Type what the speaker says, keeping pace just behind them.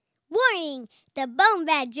Warning! The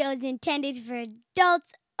BoneBat show is intended for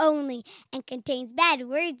adults only and contains bad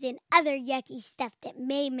words and other yucky stuff that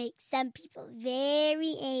may make some people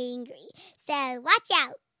very angry. So watch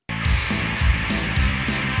out!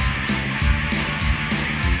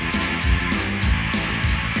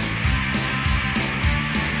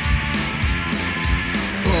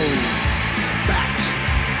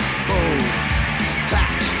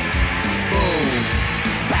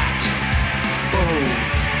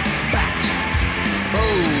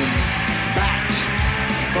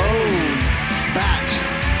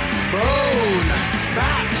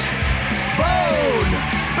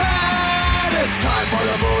 It's time for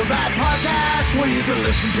the BoneBat podcast, where you can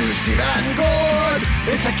listen to Steve and Gord.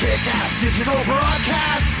 It's a kick-ass digital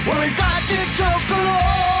broadcast where we've got dick jokes galore.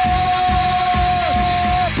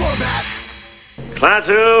 BoneBat.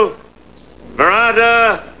 Klaatu,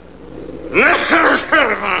 Veranda.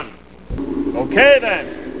 Okay then.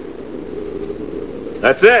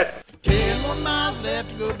 That's it. 10 more miles left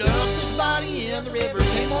to go, dump this body in the river.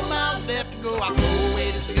 10 more miles left to go, I'll throw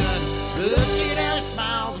away this gun. Look at how he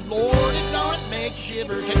smiles, and Lord, it don't it make you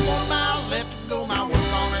shiver. 10 more miles left to go, my work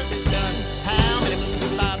on earth is done. How many moons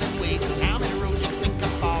have I been waiting? How many roads you think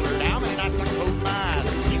I've followed? How many nights I close my eyes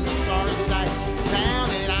and see the sorry sight? Now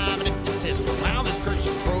that I'm an empty pistol, now this cursed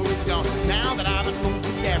crow is gone. Now that I'm a known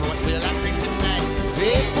cadaver, what will I drink tonight?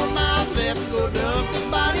 8 more miles left to go, dump this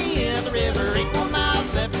body in the river. 8 more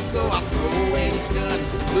miles left to go, I'll throw away this gun.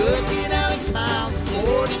 Look at how he smiles,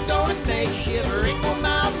 Lord, it don't it make you shiver. 8 more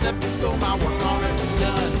miles left to go, my work on earth is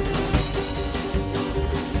done.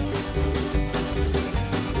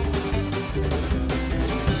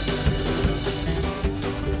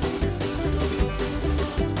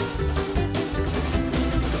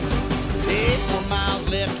 Miles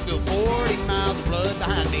left to go, 40 miles of blood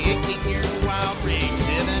behind me, 18 years of wild rage,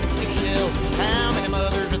 70 shells. How many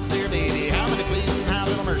mothers that's their baby? How many pleas and how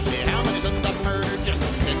little mercy? How many sons I've murdered just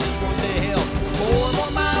to send this one to hell? 4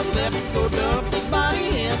 more miles left to go, dump this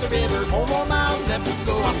body in the river. 4 more miles left to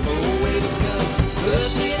go, I'll throw away this gun.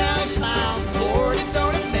 Look at how he smiles, Lord, it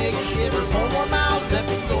don't it make you shiver. 4 more miles left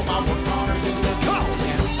to go, my work on earth is done. Come on,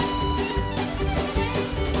 man.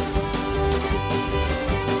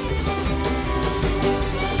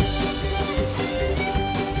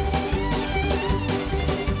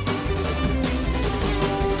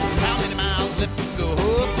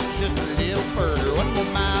 Just a little further, 1 more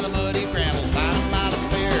mile of muddy gravel, 5 mile of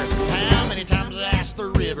fair. How many times I asked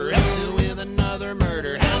the river, help me with another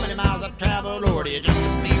murder? How many miles I've traveled, Lordy, just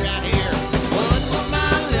to be right here? 1 more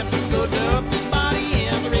mile left to go, dump this body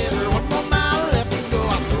in the river. 1 more mile left to go,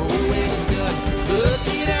 I'll throw away this gun. Look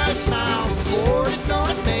at how he smiles, Lord, it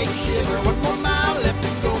don't it make you shiver. 1 more mile left to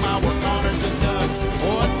go, my work on earth is done.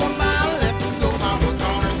 1 more mile left to go, my work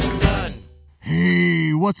on earth is done.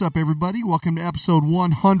 Hey, what's up, everybody? Welcome to episode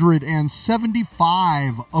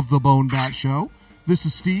 175 of the BoneBat Show. This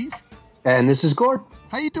is Steve. And this is Gord.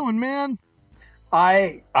 How you doing, man?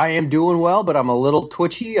 I am doing well, but I'm a little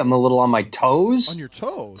twitchy. I'm a little on my toes. On your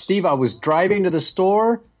toes? Steve, I was driving to the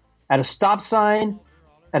store at a stop sign,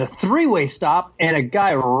 at a three-way stop, and a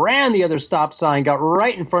guy ran the other stop sign, got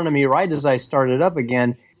right in front of me right as I started up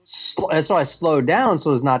again. So I slowed down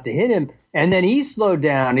so as not to hit him. And then he slowed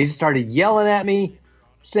down. He started yelling at me,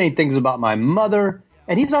 saying things about my mother.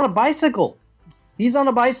 And he's on a bicycle. He's on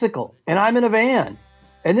a bicycle. And I'm in a van.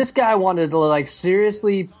 And this guy wanted to,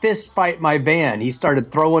 seriously fist fight my van. He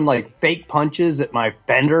started throwing, fake punches at my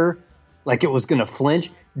fender, like it was going to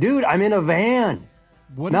flinch. Dude, I'm in a van.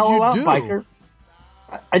 What did you do? Biker.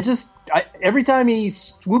 Every time he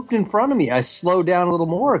swooped in front of me, I slowed down a little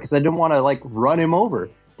more because I didn't want to, run him over.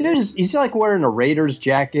 Dude, he's, wearing a Raiders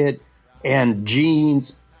jacket and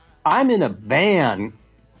jeans. I'm in a van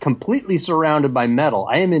completely surrounded by metal.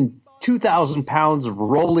 I am in 2,000 pounds of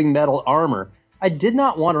rolling metal armor. I did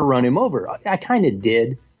not want to run him over. I kind of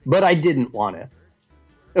did, but I didn't want to.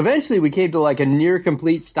 Eventually, we came to a near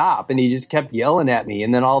complete stop, and he just kept yelling at me.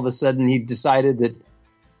 And then all of a sudden, he decided that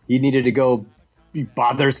he needed to go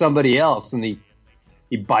bother somebody else, and he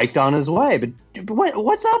biked on his way. But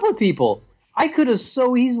what's up with people? I could have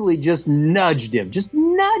so easily just nudged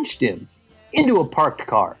him into a parked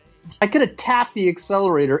car. I could have tapped the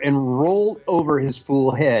accelerator and rolled over his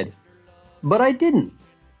fool head. But I didn't.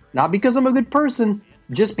 Not because I'm a good person,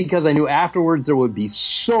 just because I knew afterwards there would be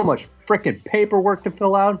so much frickin' paperwork to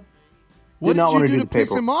fill out. What did you do to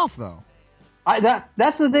piss him off, though?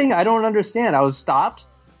 That's the thing I don't understand. I was stopped,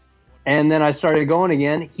 and then I started going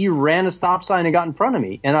again. He ran a stop sign and got in front of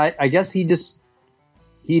me. And I guess he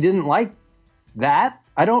didn't like that.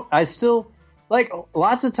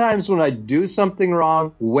 lots of times when I do something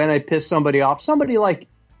wrong, when I piss somebody off, somebody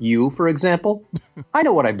You, for example, I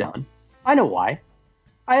know what I've done. I know why.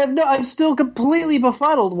 I'm still completely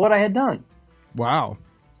befuddled what I had done. Wow.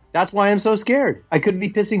 That's why I'm so scared. I could be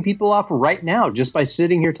pissing people off right now just by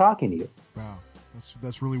sitting here talking to you. Wow.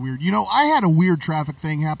 That's really weird. You know, I had a weird traffic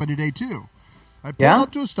thing happen today, too. I pulled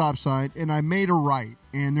up to a stop sign, and I made a right.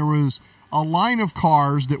 And there was a line of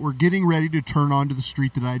cars that were getting ready to turn onto the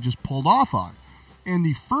street that I just pulled off on. And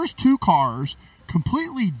the first two cars,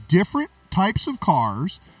 completely different types of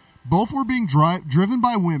cars, both were being driven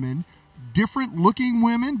by women, different looking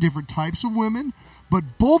women, different types of women, but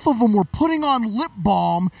both of them were putting on lip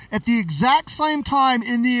balm at the exact same time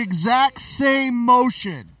in the exact same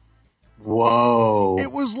motion. Whoa.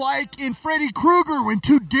 It was like in Freddy Krueger when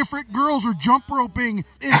two different girls are jump roping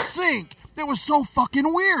in sync. That was so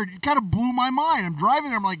fucking weird. It kind of blew my mind. I'm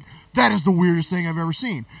driving there, I'm like, that is the weirdest thing I've ever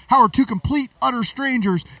seen. How are two complete, utter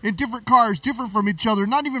strangers in different cars, different from each other,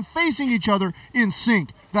 not even facing each other, in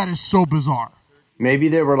sync? That is so bizarre. Maybe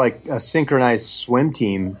they were like a synchronized swim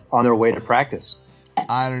team on their way to practice.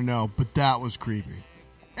 I don't know, but that was creepy.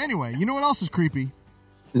 Anyway, you know what else is creepy?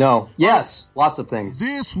 No. Yes. Lots of things.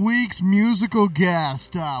 This week's musical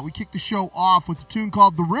guest. We kicked the show off with a tune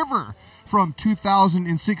called The River from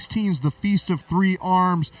 2016's The Feast of Three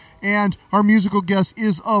Arms. And our musical guest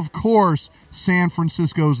is, of course, San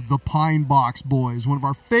Francisco's The Pine Box Boys, one of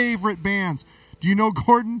our favorite bands. Do you know,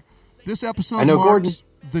 Gordon? This episode marks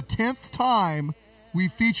the 10th time we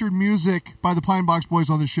featured music by the Pine Box Boys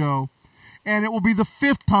on the show. And it will be the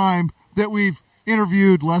 5th time that we've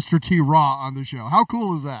interviewed Lester T. Raw on the show. How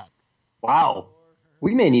cool is that? Wow.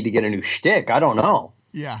 We may need to get a new shtick. I don't know.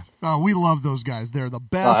 Yeah. We love those guys. They're the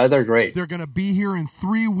best. They're great. They're going to be here in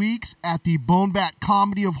 3 weeks at the BoneBat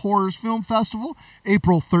Comedy of Horrors Film Festival,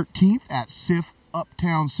 April 13th at SIF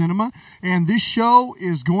Uptown Cinema. And this show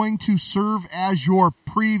is going to serve as your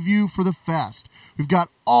preview for the fest. We've got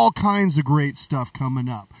all kinds of great stuff coming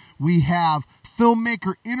up. We have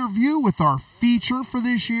filmmaker interview with our feature for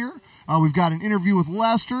this year. We've got an interview with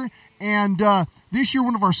Lester, and this year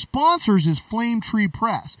one of our sponsors is Flame Tree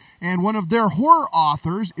Press, and one of their horror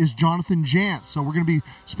authors is Jonathan Jantz, so we're going to be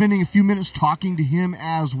spending a few minutes talking to him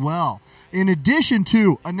as well. In addition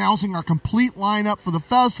to announcing our complete lineup for the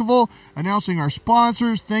festival, announcing our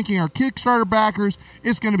sponsors, thanking our Kickstarter backers,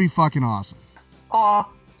 it's going to be fucking awesome.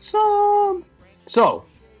 Awesome! So,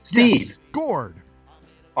 Steve. Yes, Gord.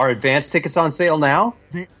 Are advance tickets on sale now?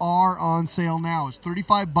 They are on sale now. It's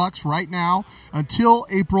 $35 right now until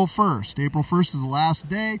April 1st. April 1st is the last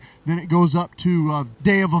day. Then it goes up to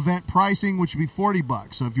day of event pricing, which would be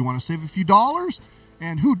 $40. So if you want to save a few dollars,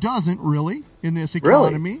 and who doesn't really in this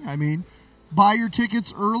economy? Really? I mean, buy your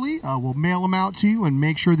tickets early. We'll mail them out to you and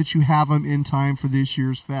make sure that you have them in time for this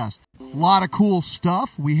year's fest. A lot of cool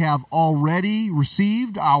stuff. We have already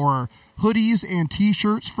received our hoodies and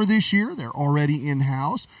t-shirts for this year. They're already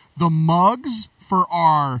in-house. The mugs for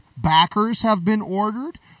our backers have been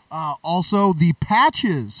ordered. Also, the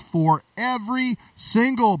patches for every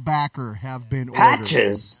single backer have been ordered.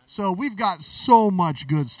 Patches? So we've got so much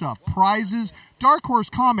good stuff. Prizes. Dark Horse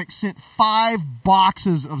Comics sent 5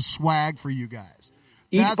 boxes of swag for you guys.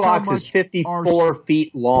 Each box is 54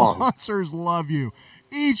 feet long. Sponsors love you.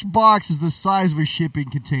 Each box is the size of a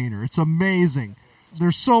shipping container. It's amazing.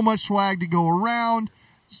 There's so much swag to go around.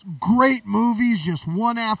 Great movies, just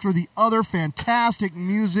one after the other. Fantastic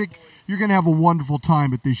music. You're going to have a wonderful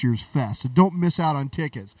time at this year's fest. So don't miss out on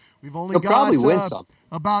tickets. We've only got probably win some.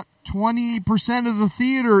 About 20% of the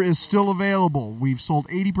theater is still available. We've sold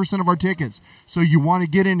 80% of our tickets. So you want to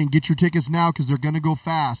get in and get your tickets now because they're going to go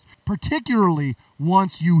fast, particularly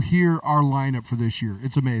once you hear our lineup for this year.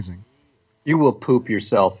 It's amazing. You will poop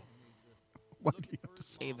yourself. Why do you have to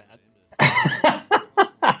say that?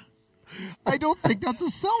 I don't think that's a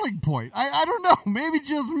selling point. I don't know. Maybe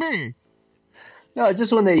just me. No,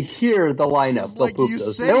 just when they hear the lineup, just they'll like poop you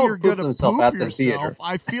those. say They you're won't poop going to themselves poop at the yourself. theater.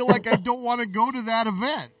 I feel like I don't want to go to that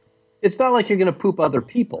event. It's not like you're going to poop other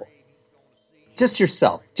people. Just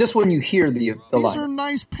yourself. Just when you hear the lineup. These are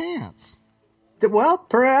nice pants. Well,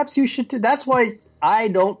 perhaps you should. That's why I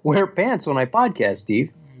don't wear pants when I podcast,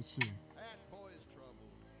 Steve. Let me see.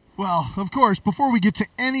 Well, of course, before we get to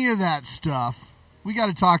any of that stuff, we got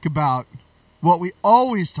to talk about what we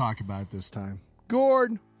always talk about at this time.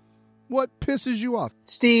 Gord, what pisses you off?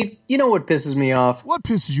 Steve, you know what pisses me off? What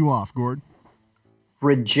pisses you off, Gord?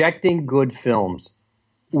 Rejecting good films.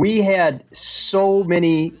 We had so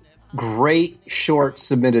many great shorts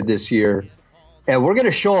submitted this year, and we're going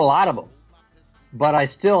to show a lot of them. But I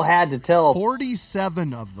still had to tell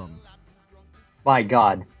 47 of them. My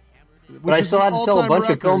God. But I still had to tell a bunch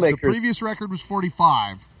of filmmakers. The previous record was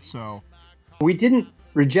 45, so. We didn't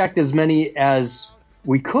reject as many as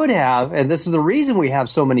we could have, and this is the reason we have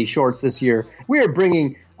so many shorts this year, we are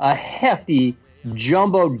bringing a hefty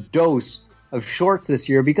jumbo dose of shorts this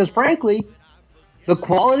year because, frankly, the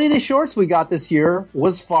quality of the shorts we got this year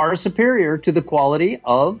was far superior to the quality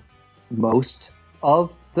of most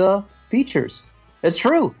of the features. It's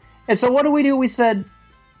true. And so what do? We said,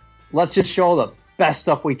 let's just show the best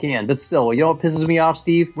stuff we can. But still, you know what pisses me off,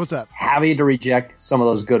 Steve? What's that? Having to reject some of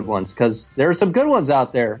those good ones, because there are some good ones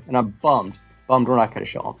out there, and I'm bummed we're not going to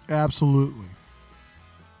show them. Absolutely.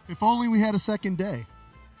 If only we had a second day.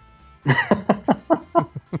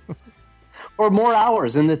 Or more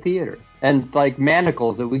hours in the theater. And like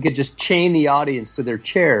manacles that we could just chain the audience to their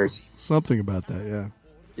chairs. Something about that, yeah.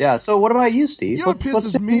 Yeah, so what about you, Steve? You know what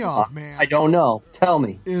pisses me off, man? I don't know. Tell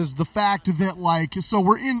me. Is the fact that, like, so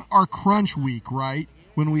we're in our crunch week, right?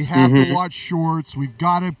 When we have to watch shorts, we've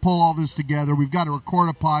got to pull all this together. We've got to record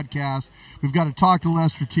a podcast. We've got to talk to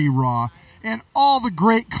Lester T. Raw. And all the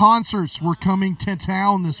great concerts were coming to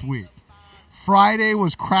town this week. Friday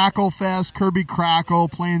was Crackle Fest, Kirby Crackle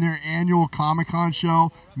playing their annual Comic-Con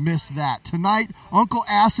show. Missed that. Tonight, Uncle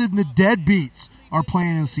Acid and the Deadbeats are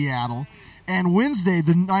playing in Seattle. And Wednesday,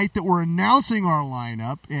 the night that we're announcing our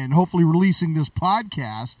lineup and hopefully releasing this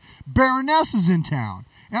podcast, Baroness is in town.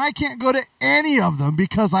 And I can't go to any of them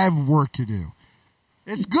because I have work to do.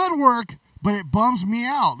 It's good work, but it bums me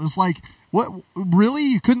out. It's like, what, really?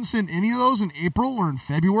 You couldn't send any of those in April or in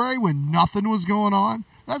February when nothing was going on?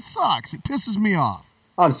 That sucks. It pisses me off.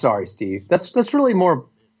 I'm sorry, Steve. That's really more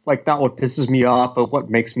like not what pisses me off, but what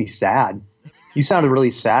makes me sad. You sounded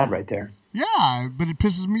really sad right there. Yeah, but it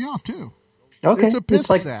pisses me off too. Okay. It's a piss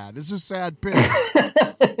sad. It's a sad piss.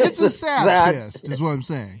 It's a sad piss is what I'm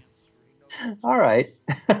saying. All right.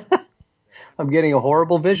 I'm getting a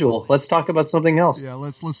horrible visual. Let's talk about something else. Yeah,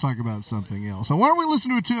 let's talk about something else. So why don't we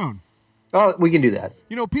listen to a tune? Oh, we can do that.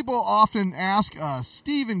 You know, people often ask us,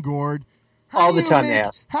 Steve and Gord, all the time they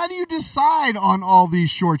ask, how do you decide on all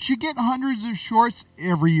these shorts? You get hundreds of shorts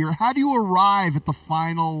every year. How do you arrive at the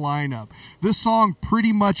final lineup? This song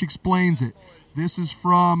pretty much explains it. This is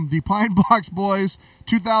from the Pine Box Boys,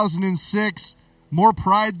 2006, More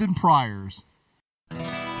Pride Than Priors.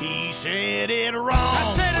 He said it wrong.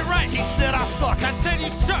 I said it right. He said I suck. I said you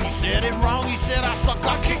suck. He said it wrong. He said I suck.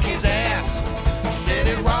 I'll kick his ass. He said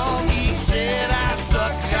it wrong. He said I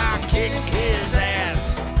suck. I'll kick his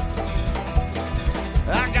ass.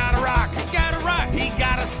 I got a rock. He got a rock. He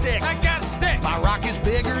got a stick. I got a stick. My rock is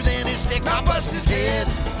bigger than his stick. I'll bust his head.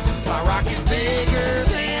 My rock is bigger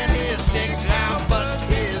than his stick. I'll bust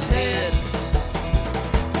his head.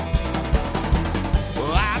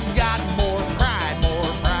 Well, I've got more pride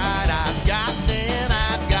I've got than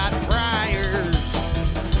I've got priors.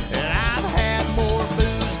 And I've had more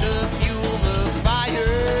booze to fuel the fires.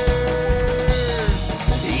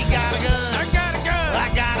 He got a gun. I got a gun.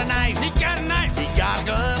 I got a knife. He got a knife. He got a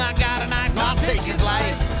gun. I got a knife. I'll take his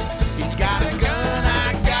life. He got a gun.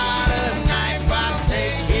 I got a knife. I'll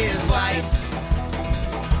take his life.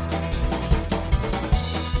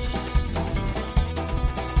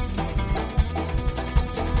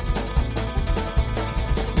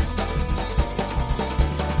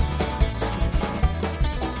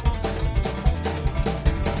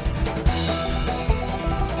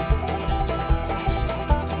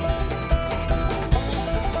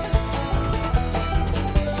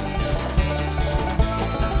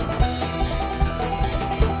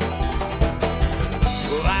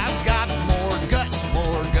 Well, I've got more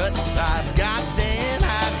guts I've got than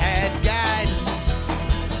I've had guidance.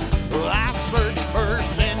 Well, I search for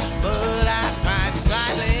sense, but I find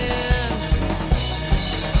silence.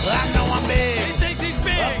 I know I'm big. He thinks he's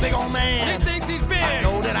big. A big old man. He thinks he's big. I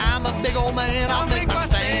know that I'm a big old man. I'll make my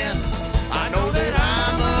stand. I know that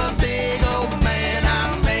I'm a big old man.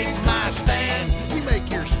 I'll make my stand. You make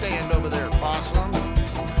your stand over there, possum.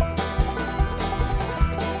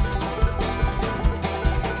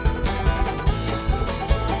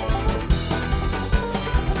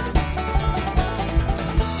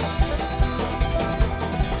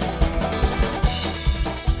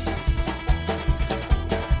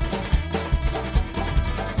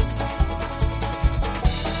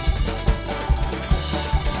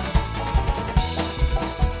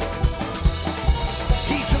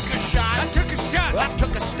 He took a shot. I took a shot. I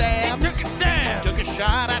took a stab. He took a stab. Took a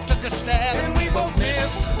shot, I took a stab, and we both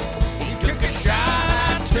missed. He took a shot,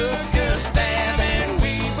 I took a stab, and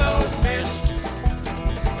we both missed.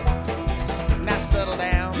 Now settle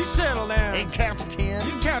down You settle down. and count to 10.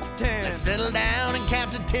 You count to 10. Let's settle down and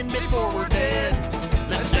count to 10 before we're dead.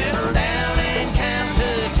 Let's settle down and count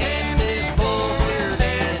to 10 before we're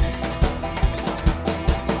dead.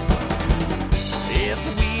 If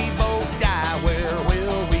we both die, where will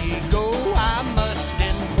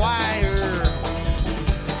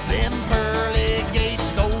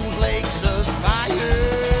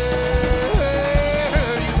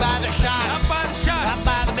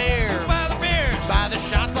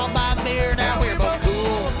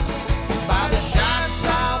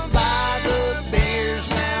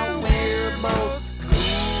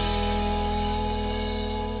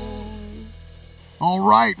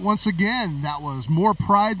right. Once again, that was More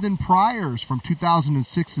Pride Than Priors from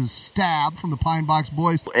 2006's Stab from the Pine Box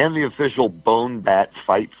Boys. And the official BoneBat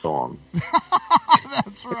fight song.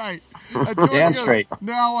 That's right. Joining Damn us straight.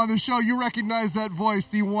 now on the show, you recognize that voice,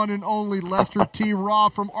 the one and only Lester T. Raw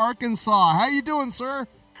from Arkansas. How you doing, sir?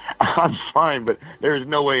 I'm fine, but there's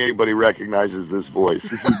no way anybody recognizes this voice.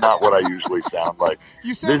 This is not what I usually sound like.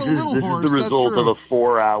 You sound This a little is hoarse. the result that's of true.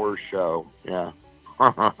 a 4-hour show. Yeah.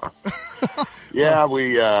 Yeah,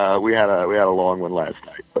 we had a long one last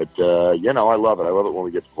night, but I love it. I love it when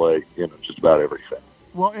we get to play, just about everything,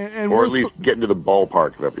 Well, and or we're at least get into the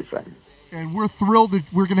ballpark of everything. and we're thrilled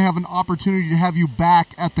that we're going to have an opportunity to have you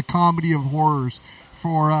back at the Comedy of Horrors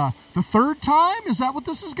for the third time. Is that what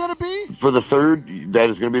this is going to be? For the third, that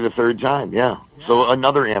is going to be the third time. Yeah. So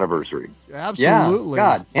another anniversary, Absolutely.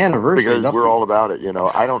 Yeah, God, anniversary. because we're all about it.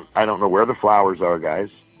 I don't know where the flowers are, guys,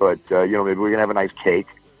 but maybe we can have a nice cake.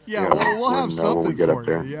 Yeah, We'll we'll have when something we get for up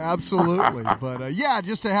there. you. Yeah, absolutely. But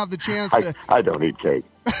just to have the chance I don't eat cake.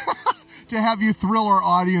 to have you thrill our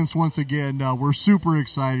audience once again, we're super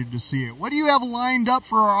excited to see it. What do you have lined up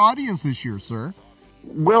for our audience this year, sir?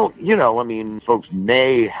 Well, folks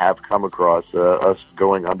may have come across us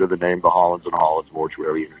going under the name the Hollins and Hollins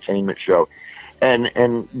Mortuary Entertainment Show,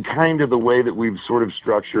 and kind of the way that we've sort of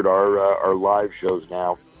structured our live shows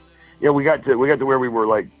now. We got to where we were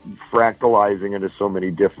like fractalizing into so many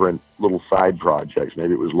different little side projects.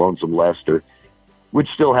 Maybe it was Lonesome Lester, which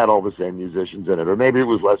still had all the same musicians in it, or maybe it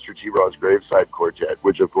was Lester T. Raw's Graveside Quartet,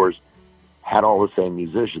 which of course had all the same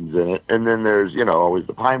musicians in it. And then there's always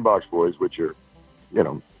the Pine Box Boys, which are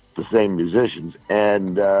the same musicians.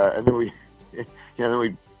 And then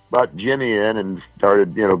we brought Jimmy in and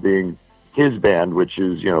started being his band, which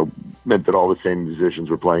is meant that all the same musicians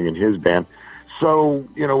were playing in his band. So,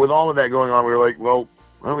 with all of that going on, we were like, well,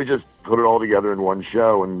 why don't we just put it all together in one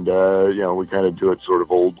show? And, we kind of do it sort of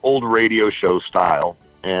old radio show style.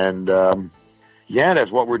 And,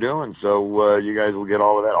 that's what we're doing. So you guys will get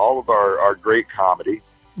all of that, all of our great comedy,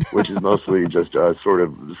 which is mostly just sort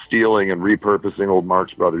of stealing and repurposing old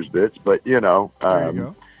Marx Brothers bits. But, There you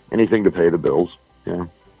go. anything to pay the bills. Yeah.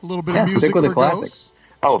 A little bit Yeah, of music stick with for the classics. ghosts.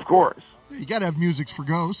 Oh, of course. You got to have music for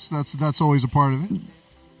ghosts. That's always a part of it.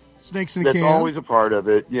 Snakes in a That's can. always a part of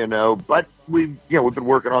it, But we've been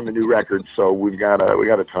working on the new record, so we got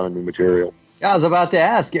a ton of new material. I was about to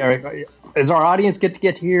ask, Eric, does our audience get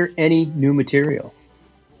to hear any new material?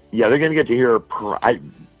 Yeah, they're going to get to hear.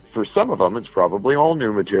 For some of them, it's probably all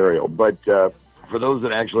new material, but for those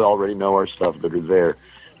that actually already know our stuff that are there,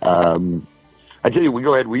 I tell you, we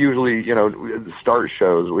go ahead. We usually, start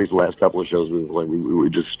shows. At least the last couple of shows, we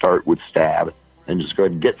just start with Stab. And just go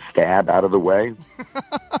ahead and get Stab out of the way.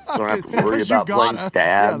 Don't have to worry Because you about playing gotta.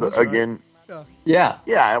 Stab Yeah, that's right. again. Yeah.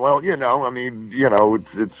 Yeah, well,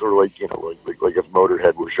 it's sort of like if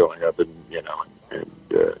Motorhead were showing up and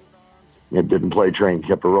it didn't play Train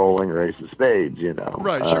Kept a Rolling or Ace of Spades,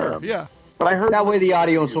 Right, sure, yeah. But I heard That way the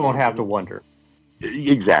audience won't have to wonder.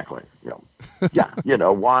 exactly. Yeah,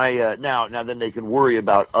 why now then they can worry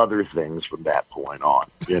about other things from that point on.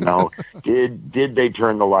 Did they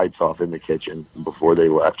turn the lights off in the kitchen before they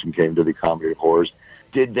left and came to the Comedy of Horrors?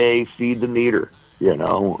 Did they feed the meter? For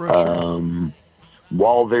sure.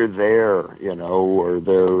 While they're there, or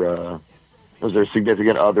is their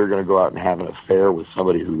significant other going to go out and have an affair with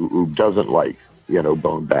somebody who doesn't like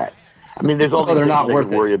BoneBat? I mean, there's all these they're things not they worth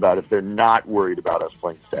can it. worry about if they're not worried about us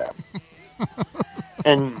playing Stab.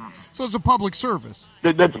 And So it's a public service.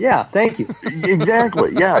 that's Yeah, thank you.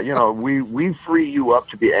 exactly. Yeah, we free you up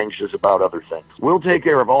to be anxious about other things. We'll take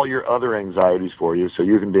care of all your other anxieties for you, so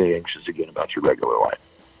you can be anxious again about your regular life.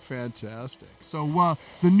 Fantastic. So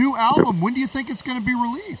the new album, when do you think it's going to be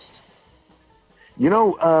released?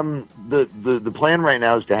 The plan right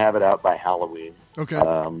now is to have it out by Halloween. Okay.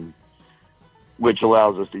 Which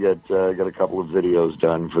allows us to get a couple of videos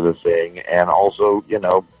done for the thing, and also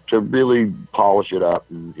to really polish it up,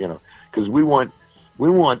 and because we want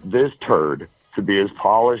this turd to be as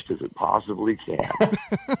polished as it possibly can.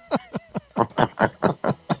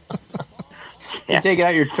 Take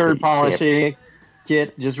out your turd polishing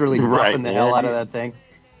kit, just really roughing the hell out of that thing.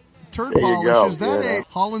 Turd There you polish, go, is that a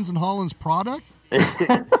Hollins and Hollins product?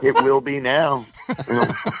 It will be now.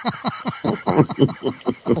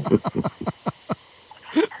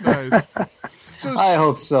 Nice. So I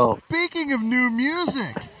hope so. speaking of new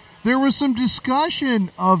music, there was some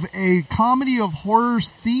discussion of a Comedy of Horrors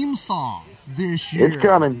theme song this year. It's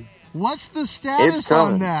coming. What's the status It's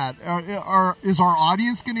coming. on that? Is our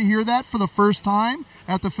audience going to hear that for the first time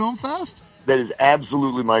at the Film Fest? That is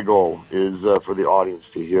absolutely my goal, is for the audience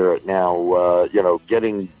to hear it now.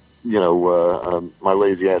 Getting my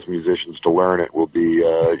lazy ass musicians to learn it will be,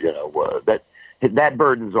 that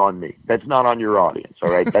burden's on me. That's not on your audience. All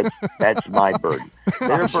right. That's my burden.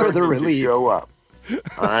 I'm sure they're burden is to relieved. show up.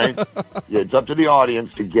 All right. Yeah, it's up to the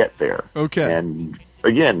audience to get there. Okay. And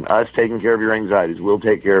again, us taking care of your anxieties, we'll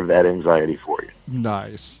take care of that anxiety for you.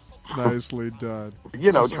 Nice. Nicely done.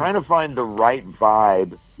 Trying to find the right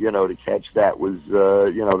vibe, to catch that was,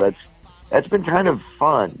 that's been kind of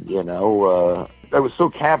fun, I was so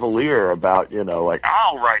cavalier about,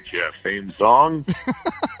 I'll write you a theme song.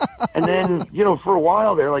 And then, for a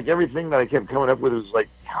while there, like everything that I kept coming up with was like,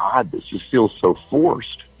 God, this just feels so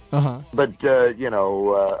forced. Uh-huh. But,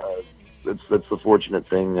 that's the fortunate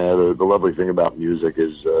thing. The lovely thing about music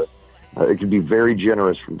is it can be very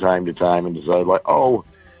generous from time to time and decide like, oh,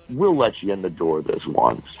 we'll let you in the door this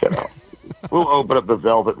once, We'll open up the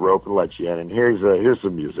velvet rope and let you in, and here's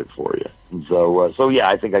some music for you. And so yeah,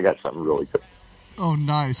 I think I got something really good. Oh,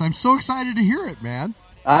 nice. I'm so excited to hear it, man.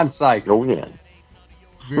 I'm psyched. Oh, yeah.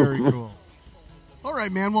 Very cool. All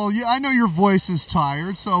right, man. Well, I know your voice is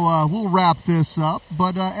tired, so we'll wrap this up.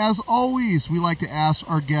 But as always, we like to ask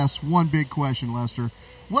our guests one big question, Lester.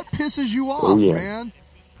 What pisses you off, man?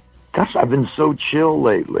 Gosh, I've been so chill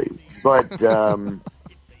lately. But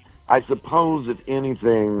I suppose, if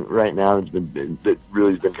anything, right now that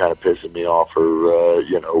really has been kind of pissing me off, or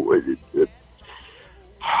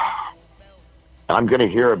I'm going to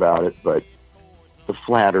hear about it, but the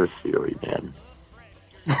flat Earth theory, man.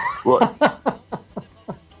 Look,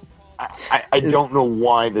 I don't know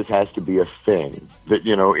why this has to be a thing that,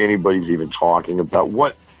 anybody's even talking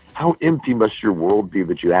about. How empty must your world be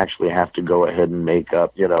that you actually have to go ahead and make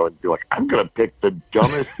up, and be like, I'm going to pick the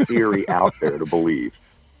dumbest theory out there to believe.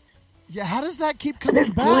 Yeah, how does that keep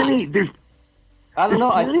coming back? I don't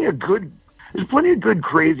know. There's plenty of good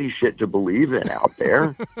crazy shit to believe in out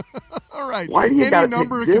there. All right. Why do you Any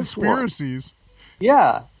number of this conspiracies.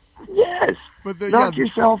 Yeah. Yes. But knock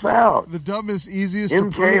yourself out. The dumbest, easiest to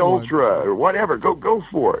MK prove Ultra one. or whatever. Go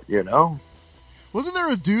for it, Wasn't there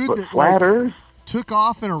a dude But that flat Earth? took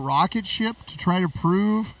off in a rocket ship to try to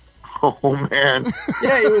prove? Oh, man.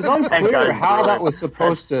 Yeah, it was That unclear guy's how that brilliant. was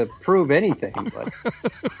supposed to prove anything. But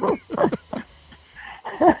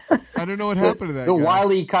I don't know what happened to that the guy.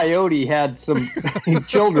 Wile E. Coyote had some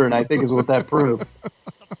children, I think is what that proved.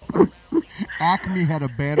 Acme had a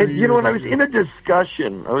banner. And, when I was in a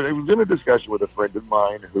discussion, with a friend of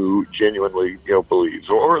mine who genuinely, believes,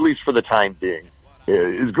 or at least for the time being,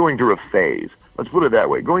 is going through a phase. Let's put it that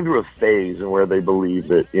way. Going through a phase in where they believe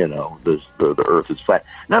that, the Earth is flat.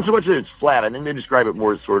 Not so much that it's flat. I think they describe it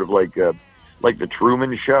more as sort of like the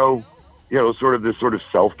Truman Show, sort of this sort of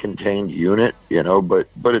self-contained unit, but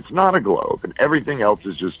it's not a globe. And everything else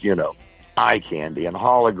is just, eye candy and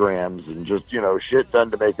holograms and just, shit done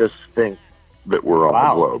to make us think that we're on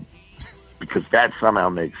the globe. Because that somehow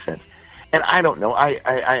makes sense. And I don't know.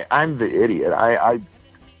 I'm the idiot.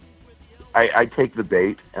 I take the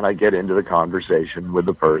bait and I get into the conversation with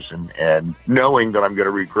the person, and knowing that I'm going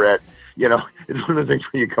to regret, it's one of the things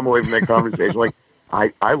when you come away from that conversation like,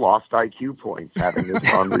 I lost IQ points having this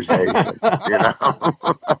conversation,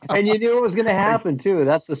 And you knew it was going to happen too.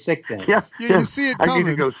 That's the sick thing. Yeah, you see it coming. I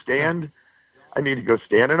need to go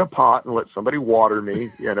stand in a pot and let somebody water me,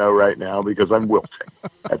 right now, because I'm wilting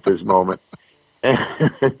at this moment.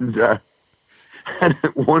 And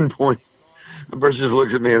at one point, the person just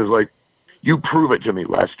looks at me and is like, you prove it to me,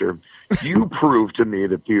 Lester. You prove to me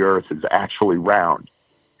that the Earth is actually round.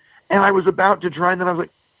 And I was about to try, and then I was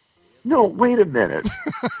like, no, wait a minute.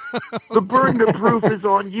 The burden of proof is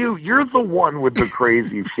on you. You're the one with the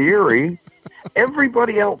crazy theory.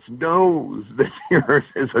 Everybody else knows that the Earth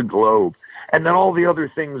is a globe. And then all the other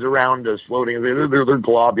things around us floating, they're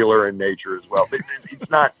globular in nature as well. It's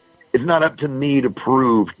not up to me to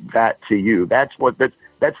prove that to you. That's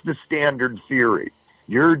the standard theory.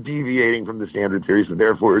 You're deviating from the standard theory, so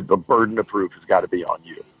therefore the burden of proof has got to be on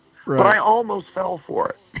you. Right. But I almost fell for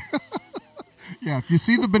it. Yeah, if you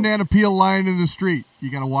see the banana peel lying in the street, you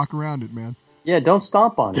got to walk around it, man. Yeah, don't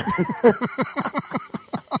stomp on it.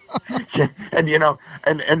 And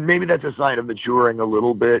and maybe that's a sign of maturing a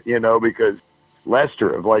little bit, because Lester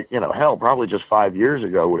of hell, probably just 5 years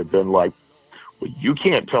ago would have been like, well, you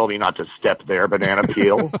can't tell me not to step there, banana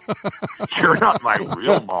peel. You're not my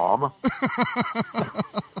real mom.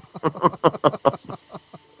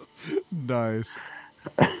 Nice.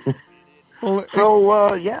 Well, so,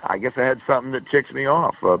 I guess I had something that ticks me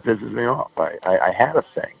off, pisses me off. I had a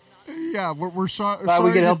thing. Yeah, we're sorry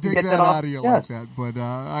we can to help dig get that that off. out of you Yes. like that, but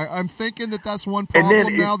I'm thinking that's one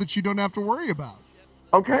problem now that you don't have to worry about.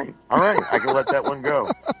 Okay, all right, I can let that one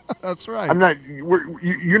go. That's right.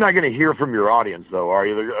 You're not going to hear from your audience, though, are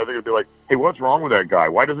you? Are they going to be like, "Hey, what's wrong with that guy?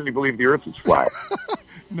 Why doesn't he believe the Earth is flat?"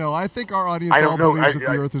 No, I think our audience all believes that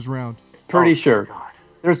the Earth is round. Pretty sure.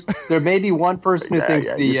 There may be one person who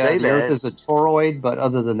thinks the Earth is a toroid, but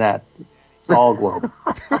other than that, it's all globe.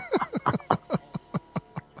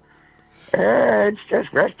 It's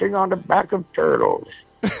just resting on the back of turtles.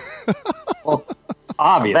 Well,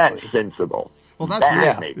 obviously. That's sensible. Well,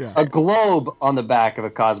 that's makes yeah. A globe on the back of a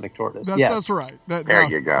cosmic tortoise. That's right. There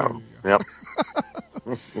you go. Yep.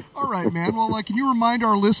 All right, man. Well, can you remind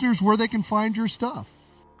our listeners where they can find your stuff?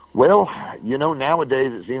 Well,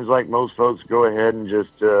 nowadays it seems like most folks go ahead and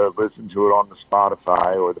just listen to it on the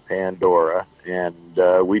Spotify or the Pandora,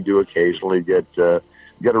 and we do occasionally get a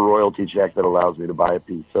royalty check that allows me to buy a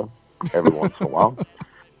pizza every once in a while.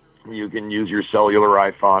 You can use your cellular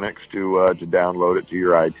iPhonics to download it to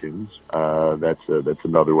your iTunes. That's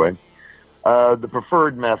another way. The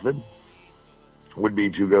preferred method would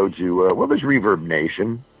be to go to there's Reverb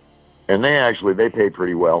Nation, and they pay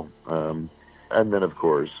pretty well. And then, of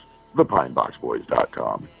course,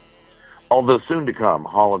 thepineboxboys.com. Although soon to come,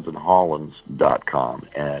 hollandsandhollands.com,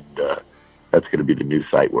 and that's going to be the new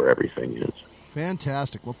site where everything is.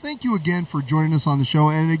 Fantastic. Well, thank you again for joining us on the show,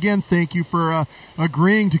 and again, thank you for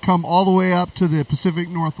agreeing to come all the way up to the Pacific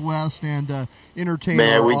Northwest and entertain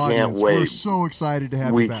our audience. Can't wait. We're so excited to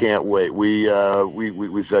have you back. We can't wait. We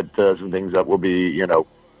set some things up. We'll be, on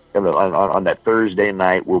that Thursday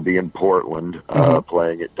night, we'll be in Portland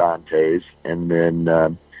playing at Dante's, and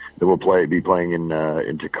then we'll be playing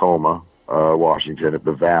in Tacoma, Washington, at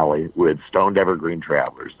the Valley with Stoned Evergreen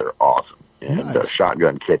Travelers. They're awesome. And nice.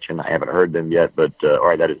 Shotgun Kitchen. I haven't heard them yet, I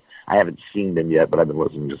haven't seen them yet, but I've been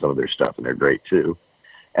listening to some of their stuff, and they're great too.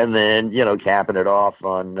 And then, capping it off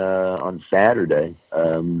on Saturday,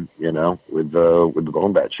 with the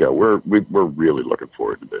BoneBat show. We're really looking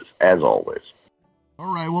forward to this, as always.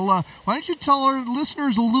 All right. Well, why don't you tell our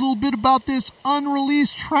listeners a little bit about this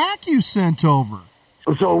unreleased track you sent over?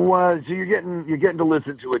 So you're getting to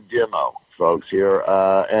listen to a demo, folks, here,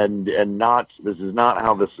 and this is not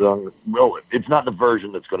how the song. Well, it's not the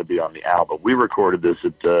version that's going to be on the album. We recorded this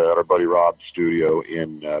at our buddy Rob's studio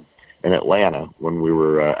in Atlanta when we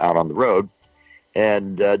were out on the road,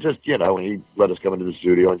 and he let us come into the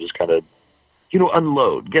studio and just kind of,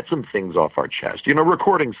 unload, get some things off our chest.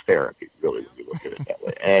 Recording's therapy, really, when you look at it that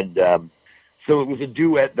way. And so it was a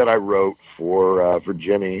duet that I wrote for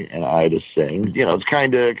Jimmy and I to sing. It's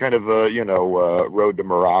kind of a Road to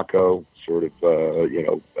Morocco sort of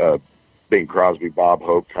Bing Crosby, Bob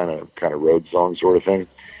Hope kind of road song sort of thing.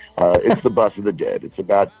 It's the Bus of the Dead. It's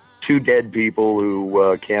about two dead people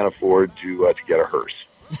who can't afford to get a hearse.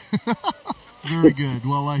 Very good.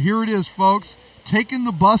 Well, here it is, folks. Taking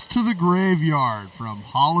the Bus to the Graveyard from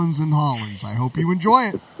Hollands and Hollands. I hope you enjoy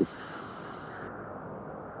it.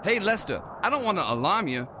 Hey, Lester, I don't want to alarm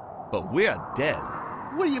you, but we're dead.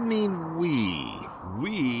 What do you mean, we?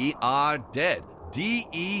 We are dead.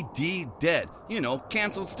 D-E-D, dead.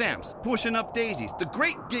 Canceled stamps, pushing up daisies, the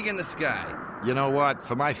great gig in the sky. You know what?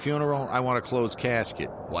 For my funeral, I want a closed casket.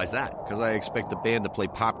 Why's that? Because I expect the band to play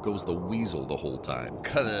Pop Goes the Weasel the whole time.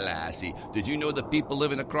 Classy. Did you know the people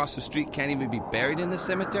living across the street can't even be buried in the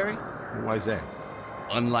cemetery? Why's that?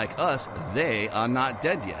 Unlike us, they are not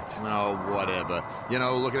dead yet. Oh, whatever.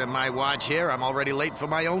 Looking at my watch here, I'm already late for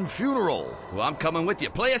my own funeral. Well, I'm coming with you.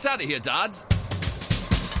 Play us out of here, Dodds.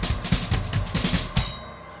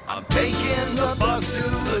 I'm taking the bus to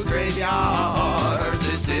the graveyard.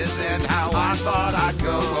 This isn't how I thought I'd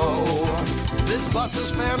go. This bus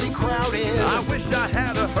is fairly crowded. I wish I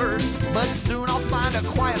had a hearse, but soon I'll find a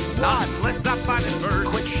quiet not lot. unless I find it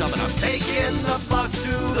first. Quit shoving. I'm taking the bus to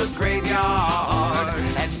the graveyard,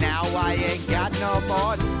 and now I ain't got no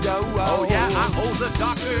more to go. Oh yeah, I owe the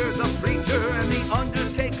doctor, the preacher, and the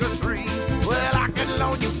undertaker 3. Well, I can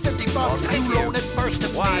loan you $50. Oh, thank you you. loan it first to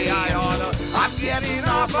Why, me. I oughta. I'm getting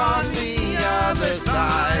off on the other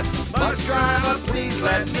side. Bus driver, please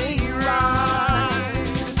let me ride.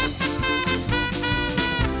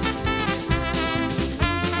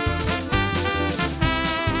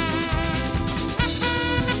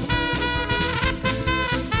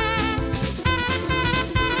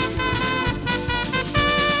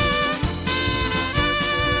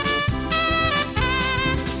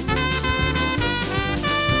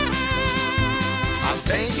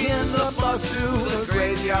 Taking the bus to the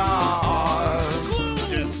graveyard.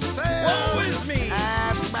 Despair. Woe is me.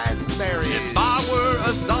 And raspberries. If I were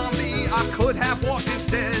a zombie, I could have walked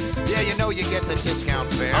instead. Yeah, you get the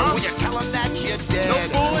discount fare. Huh? Will you tell them that you're dead? No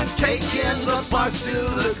fooling. Taking the bus to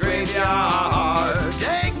the graveyard.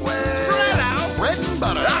 Dang well. Spread out. Bread and butter.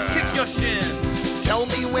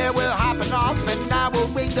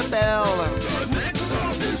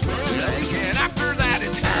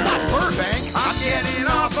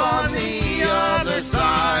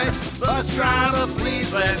 Bus driver,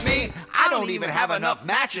 please let me. I don't even have enough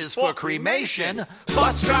matches for cremation.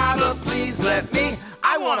 Bus driver, please let me.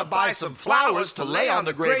 I want to buy some flowers to lay on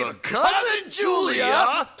the grave of Cousin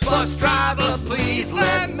Julia. Bus driver, please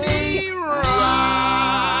let me ride.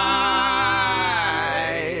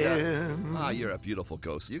 Ah, you're a beautiful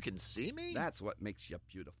ghost. You can see me? That's what makes you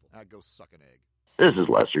beautiful. Go suck an egg. This is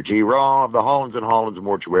Lester T. Raw of the Hollins and Hollins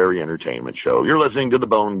Mortuary Entertainment Show. You're listening to the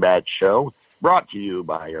BoneBat Show, brought to you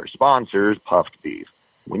by our sponsors, Puffed Beef.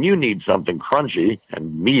 When you need something crunchy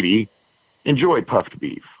and meaty, enjoy Puffed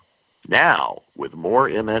Beef. Now, with more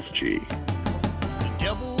MSG.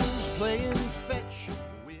 Devil's playing fetch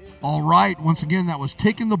with... All right, once again, that was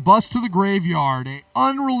Taking the Bus to the Graveyard, a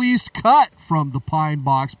unreleased cut from the Pine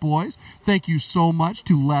Box Boys. Thank you so much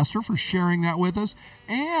to Lester for sharing that with us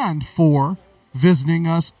and for visiting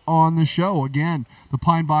us on the show. Again, the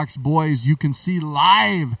Pine Box Boys you can see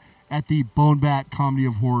live at the BoneBat Comedy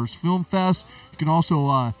of Horrors Film Fest. You can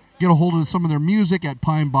also get a hold of some of their music at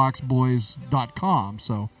pineboxboys.com,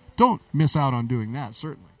 so don't miss out on doing that,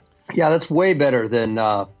 certainly. Yeah, that's way better than,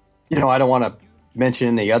 I don't want to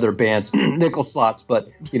mention any other bands, nickel slots, but,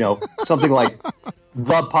 something like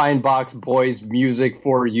the Pine Box Boys music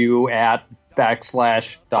for you at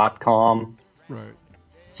 /.com. Right.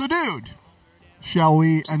 So, dude, shall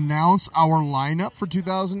we announce our lineup for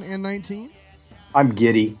 2019? I'm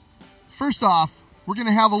giddy. First off, we're going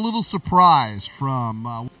to have a little surprise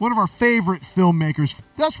from one of our favorite filmmakers.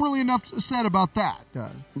 That's really enough said about that.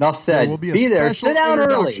 Enough said. There will be there. Sit down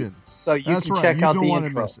early so you That's can right. check You out don't the want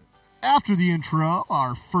intro. to miss it. After the intro,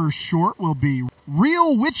 our first short will be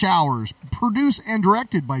Real Witch Hours, produced and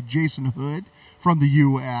directed by Jason Hood from the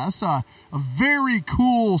U.S. A very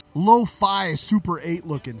cool, lo-fi, Super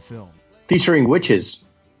 8-looking film. Featuring witches.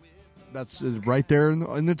 That's right there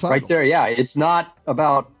in the title. Right there, yeah. It's not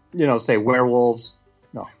about, say werewolves.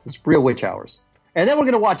 No, it's Real Witch Hours. And then we're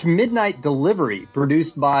going to watch Midnight Delivery,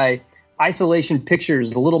 produced by Isolation Pictures,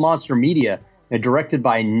 The Little Monster Media, and directed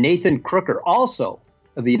by Nathan Crooker, also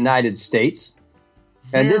of the United States.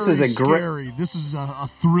 And this is a scary. This is a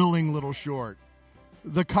thrilling little short.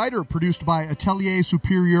 The Kiter, produced by Atelier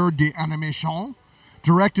Supérieur d'Animation,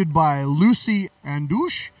 directed by Lucie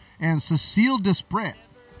Andouche and Cécile Desprez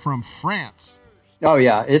from France. Oh,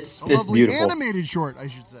 yeah, it's lovely beautiful. Animated short, I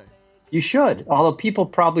should say. You should, although people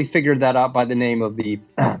probably figured that out by the name of the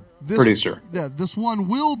producer. Yeah, this one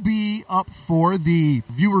will be up for the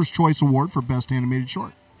Viewer's Choice Award for Best Animated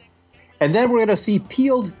Short. And then we're going to see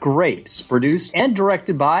Peeled Grapes, produced and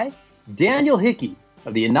directed by Daniel Hickey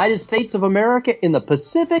of the United States of America in the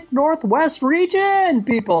Pacific Northwest region,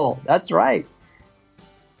 people. That's right.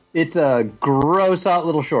 It's a gross out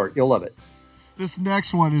little short. You'll love it. This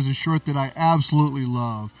next one is a short that I absolutely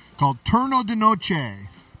love called Turno de Noche,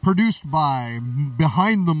 produced by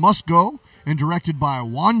Behind the Musgo and directed by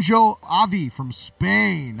Juanjo Avi from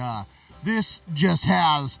Spain. This just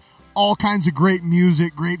has all kinds of great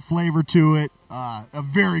music, great flavor to it. A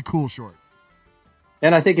very cool short.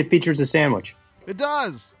 And I think it features a sandwich. It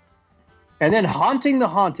does. And then Haunting the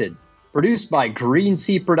Haunted, produced by Green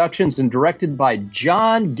Sea Productions and directed by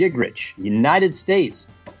John Gigrich, United States.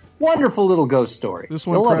 Wonderful little ghost story. This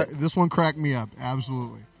one cracked me up,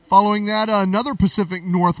 absolutely. Following that, another Pacific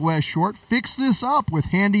Northwest short, Fix This Up with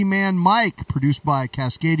Handyman Mike, produced by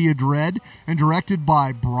Cascadia Dread and directed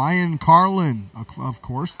by Brian Carlin, of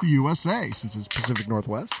course, the USA, since it's Pacific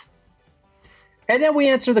Northwest. And then we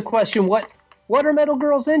answer the question, what are metal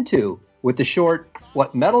girls into? With the short,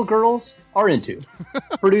 What Metal Girls Are Into,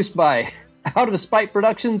 produced by Out of Spite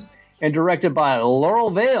Productions and directed by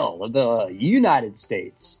Laurel Vale of the United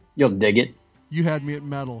States. You'll dig it. You had me at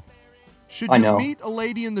metal. Should I You know. Meet a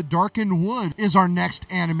Lady in the Darkened Wood is our next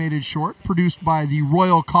animated short, produced by the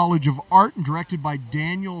Royal College of Art and directed by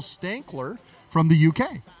Daniel Stankler from the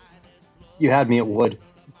UK. You had me at wood.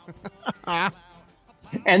 And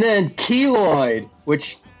then Keloid,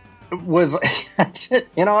 which was,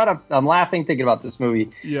 you know what, I'm laughing thinking about this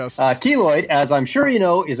movie. Yes. Keloid, as I'm sure you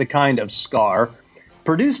know, is a kind of scar,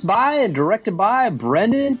 produced by and directed by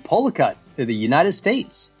Brendan Policut of the United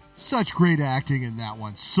States. Such great acting in that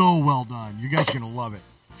one. So well done. You guys are going to love it.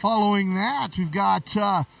 Following that, we've got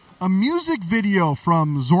a music video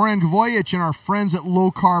from Zoran Gvojic and our friends at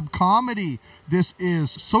Low Carb Comedy. This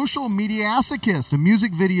is Social Mediasicist, a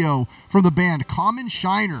music video from the band Common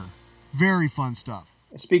Shiner. Very fun stuff.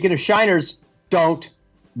 Speaking of shiners, Don't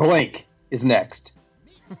Blink is next.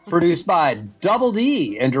 Produced by Double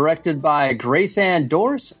D and directed by Grace Ann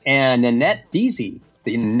Dorse and Nanette Deasy,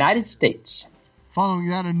 the United States. Following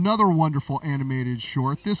that, another wonderful animated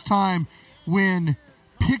short. This time when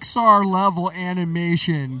Pixar level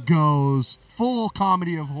animation goes full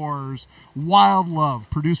comedy of horrors, Wild Love,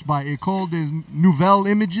 produced by École de Nouvelles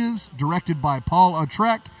Images, directed by Paul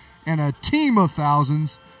Autrec, and a team of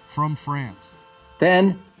thousands from France.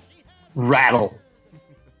 Then, Rattle.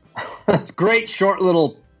 Great short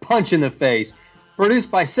little punch in the face.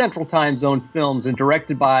 Produced by Central Time Zone Films and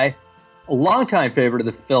directed by a longtime favorite of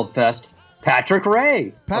the Film Fest, Patrick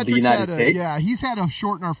Ray of the United States. Yeah, he's had a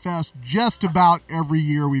Short in our fest just about every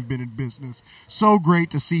year we've been in business. So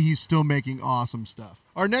great to see he's still making awesome stuff.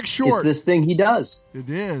 Our next short. It's this thing he does. It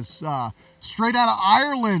is. Straight out of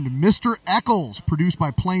Ireland, Mr. Eccles, produced by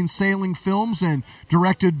Plain Sailing Films and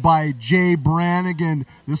directed by Jay Brannigan.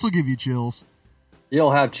 This will give you chills.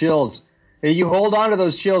 You'll have chills. And you hold on to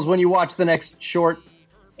those chills when you watch the next short,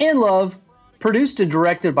 In Love, produced and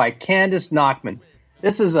directed by Candace Nachman.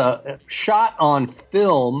 This is a shot on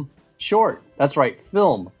film short. That's right,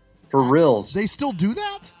 film for reals. They still do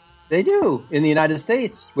that? They do in the United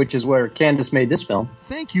States, which is where Candace made this film.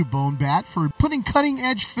 Thank you, BoneBat, for putting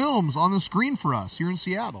cutting-edge films on the screen for us here in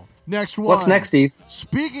Seattle. Next one. What's next, Steve?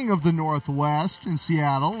 Speaking of the Northwest in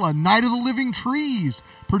Seattle, A Night of the Living Trees,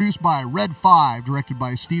 produced by Red 5, directed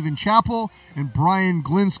by Stephen Chappell and Brian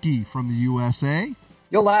Glinsky from the USA.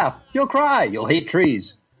 You'll laugh. You'll cry. You'll hate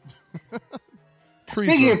trees.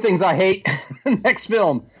 Speaking of things I hate, next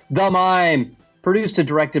film, The Mime, produced and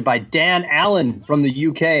directed by Dan Allen from the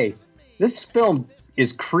UK. This film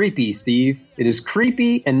is creepy, Steve. It is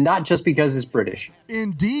creepy, and not just because it's British.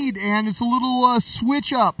 Indeed, and it's a little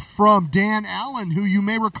switch up from Dan Allen, who you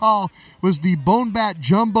may recall was the BoneBat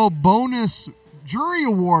Jumbo Bonus Jury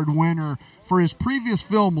Award winner for his previous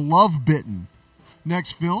film, Love Bitten.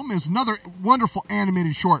 Next film is another wonderful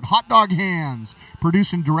animated short, Hot Dog Hands,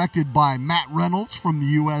 produced and directed by Matt Reynolds from the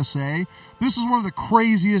USA. This is one of the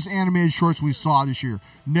craziest animated shorts we saw this year.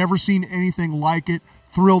 Never seen anything like it.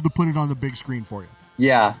 Thrilled to put it on the big screen for you.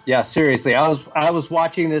 Yeah, seriously. I was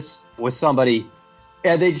watching this with somebody,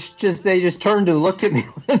 and they just turned and looked at me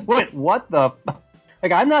and went, "What the?"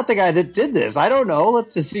 Like, I'm not the guy that did this. I don't know.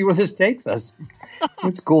 Let's just see where this takes us.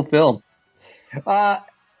 It's a cool film.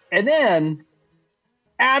 And then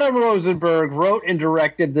Adam Rosenberg wrote and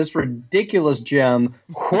directed this ridiculous gem,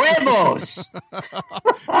 Huevos.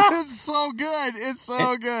 It's so good. It's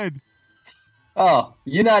so good. Oh,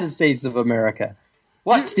 United States of America.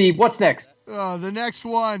 What, Steve? What's next? The next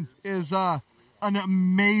one is an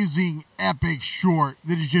amazing, epic short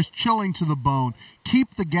that is just chilling to the bone.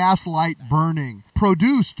 Keep the Gaslight Burning.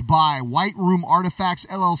 Produced by White Room Artifacts,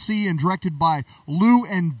 LLC, and directed by Lou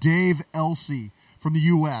and Dave Elsey from the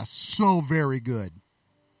U.S. So very good.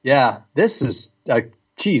 Yeah, this is,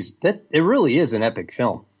 it really is an epic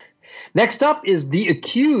film. Next up is The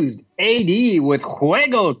Accused, AD with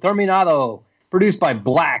Juego Terminado, produced by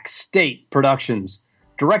Black State Productions,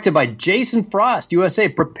 directed by Jason Frost, USA.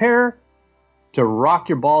 Prepare to rock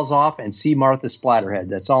your balls off and see Martha Splatterhead.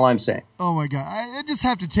 That's all I'm saying. Oh my God, I just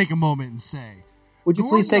have to take a moment and say, would you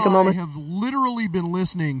please take a moment? I have literally been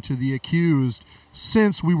listening to The Accused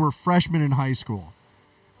since we were freshmen in high school.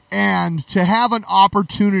 And to have an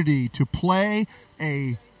opportunity to play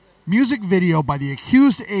a music video by The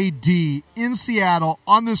Accused AD in Seattle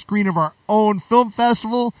on the screen of our own film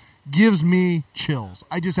festival gives me chills.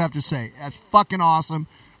 I just have to say, that's fucking awesome.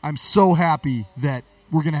 I'm so happy that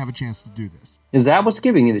we're going to have a chance to do this. Is that what's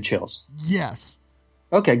giving you the chills? Yes.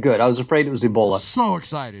 Okay, good. I was afraid it was Ebola. So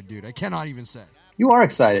excited, dude. I cannot even say. You are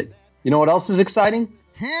excited. You know what else is exciting?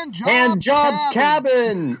 Hand Job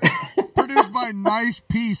Cabin. Produced by Nice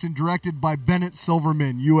Piece and directed by Bennett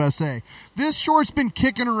Silverman, USA. This short's been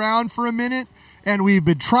kicking around for a minute, and we've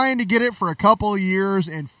been trying to get it for a couple of years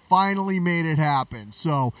and finally made it happen.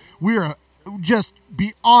 So we're just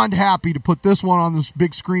beyond happy to put this one on this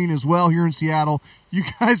big screen as well here in Seattle. You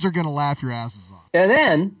guys are going to laugh your asses off. And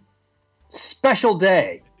then Special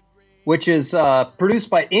Day, which is produced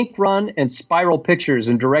by Ink Run and Spiral Pictures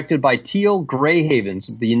and directed by Teal Greyhavens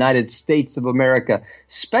of the United States of America.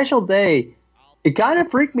 Special Day, it kind of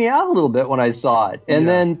freaked me out a little bit when I saw it. And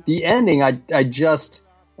then the ending,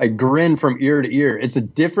 I grinned from ear to ear. It's a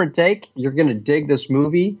different take. You're going to dig this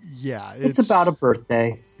movie. Yeah. It's about a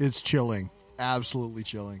birthday. It's chilling. Absolutely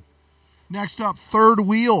chilling. Next up, Third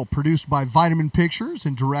Wheel, produced by Vitamin Pictures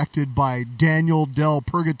and directed by Daniel Del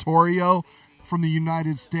Purgatorio from the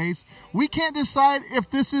United States. We can't decide if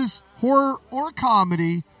this is horror or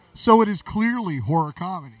comedy, so it is clearly horror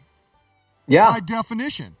comedy. Yeah. By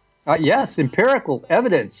definition. Yes, empirical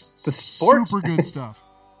evidence. Sports. Super good stuff.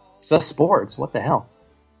 Sports, what the hell?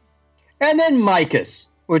 And then Micus,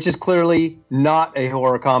 which is clearly not a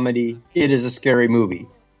horror comedy. It is a scary movie.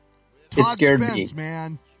 Todd It scared Spence, me.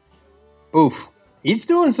 Man. Oof. He's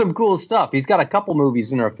doing some cool stuff. He's got a couple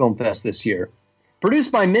movies in our film fest this year.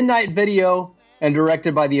 Produced by Midnight Video and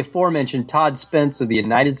directed by the aforementioned Todd Spence of the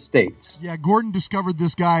United States. Yeah, Gordon discovered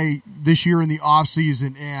this guy this year in the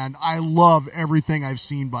off-season, and I love everything I've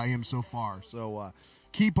seen by him so far. So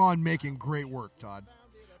keep on making great work, Todd.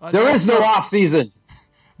 There is no off-season.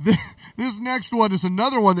 This next one is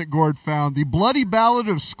another one that Gord found. The Bloody Ballad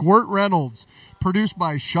of Squirt Reynolds, produced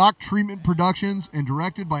by Shock Treatment Productions and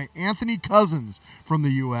directed by Anthony Cousins from the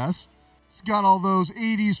U.S. It's got all those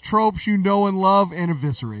 80s tropes you know and love and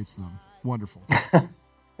eviscerates them. Wonderful.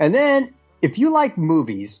 And then, if you like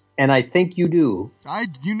movies, and I think you do. I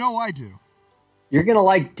do. You're going to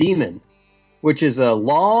like Demon, which is a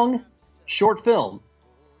long, short film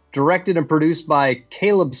directed and produced by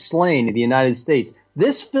Caleb Slane in the United States.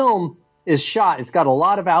 This film is shot, it's got a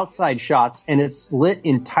lot of outside shots, and it's lit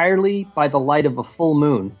entirely by the light of a full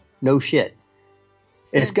moon. No shit.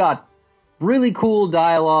 It's got really cool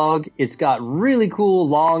dialogue. It's got really cool,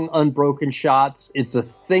 long, unbroken shots. It's a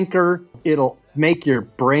thinker. It'll make your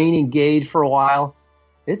brain engage for a while.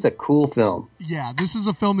 It's a cool film. Yeah, this is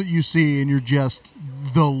a film that you see, and you're just,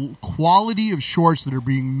 the quality of shorts that are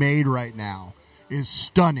being made right now is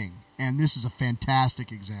stunning, and this is a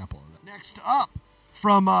fantastic example of it. Next up,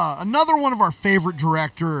 from another one of our favorite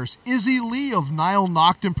directors, Izzy Lee of Nile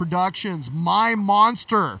Nocton Productions, My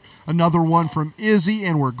Monster. Another one from Izzy,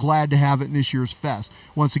 and we're glad to have it in this year's fest.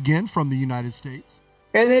 Once again, from the United States.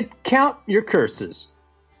 And then Count Your Curses.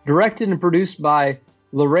 Directed and produced by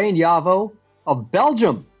Lorraine Yavo of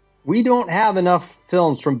Belgium. We don't have enough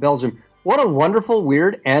films from Belgium. What a wonderful,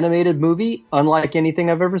 weird, animated movie, unlike anything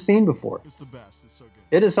I've ever seen before. It's the best. It's so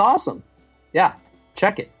good. It is awesome. Yeah,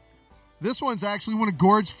 check it. This one's actually one of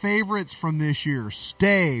Gord's favorites from this year.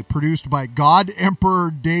 Stay, produced by God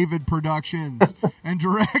Emperor David Productions and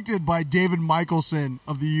directed by David Michelson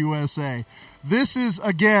of the USA. This is,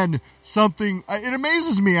 again, something, it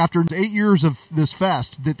amazes me after 8 years of this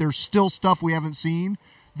fest that there's still stuff we haven't seen.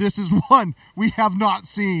 This is one we have not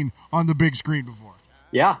seen on the big screen before.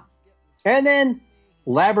 Yeah. And then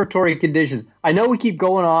Laboratory Conditions. I know we keep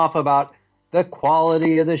going off about the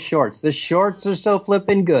quality of the shorts. The shorts are so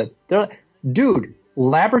flippin' good. Dude,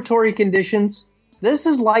 Laboratory Conditions, this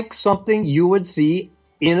is like something you would see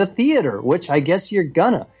in a theater, which I guess you're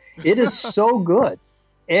gonna. It is so good.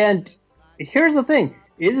 And here's the thing.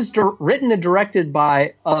 It is written and directed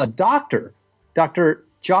by a doctor, Dr.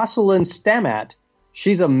 Jocelyn Stamat.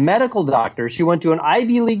 She's a medical doctor. She went to an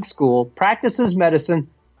Ivy League school, practices medicine.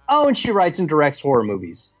 Oh, and she writes and directs horror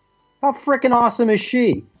movies. How freaking awesome is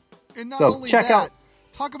she? And not so only check that, out.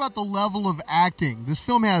 Talk about the level of acting. This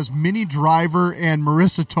film has Minnie Driver and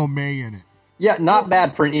Marissa Tomei in it. Yeah, not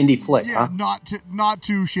bad for an indie flick, Yeah, huh? not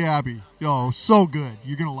too shabby. Oh, so good.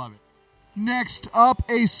 You're going to love it. Next up,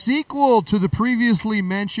 a sequel to the previously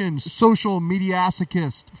mentioned Social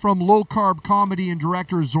Mediasochist from low-carb comedy and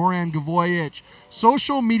director Zoran Gavoyich.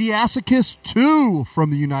 Social Mediasochist 2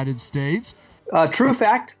 from the United States. True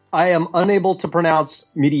fact, I am unable to pronounce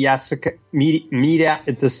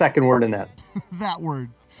the second word in that. That word.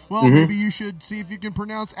 Well, maybe you should see if you can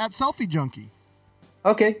pronounce at Selfie Junkie.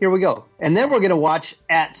 Okay, here we go. And then we're going to watch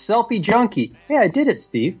At Selfie Junkie. Hey, I did it,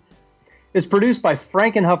 Steve. It's produced by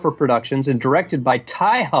Frankenhuffer Productions and directed by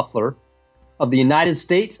Ty Huffler of the United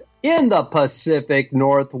States in the Pacific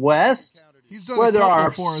Northwest, He's done where a there couple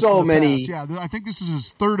are for us so in the many. past. Yeah, I think this is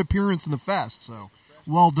his third appearance in the fest, so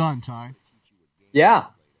well done, Ty. Yeah.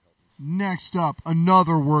 Next up,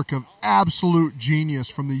 another work of absolute genius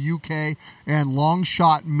from the UK and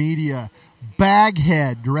Longshot Media,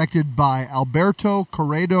 Baghead, directed by Alberto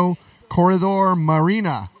Corredor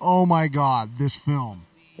Marina. Oh my God, this film.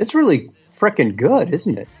 It's really freaking good,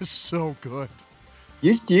 isn't it? It's so good.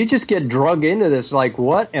 You just get drug into this, like,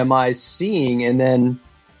 what am I seeing? And then,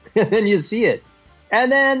 and then you see it.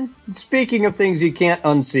 And then, speaking of things you can't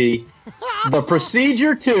unsee, The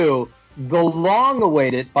Procedure 2, the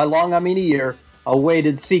long-awaited, by long I mean a year,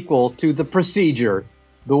 awaited sequel to The Procedure,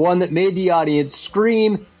 the one that made the audience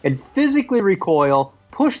scream and physically recoil,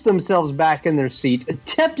 push themselves back in their seats,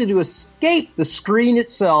 attempted to escape the screen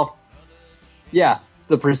itself. Yeah,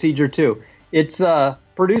 The Procedure 2. It's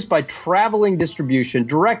produced by Traveling Distribution,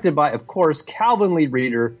 directed by, of course, Calvin Lee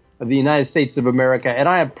Reeder of the United States of America, and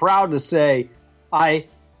I am proud to say I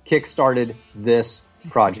kickstarted this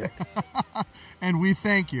project. And we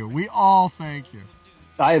thank you. We all thank you.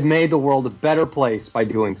 I have made the world a better place by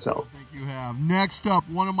doing so. I think you have. Next up,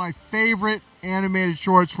 one of my favorite animated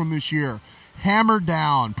shorts from this year, Hammer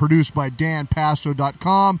Down, produced by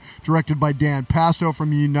DanPasto.com, directed by Dan Pasto from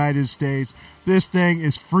the United States. This thing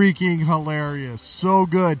is freaking hilarious. So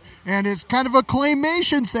good. And it's kind of a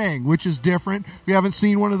claymation thing, which is different. We haven't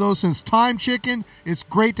seen one of those since Time Chicken. It's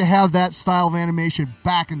great to have that style of animation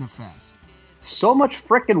back in the fest. So much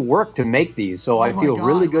frickin' work to make these, so I feel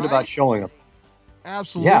really good about showing them.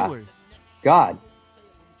 Absolutely. Yeah. God.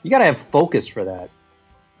 You got to have focus for that.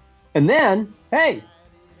 And then, hey,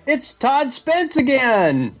 it's Todd Spence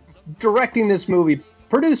again, directing this movie,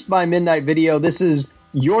 produced by Midnight Video. This is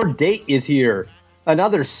Your Date Is Here,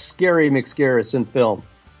 another scary McScarrison film.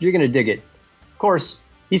 You're going to dig it. Of course,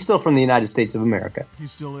 he's still from the United States of America. He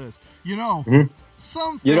still is. You know,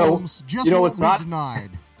 some films just won't be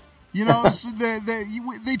denied. You know, so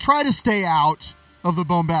they try to stay out of the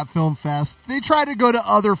BoneBat Film Fest. They try to go to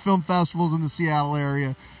other film festivals in the Seattle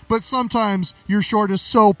area. But sometimes your short is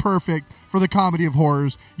so perfect for the comedy of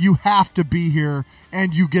horrors, you have to be here,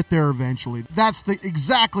 and you get there eventually. That's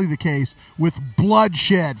exactly the case with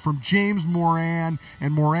Bloodshed from James Moran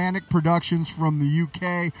and Moranic Productions from the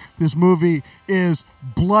UK. This movie is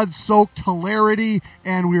blood-soaked hilarity,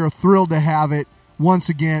 and we are thrilled to have it once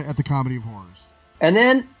again at the Comedy of Horrors. And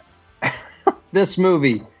then, this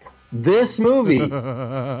movie,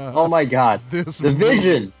 oh my God, The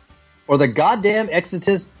Vision, or the goddamn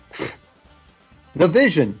The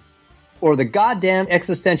Vision, or the goddamn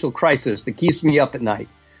existential crisis that keeps me up at night.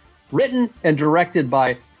 Written and directed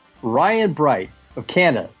by Ryan Bright of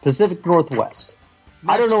Canada, Pacific Northwest.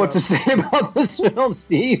 I don't know what to say about this film,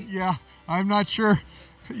 Steve. Yeah, I'm not sure.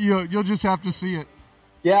 You'll just have to see it.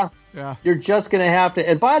 Yeah. You're just going to have to.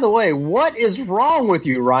 And by the way, what is wrong with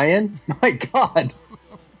you, Ryan? My God.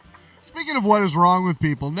 Speaking of what is wrong with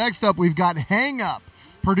people, next up we've got Hang Up,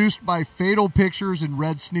 produced by Fatal Pictures and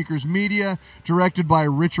Red Sneakers Media, directed by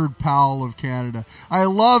Richard Powell of Canada. I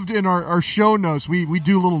loved in our show notes, we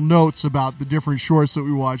do little notes about the different shorts that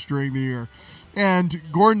we watched during the year. And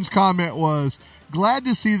Gordon's comment was, glad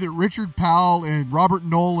to see that Richard Powell and Robert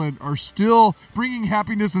Nolan are still bringing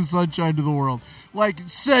happiness and sunshine to the world. Like,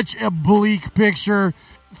 such a bleak picture.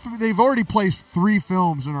 They've already placed 3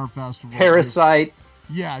 films in our festival. Parasite.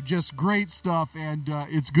 Yeah, just great stuff, and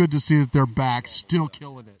it's good to see that they're back, still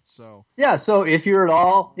killing it. So if you're at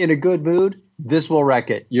all in a good mood, this will wreck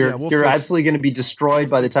it. You're absolutely going to be destroyed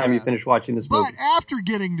by the time you finish watching this movie. But after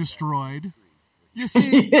getting destroyed, you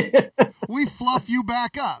see, we fluff you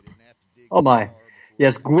back up. Oh my.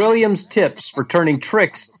 Yes, Williams Tips for turning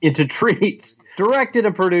tricks into treats. Directed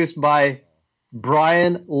and produced by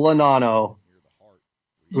Brian Lanano,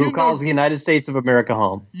 who calls the United States of America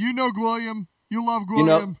home. You know William. You love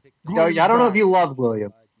William. I don't know if you love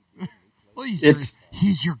William. Well,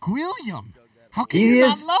 he's your William. How can you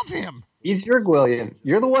not love him? He's your William.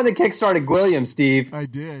 You're the one that kickstarted William, Steve. I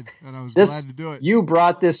did, and I was glad to do it. You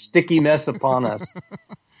brought this sticky mess upon us.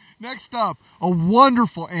 Next up, a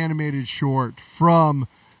wonderful animated short from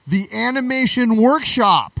the Animation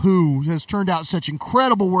Workshop, who has turned out such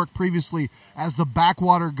incredible work previously as The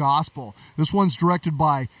Backwater Gospel. This one's directed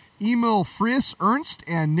by Emil Friss Ernst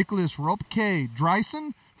and Nicolas Ropke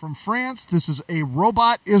Dryson from France. This is A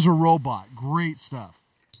Robot is a Robot. Great stuff.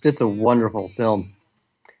 It's a wonderful film.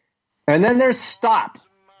 And then there's Stop,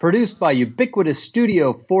 produced by Ubiquitous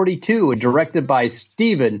Studio 42 and directed by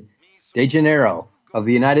Steven DeGennaro of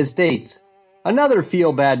the United States. Another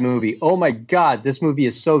feel-bad movie. Oh my God, this movie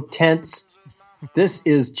is so tense. This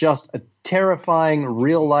is just a terrifying,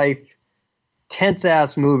 real-life,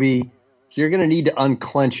 tense-ass movie. You're going to need to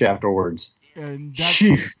unclench afterwards. And that's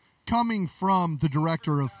coming from the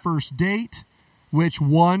director of First Date, which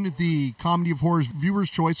won the Comedy of Horrors Viewer's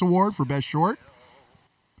Choice Award for Best Short.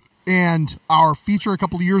 And our feature a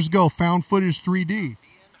couple of years ago, Found Footage 3D.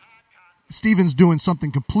 Steven's doing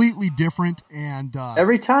something completely different. And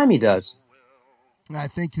every time he does. I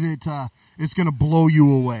think that it's going to blow you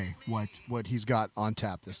away what he's got on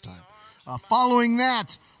tap this time. Following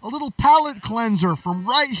that, a little palate cleanser from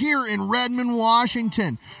right here in Redmond,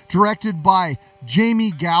 Washington, directed by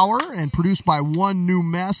Jamie Gower and produced by One New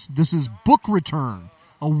Mess. This is Book Return,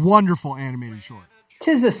 a wonderful animated short.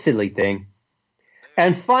 'Tis a silly thing.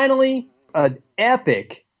 And finally, an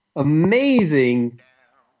epic, amazing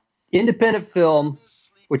independent film,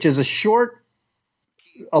 which is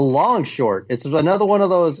a long short. It's another one of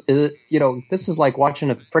those, this is like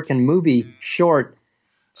watching a freaking movie short,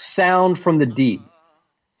 Sound from the Deep,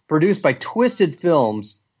 produced by Twisted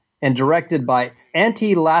Films and directed by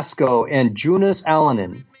Antti Lasko and Jonas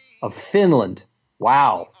Alonen of Finland.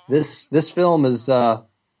 Wow. This film is, they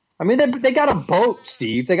got a boat,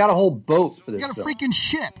 Steve. They got a whole boat for this film. They got a freaking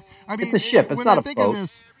ship. It's a ship. It's not a boat. Of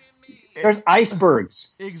this, There's icebergs.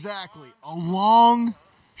 Exactly. A long,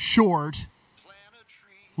 short,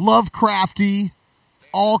 Lovecrafty,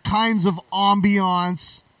 all kinds of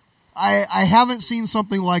ambiance. I haven't seen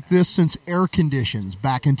something like this since Air Conditions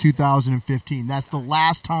back in 2015. That's the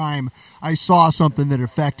last time I saw something that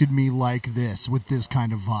affected me like this, with this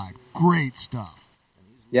kind of vibe. Great stuff.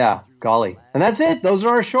 Yeah, golly. And that's it. Those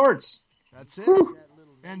are our shorts. That's it. Whew.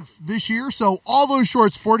 And this year, so all those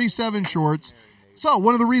shorts, 47 shorts. So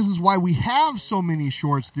one of the reasons why we have so many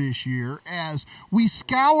shorts this year, as we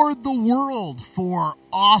scoured the world for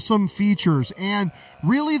awesome features, and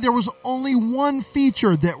really there was only one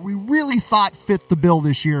feature that we really thought fit the bill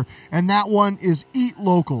this year, and that one is Eat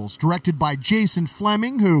Locals, directed by Jason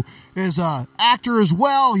Fleming, who is an actor as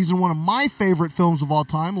well. He's in one of my favorite films of all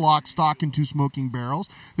time, Lock, Stock, and Two Smoking Barrels.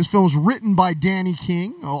 This film is written by Danny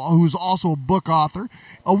King, who's also a book author.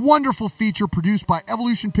 A wonderful feature produced by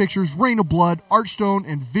Evolution Pictures, Reign of Blood, Archstone,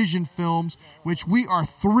 and Vision Films, which we are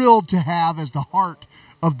thrilled to have as the heart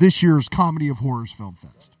of this year's Comedy of Horrors Film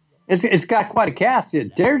Fest. It's got quite a cast.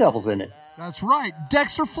 Daredevil's in it. That's right.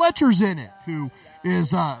 Dexter Fletcher's in it, who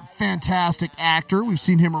is a fantastic actor. We've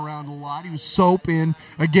seen him around a lot. He was Soap in,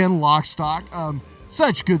 again, Lock, Stock.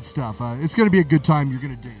 Such good stuff. It's going to be a good time. You're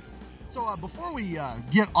going to dig it. So before we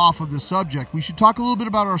get off of the subject, we should talk a little bit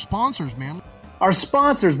about our sponsors, man. Our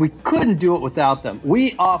sponsors, we couldn't do it without them.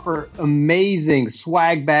 We offer amazing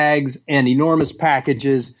swag bags and enormous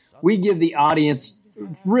packages. We give the audience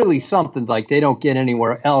really something like they don't get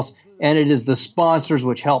anywhere else, and it is the sponsors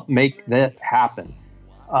which help make that happen.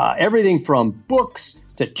 Everything from books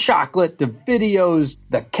to chocolate to videos,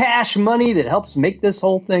 the cash money that helps make this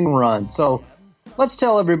whole thing run. So let's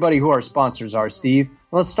tell everybody who our sponsors are, Steve.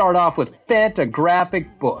 Let's start off with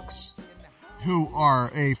Fantagraphic Books, who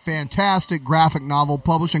are a fantastic graphic novel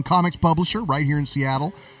publisher and comics publisher right here in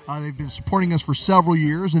Seattle. They've been supporting us for several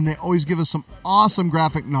years, and they always give us some awesome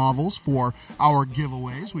graphic novels for our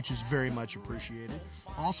giveaways, which is very much appreciated.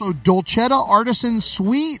 Also, Dolcetta Artisan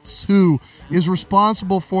Sweets, who is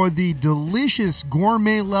responsible for the delicious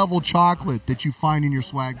gourmet-level chocolate that you find in your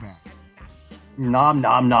swag bag. Nom,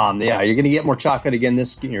 nom, nom. Yeah, you're going to get more chocolate again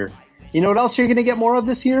this year. You know what else you're going to get more of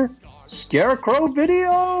this year? Scarecrow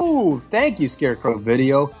Video! Thank you, Scarecrow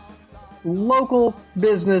Video. Local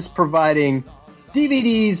business providing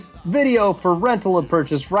DVDs, video for rental and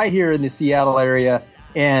purchase right here in the Seattle area,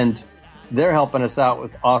 and they're helping us out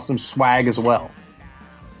with awesome swag as well.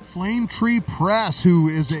 Flame Tree Press, who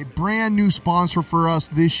is a brand new sponsor for us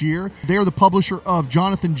this year. They're the publisher of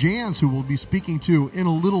Jonathan Jans, who we'll be speaking to in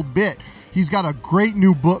a little bit. He's got a great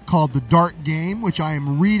new book called The Dark Game, which I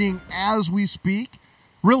am reading as we speak.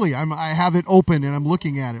 Really, I have it open and I'm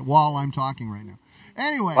looking at it while I'm talking right now.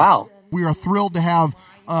 Anyway, wow. We are thrilled to have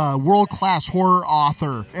a world-class horror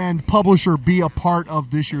author and publisher be a part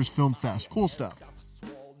of this year's Film Fest. Cool stuff.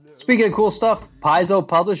 Speaking of cool stuff, Paizo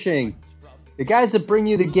Publishing. The guys that bring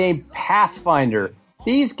you the game Pathfinder.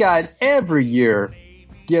 These guys every year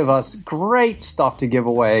give us great stuff to give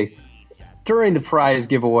away during the prize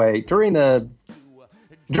giveaway, during the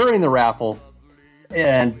raffle.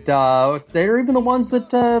 And they're even the ones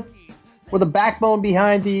that were the backbone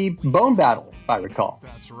behind the Bone Battle, if I recall.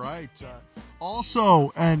 That's right.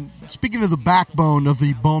 Also, and speaking of the backbone of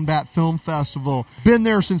the BoneBat Film Festival, been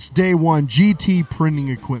there since day one, GT Printing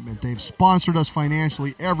Equipment. They've sponsored us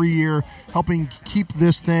financially every year, helping keep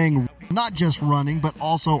this thing not just running, but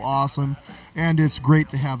also awesome. And it's great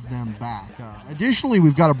to have them back. Additionally,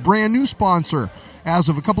 we've got a brand new sponsor as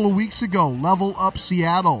of a couple of weeks ago, Level Up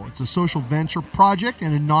Seattle. It's a social venture project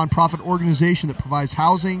and a nonprofit organization that provides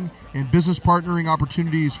housing and business partnering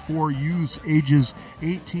opportunities for youths ages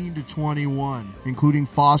 18 to 21, including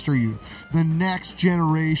foster youth, the next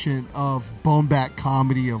generation of BoneBat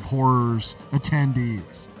Comedy of Horrors attendees.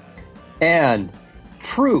 And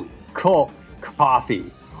True Cult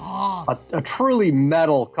Coffee, a truly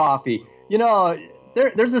metal coffee. You know,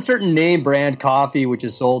 there's a certain name brand coffee which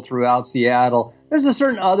is sold throughout Seattle. There's a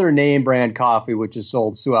certain other name brand coffee which is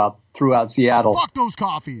sold throughout Seattle. Fuck those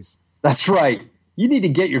coffees. That's right. You need to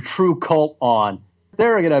get your True Cult on.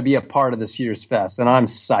 They're going to be a part of this year's fest, and I'm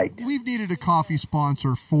psyched. We've needed a coffee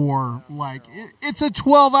sponsor for, it's a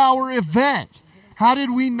 12-hour event. How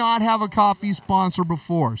did we not have a coffee sponsor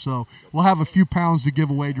before? So we'll have a few pounds to give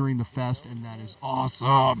away during the fest, and that is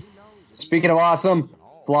awesome. Speaking of awesome,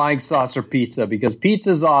 Flying Saucer Pizza, because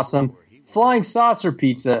pizza's awesome. Flying Saucer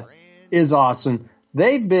Pizza is awesome.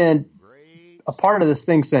 They've been a part of this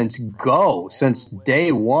thing since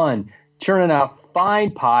day one, churning out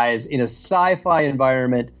fine pies in a sci-fi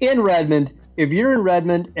environment in Redmond. If you're in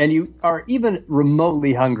Redmond and you are even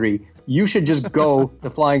remotely hungry, you should just go to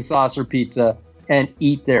Flying Saucer Pizza and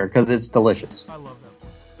eat there because it's delicious. I love that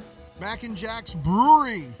place. Mac and Jack's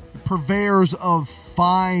Brewery, purveyors of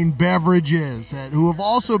fine beverages who have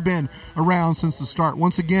also been around since the start.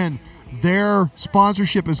 Once again, their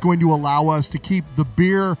sponsorship is going to allow us to keep the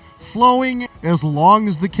beer flowing as long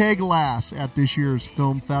as the keg lasts at this year's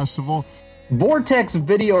film festival. Vortex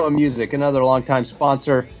Video and Music, another longtime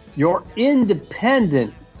sponsor, your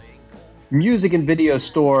independent music and video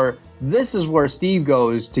store. This is where Steve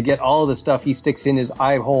goes to get all of the stuff he sticks in his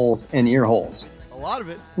eye holes and ear holes. A lot of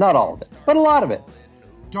it. Not all of it, but a lot of it.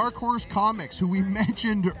 Dark Horse Comics, who we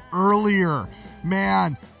mentioned earlier.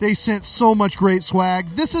 Man, they sent so much great swag.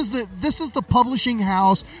 This is the publishing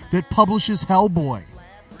house that publishes Hellboy.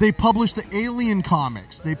 They publish the Alien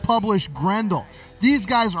comics. They publish Grendel. These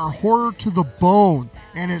guys are horror to the bone,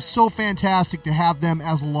 and it's so fantastic to have them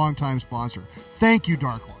as a longtime sponsor. Thank you,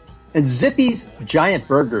 Dark Horse. And Zippy's Giant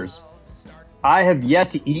Burgers. I have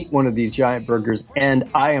yet to eat one of these giant burgers, and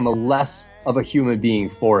I am a less of a human being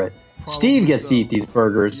for it. Probably Steve gets so. to eat these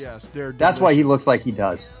burgers. Yes, they're That's why he delicious. looks like he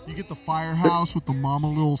does. You get the Firehouse with the Mama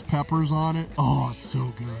Lil's peppers on it. Oh, it's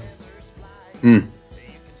so good.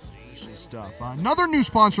 Delicious stuff. Another new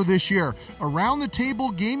sponsor this year, Around the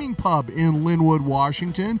Table Gaming Pub in Linwood,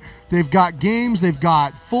 Washington. They've got games, they've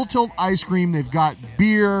got full tilt ice cream, they've got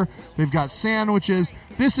beer, they've got sandwiches.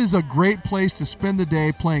 This is a great place to spend the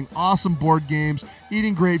day playing awesome board games,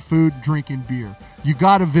 eating great food, drinking beer. You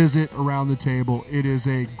got to visit Around the Table. It is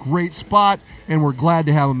a great spot, and we're glad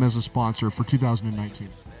to have them as a sponsor for 2019.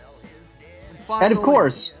 And of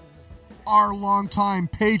course, our longtime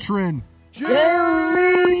patron,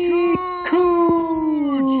 Jerry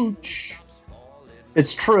Cooch.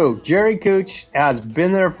 It's true. Jerry Cooch has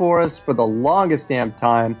been there for us for the longest damn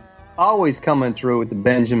time, always coming through with the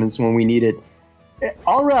Benjamins when we need it.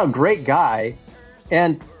 All around great guy,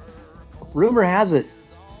 and rumor has it,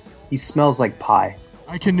 he smells like pie.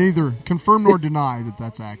 I can neither confirm nor deny that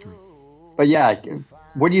that's accurate. But yeah,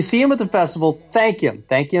 when you see him at the festival, thank him.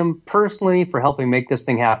 Thank him personally for helping make this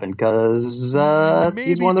thing happen, because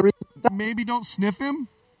he's one of the reasons. Maybe don't sniff him.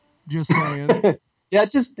 Just saying. Yeah,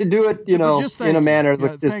 just to do it, Just in thank a him. manner Yeah,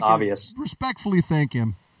 that's thank him. obvious. Respectfully thank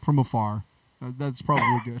him from afar. That's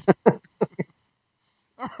probably good.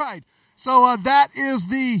 All right. So that is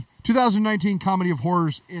the 2019 Comedy of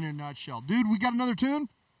Horrors in a nutshell. Dude, we got another tune?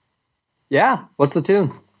 Yeah, what's the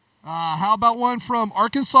tune? How about one from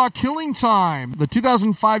Arkansas Killing Time, the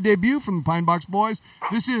 2005 debut from the Pine Box Boys?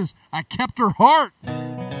 This is I Kept Her Heart.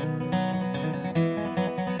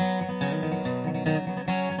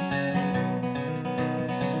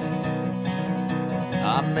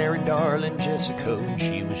 I married darling Jessica when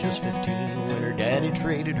she was just 15. When her daddy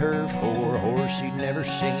traded her for a horse he'd never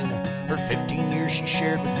seen. For 15 years she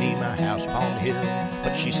shared with me my house upon the hill.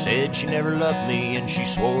 But she said she never loved me and she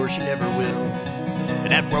swore she never will.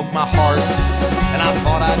 And that broke my heart and I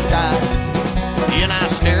thought I'd die. And I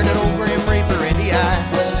stared at old Grim Reaper in the eye.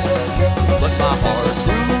 But my heart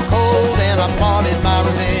grew cold and I plotted my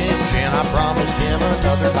revenge. And I promised him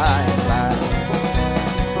another by and by.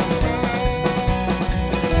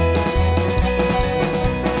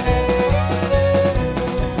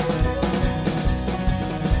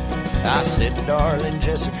 I said to darling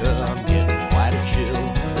Jessica, I'm getting quite a chill.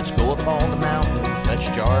 Let's go up on the mountain, fetch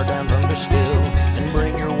a jar down from the still, and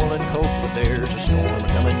bring your woolen coat, for there's a storm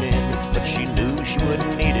coming in. But she knew she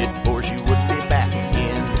wouldn't need it, for she would be back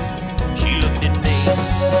again. She looked at me,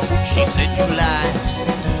 she said, you lie.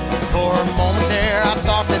 For a moment there, I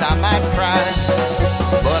thought that I might cry.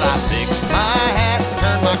 But I fixed my hat,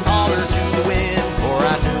 turned my collar to the wind, for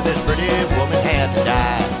I knew this pretty woman had to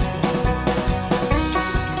die.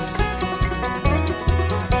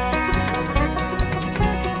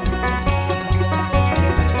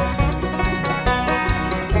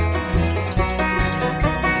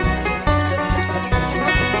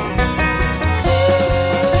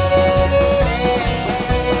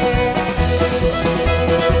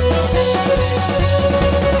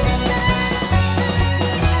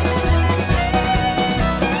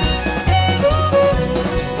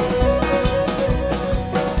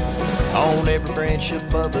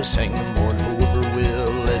 Above us hang the mournful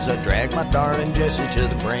whippoorwill as I dragged my darling Jessie to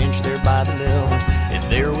the branch there by the mill. And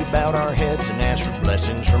there we bowed our heads and asked for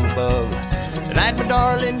blessings from above. The night my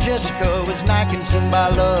darling Jessica was nigh consumed by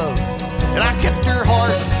love. And I kept her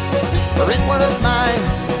heart, for it was mine.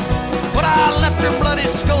 But I left her bloody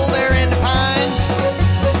skull there in the pines.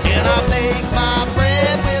 And I baked my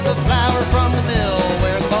bread with the flour from the mill,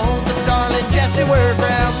 where the bones of darling Jessie were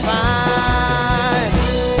ground fine.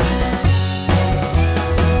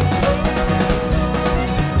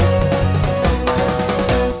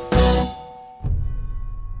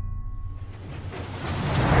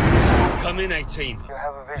 team. You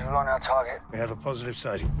have a visual on our target. We have a positive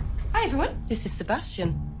sighting. Hi, everyone. This is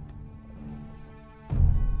Sebastian.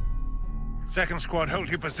 Second squad, hold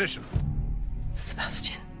your position.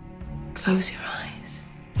 Sebastian, close your eyes.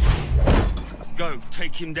 Go,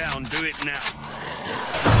 take him down. Do it now.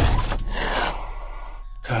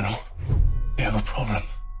 Colonel, we have a problem.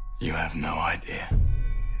 You have no idea.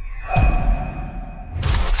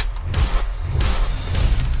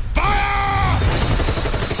 Fire!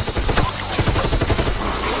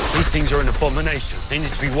 These things are an abomination. They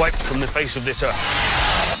need to be wiped from the face of this earth.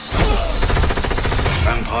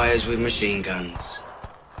 Vampires with machine guns.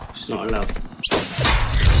 It's not allowed.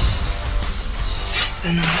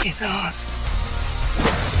 The night is ours.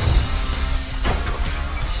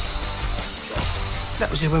 That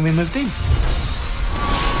was here when we moved in.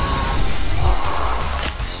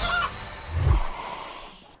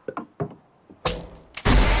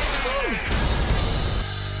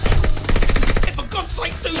 For God's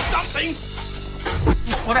sake, do something!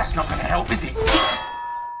 Well, that's not going to help, is it?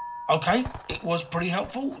 Okay, it was pretty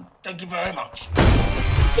helpful. Thank you very much.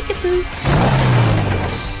 Peekaboo.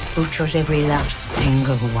 Butchers every last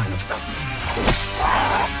single one of them.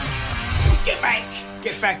 Get back!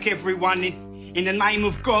 Get back, everyone. In the name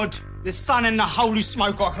of God, the Son and the Holy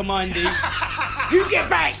Smoke, I command you. You get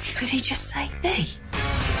back! Did he just say thee?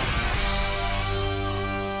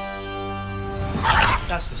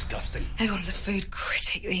 That's disgusting. Everyone's a food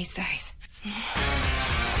critic these days.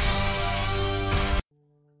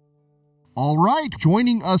 All right,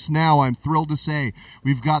 joining us now, I'm thrilled to say,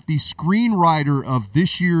 we've got the screenwriter of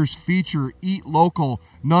this year's feature, Eat Local,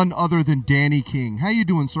 none other than Danny King. How you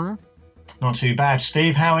doing, sir? Not too bad.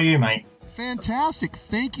 Steve, how are you, mate? Fantastic.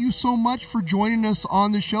 Thank you so much for joining us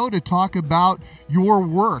on the show to talk about your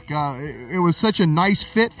work. It was such a nice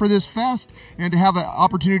fit for this fest, and to have an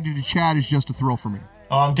opportunity to chat is just a thrill for me.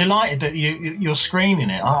 I'm delighted that you're screening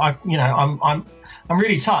it. I'm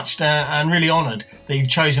really touched and really honoured that you've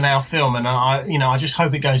chosen our film, and I just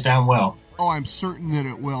hope it goes down well. Oh, I'm certain that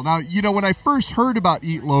it will. Now, when I first heard about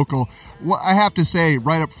Eat Local, I have to say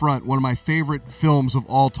right up front, one of my favorite films of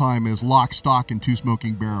all time is Lock, Stock, and Two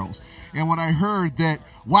Smoking Barrels. And when I heard that,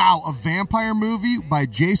 wow, a vampire movie by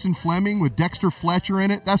Jason Fleming with Dexter Fletcher in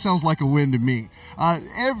it, that sounds like a win to me.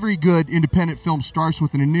 Every good independent film starts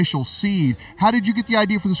with an initial seed. How did you get the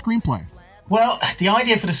idea for the screenplay? Well, the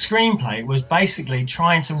idea for the screenplay was basically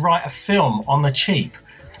trying to write a film on the cheap.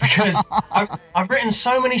 Because I've written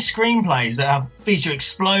so many screenplays that feature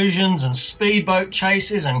explosions and speedboat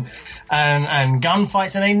chases and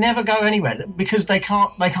gunfights, and they never go anywhere because they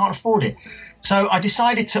can't afford it. So I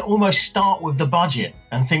decided to almost start with the budget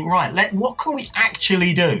and think, right, what can we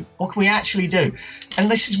actually do? What can we actually do?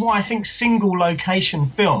 And this is why I think single location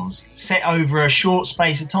films set over a short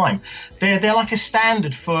space of time, they're like a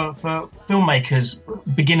standard for filmmakers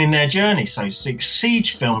beginning their journey. So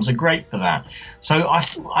siege films are great for that. So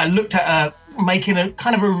I looked at making a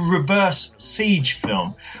kind of a reverse siege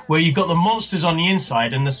film where you've got the monsters on the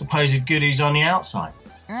inside and the supposed goodies on the outside.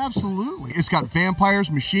 Absolutely. It's got vampires,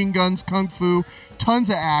 machine guns, kung fu, tons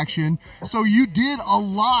of action. So you did a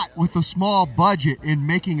lot with a small budget in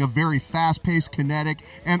making a very fast-paced, kinetic,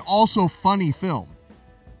 and also funny film.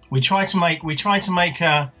 We tried to make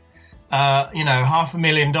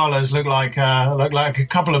 $500,000 look like a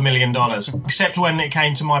couple of $1 million, except when it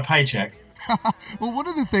came to my paycheck. Well, one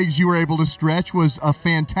of the things you were able to stretch was a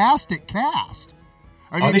fantastic cast.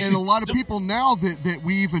 And a lot of people now that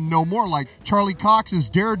we even know more, like Charlie Cox is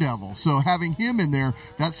Daredevil. So having him in there,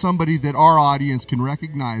 that's somebody that our audience can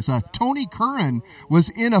recognize. Tony Curran was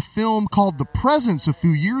in a film called The Presence a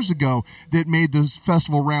few years ago that made the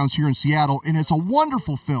festival rounds here in Seattle, and it's a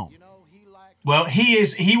wonderful film. Well,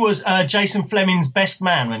 he was Jason Fleming's best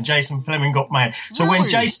man when Jason Fleming got married. So really?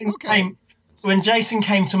 When Jason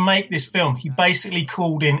came to make this film, he basically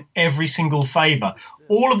called in every single favor.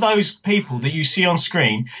 All of those people that you see on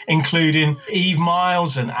screen, including Eve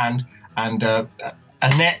Miles and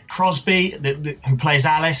Annette Crosby, who plays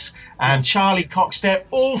Alice, and Charlie Cox, they're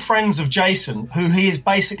all friends of Jason, who he is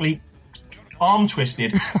basically arm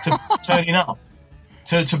twisted to turning up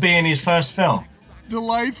to be in his first film.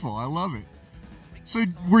 Delightful. I love it. So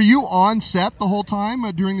were you on set the whole time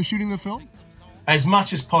during the shooting of the film? As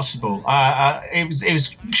much as possible. It was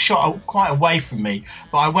shot quite away from me,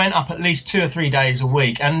 but I went up at least 2 or 3 days a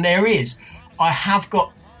week. And I have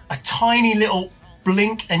got a tiny little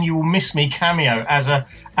blink and you will miss me cameo as the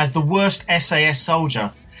worst SAS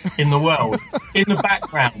soldier in the world in the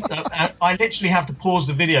background. I literally have to pause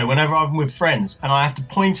the video whenever I'm with friends, and I have to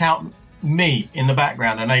point out me in the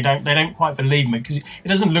background, and they don't quite believe me because it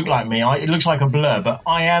doesn't look like me. It looks like a blur, but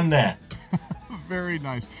I am there. Very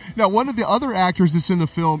nice. Now, one of the other actors that's in the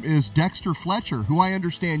film is Dexter Fletcher, who I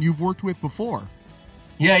understand you've worked with before.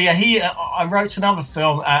 Yeah. I wrote another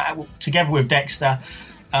film together with Dexter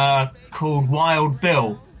called Wild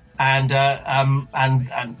Bill, and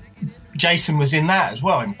Jason was in that as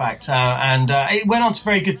well, in fact, and it went on to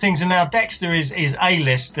very good things. And now Dexter is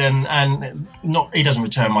A-list, and not he doesn't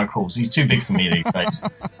return my calls. He's too big for me these days.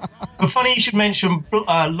 But funny you should mention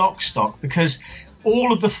Lock, Stock, because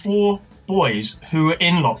all of the 4 boys who were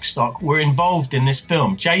in Lock, Stock were involved in this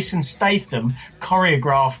film. Jason Statham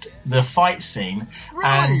choreographed the fight scene,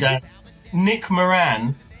 and Nick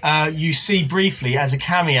Moran you see briefly as a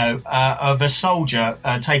cameo of a soldier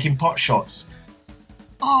taking pot shots.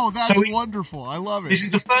 Oh, that's wonderful. I love it. This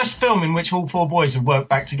is the first film in which all 4 boys have worked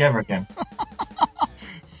back together again.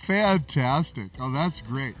 Fantastic. Oh, that's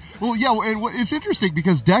great. Well, yeah, and it's interesting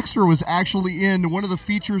because Dexter was actually in one of the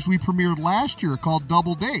features we premiered last year called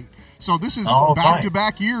Double Date. So this is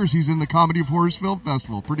back-to-back years he's in the Comedy of Horrors Film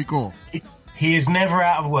Festival. Pretty cool. He is never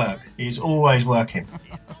out of work. He's always working.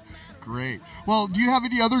 Great. Well, do you have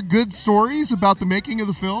any other good stories about the making of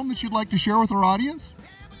the film that you'd like to share with our audience?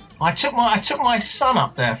 I took my son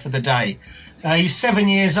up there for the day. He's 7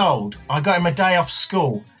 years old. I got him a day off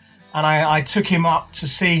school, and I took him up to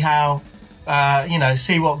see how,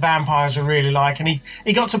 see what vampires are really like. And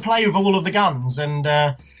he got to play with all of the guns and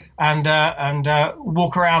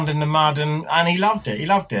walk around in the mud, and he loved it. He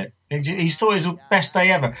loved it. He thought it was the best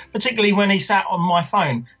day ever, particularly when he sat on my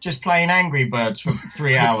phone just playing Angry Birds for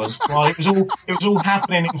 3 hours while it was all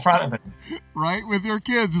happening in front of him. Right, with your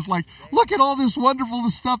kids, it's like, look at all this wonderful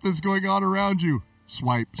stuff that's going on around you.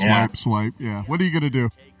 Swipe. Yeah, what are you gonna do?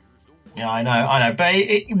 Yeah, I know. But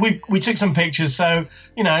we took some pictures, so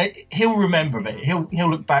he'll remember it. He'll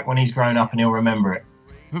look back when he's grown up and he'll remember it.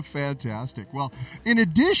 Fantastic. Well, in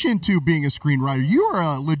addition to being a screenwriter, you are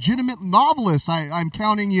a legitimate novelist. I'm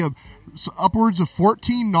counting you upwards of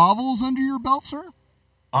 14 novels under your belt, sir?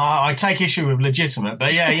 I take issue with legitimate,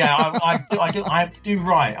 but yeah, I do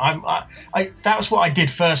write. That was what I did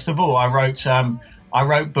first of all. I wrote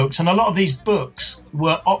books, and a lot of these books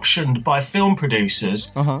were optioned by film producers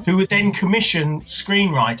who would then commission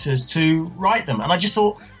screenwriters to write them. And I just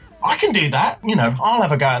thought, I can do that, I'll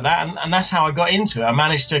have a go at that. And that's how I got into it. I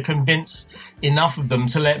managed to convince enough of them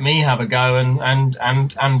to let me have a go and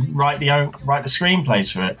write the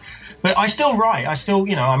screenplays for it. But I still write.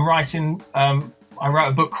 I'm writing, I wrote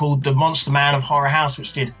a book called The Monster Man of Horror House,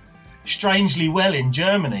 which did strangely well in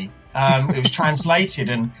Germany. It was translated,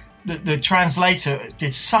 and the translator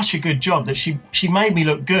did such a good job that she made me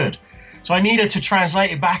look good. So I needed to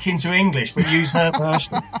translate it back into English, but use her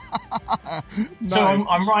version. Nice. So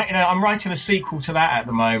I'm writing a sequel to that at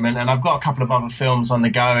the moment, and I've got a couple of other films on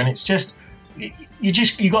the go, and it's just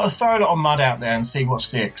you got to throw a lot of mud out there and see what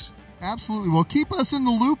sticks. Absolutely. Well, keep us in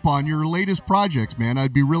the loop on your latest projects, man.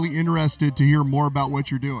 I'd be really interested to hear more about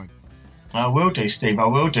what you're doing. I will do, Steve. I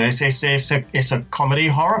will do. It's a comedy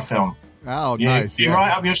horror film. Oh, nice. You're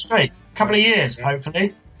right up your street. A couple of years,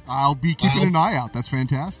 hopefully. I'll be keeping an eye out. That's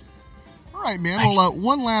fantastic. All right, man. Well,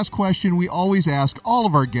 one last question we always ask all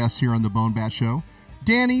of our guests here on the BoneBat Show.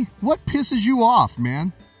 Danny, what pisses you off,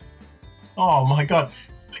 man? Oh, my God.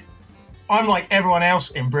 I'm like everyone else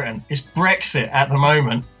in Britain. It's Brexit at the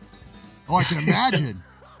moment. Oh, I can imagine.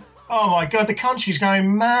 Oh, my God, the country's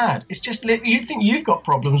going mad. It's just, you think you've got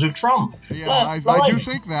problems with Trump. Yeah, I do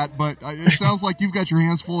think that, but it sounds like you've got your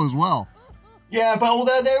hands full as well. Yeah, but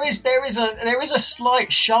although there is a slight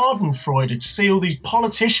schadenfreude to see all these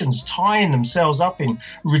politicians tying themselves up in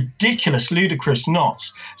ridiculous, ludicrous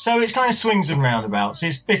knots. So it kind of swings and roundabouts.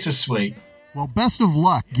 It's bittersweet. Well, best of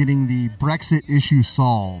luck getting the Brexit issue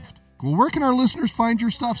solved. Well, where can our listeners find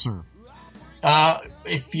your stuff, sir?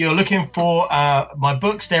 If you're looking for my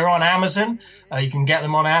books, they're on Amazon. You can get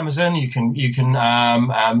them on Amazon. You can.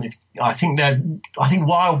 I think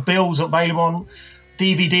Wild Bill's available on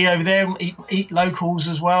DVD over there. Eat locals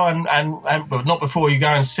as well, and but not before you go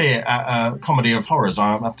and see it at Comedy of Horrors,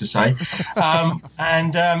 I have to say.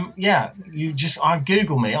 You just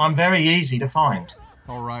Google me. I'm very easy to find.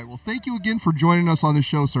 All right. Well, thank you again for joining us on the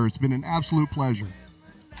show, sir. It's been an absolute pleasure.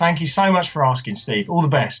 Thank you so much for asking, Steve. All the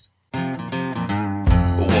best. Woke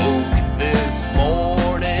this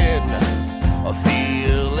morning,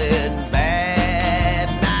 feeling bad.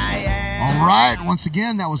 All right, once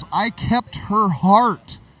again, that was I Kept Her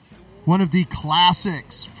Heart, one of the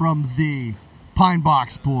classics from the Pine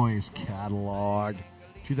Box Boys catalog.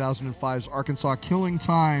 2005's Arkansas Killing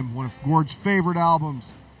Time, one of Gord's favorite albums.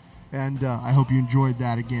 And I hope you enjoyed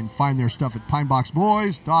that. Again, find their stuff at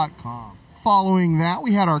pineboxboys.com. Following that,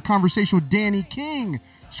 we had our conversation with Danny King,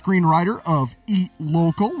 screenwriter of Eat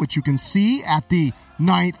Local, which you can see at the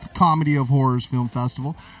 9th Comedy of Horrors Film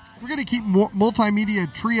Festival. We're going to keep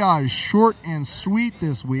multimedia triage short and sweet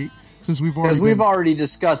this week, since we've already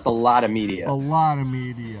discussed a lot of media.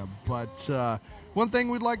 But one thing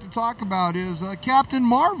we'd like to talk about is Captain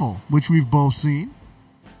Marvel, which we've both seen.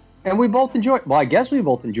 And we both enjoyed. Well, I guess we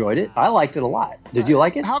both enjoyed it. I liked it a lot. Did you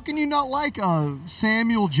like it? How can you not like a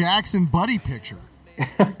Samuel Jackson buddy picture?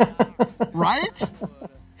 Right?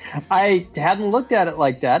 I hadn't looked at it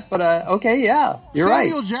like that, but okay, yeah, you're right.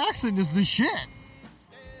 Samuel Jackson is the shit.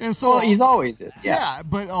 And so he's always it. Yeah,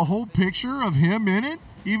 but a whole picture of him in it,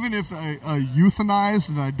 even if euthanized,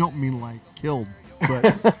 and I don't mean like killed, but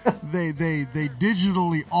they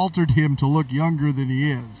digitally altered him to look younger than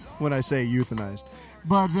he is. When I say euthanized,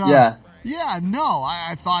 but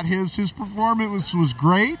I thought his performance was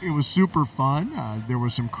great. It was super fun. There were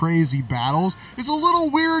some crazy battles. It's a little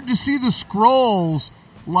weird to see the Skrulls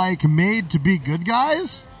like made to be good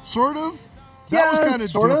guys, sort of. That was kind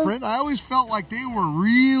of different. I always felt like they were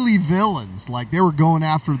really villains, like they were going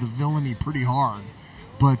after the villainy pretty hard.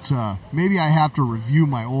 But maybe I have to review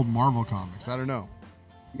my old Marvel comics. I don't know.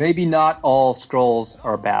 Maybe not all Skrulls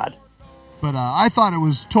are bad. But I thought it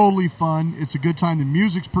was totally fun. It's a good time. The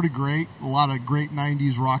music's pretty great. A lot of great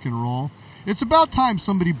 90s rock and roll. It's about time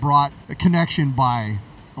somebody brought A Connection by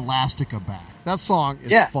Elastica back. That song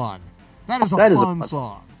is fun. That is a fun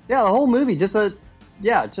song. Yeah, the whole movie it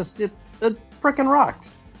frickin'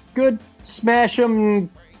 rocks. Good smash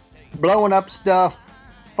 'em, blowing up stuff,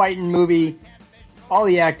 fighting movie. All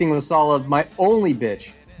the acting was solid. My only bitch.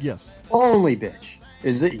 Yes. Only bitch.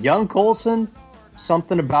 Is it young Coulson?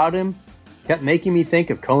 Something about him kept making me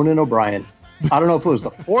think of Conan O'Brien. I don't know if it was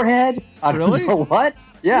the forehead. I don't know what.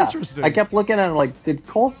 Yeah. Interesting. I kept looking at him like, did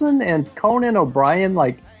Coulson and Conan O'Brien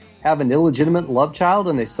have an illegitimate love child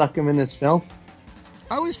and they stuck him in this film?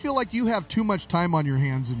 I always feel like you have too much time on your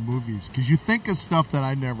hands in movies because you think of stuff that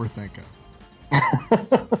I never think of.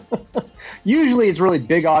 Usually it's really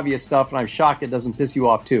big, obvious stuff, and I'm shocked it doesn't piss you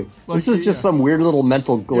off, too. This is just some weird little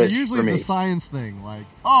mental glitch usually for me. It's a science thing, like,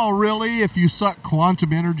 oh, really? If you suck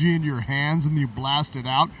quantum energy into your hands and you blast it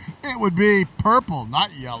out, it would be purple,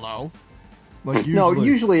 not yellow. Like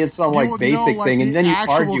usually it's some basic thing, and then you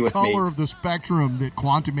argue with me. The actual color of the spectrum that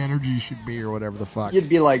quantum energy should be, or whatever the fuck. You'd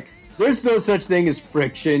be like, there's no such thing as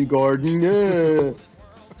friction, Gordon.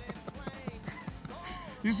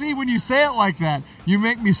 You see, when you say it like that, you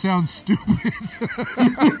make me sound stupid.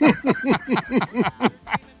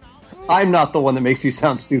 I'm not the one that makes you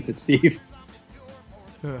sound stupid, Steve.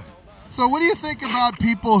 So what do you think about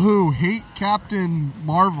people who hate Captain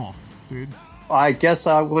Marvel, dude? I guess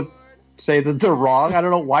I would say that they're wrong. I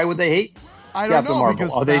don't know. Why would they hate Captain Marvel?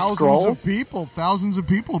 Because Are they thousands of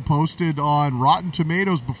people posted on Rotten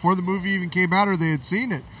Tomatoes before the movie even came out or they had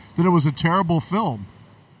seen it, that it was a terrible film.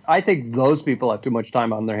 I think those people have too much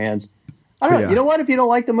time on their hands. I don't know. You know what? If you don't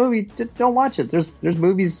like the movie, don't watch it. There's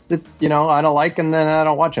movies that, I don't like and then I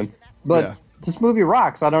don't watch them. But this movie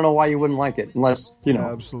rocks. I don't know why you wouldn't like it unless,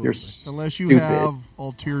 Absolutely. You're unless you stupid. have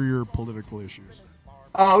ulterior political issues.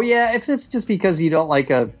 Oh, yeah. If it's just because you don't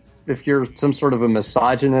if you're some sort of a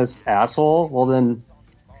misogynist asshole, well then,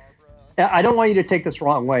 I don't want you to take this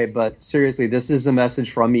wrong way, but seriously, this is a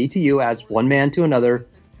message from me to you as one man to another.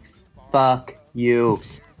 Fuck you.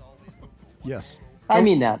 Yes. I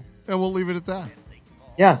mean that. And we'll leave it at that.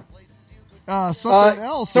 Yeah. Something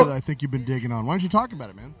else that I think you've been digging on. Why don't you talk about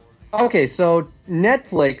it, man? Okay, so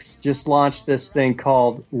Netflix just launched this thing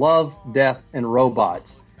called Love, Death, and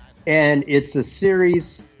Robots. And it's a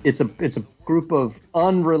series, it's a group of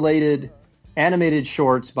unrelated animated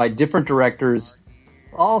shorts by different directors,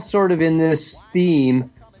 all sort of in this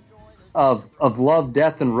theme of love,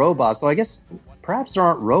 death, and robots. So I guess perhaps there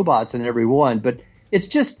aren't robots in every one, but it's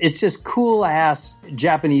just cool ass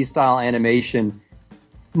Japanese style animation,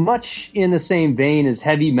 much in the same vein as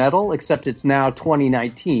heavy metal, except it's now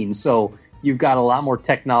 2019, so you've got a lot more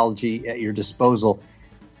technology at your disposal.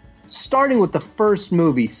 Starting with the first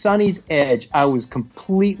movie, Sunny's Edge, I was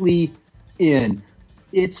completely in.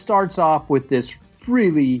 It starts off with this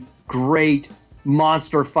really great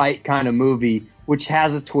monster fight kind of movie, which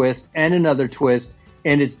has a twist and another twist,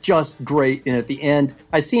 and it's just great. And at the end,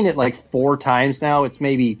 I've seen it like 4 times now. It's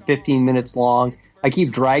maybe 15 minutes long. I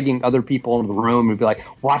keep dragging other people into the room and be like,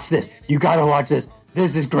 watch this. You got to watch this.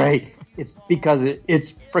 This is great. It's because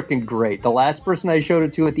it's freaking great. The last person I showed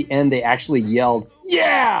it to at the end, they actually yelled,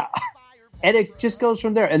 yeah! And it just goes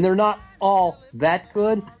from there. And they're not all that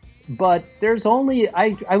good, but there's only,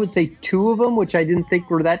 I would say 2 of them, which I didn't think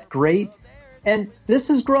were that great. And this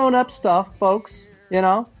is grown-up stuff, folks.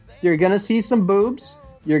 You're going to see some boobs.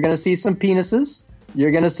 You're going to see some penises.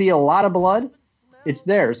 You're going to see a lot of blood. It's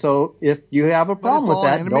there. So if you have a problem with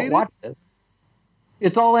that, don't watch this.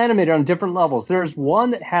 It's all animated on different levels. There's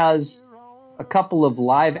one that has a couple of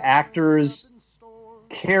live actors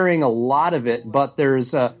carrying a lot of it, but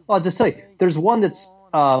there's I'll just tell you, there's one that's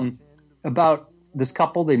about this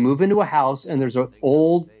couple. They move into a house and there's an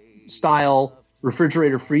old style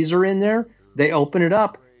refrigerator freezer in there. They open it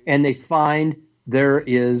up and they find there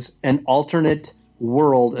is an alternate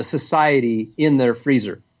world, a society in their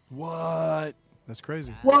freezer. What? That's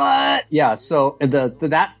crazy. What? Yeah. So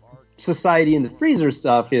that society in the freezer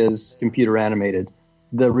stuff is computer animated.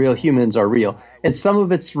 The real humans are real. And some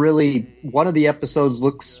of it's really, one of the episodes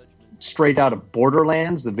looks straight out of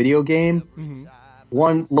Borderlands, the video game. Mm-hmm.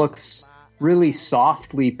 One looks really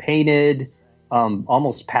softly painted,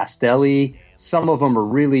 almost pastel-y. Some of them are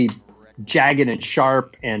really jagged and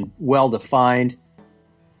sharp and well-defined.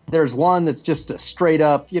 There's one that's just a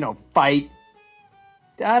straight-up, fight.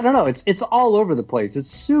 I don't know. It's all over the place. It's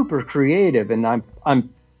super creative, and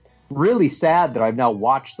I'm really sad that I've now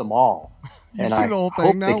watched them all. You've seen the whole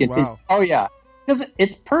thing now? Wow. Oh, yeah. Because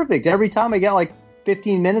it's perfect. Every time I get like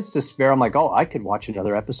 15 minutes to spare, I'm like, oh, I could watch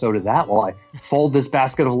another episode of that while I fold this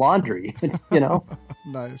basket of laundry,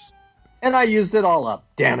 Nice. And I used it all up.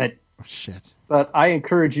 Damn it. Oh, shit. But I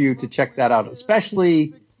encourage you to check that out,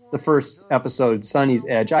 especially the first episode, Sunny's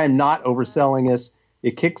Edge. I am not overselling this.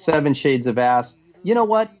 It kicks 7 shades of ass. You know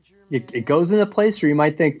what? It goes in a place where you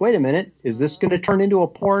might think, wait a minute, is this going to turn into a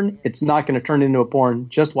porn? It's not going to turn into a porn.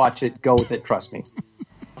 Just watch it. Go with it. Trust me.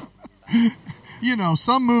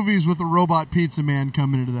 Some movies with a robot pizza man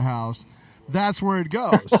coming into the house, that's where it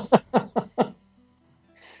goes.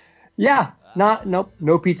 Yeah.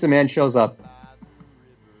 No pizza man shows up.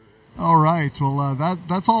 All right. Well,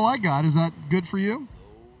 that's all I got. Is that good for you?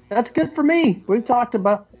 That's good for me. We've talked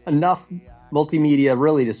about enough multimedia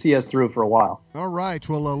really to see us through for a while. All right.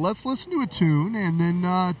 Well, let's listen to a tune and then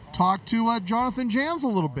talk to Jonathan Jans a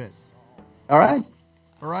little bit. All right.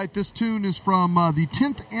 All right. This tune is from the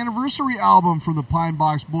 10th anniversary album from the Pine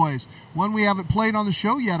Box Boys. One we haven't played on the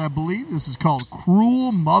show yet, I believe. This is called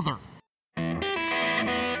Cruel Mother.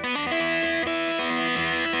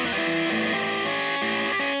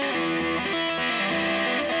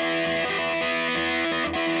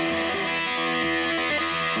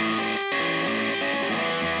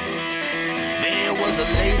 Was a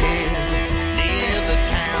lady near the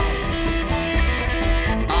town,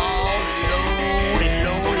 all alone and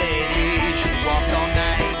lonely. She walked all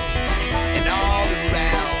night and all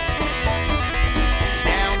around,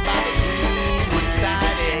 down by the greenwood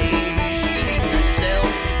side. She leaned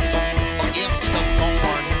herself against a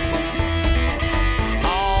thorn,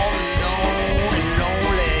 all alone and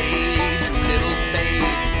lonely. 2 little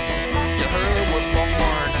babes to her were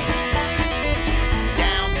born.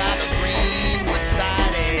 Down by the greenwood side,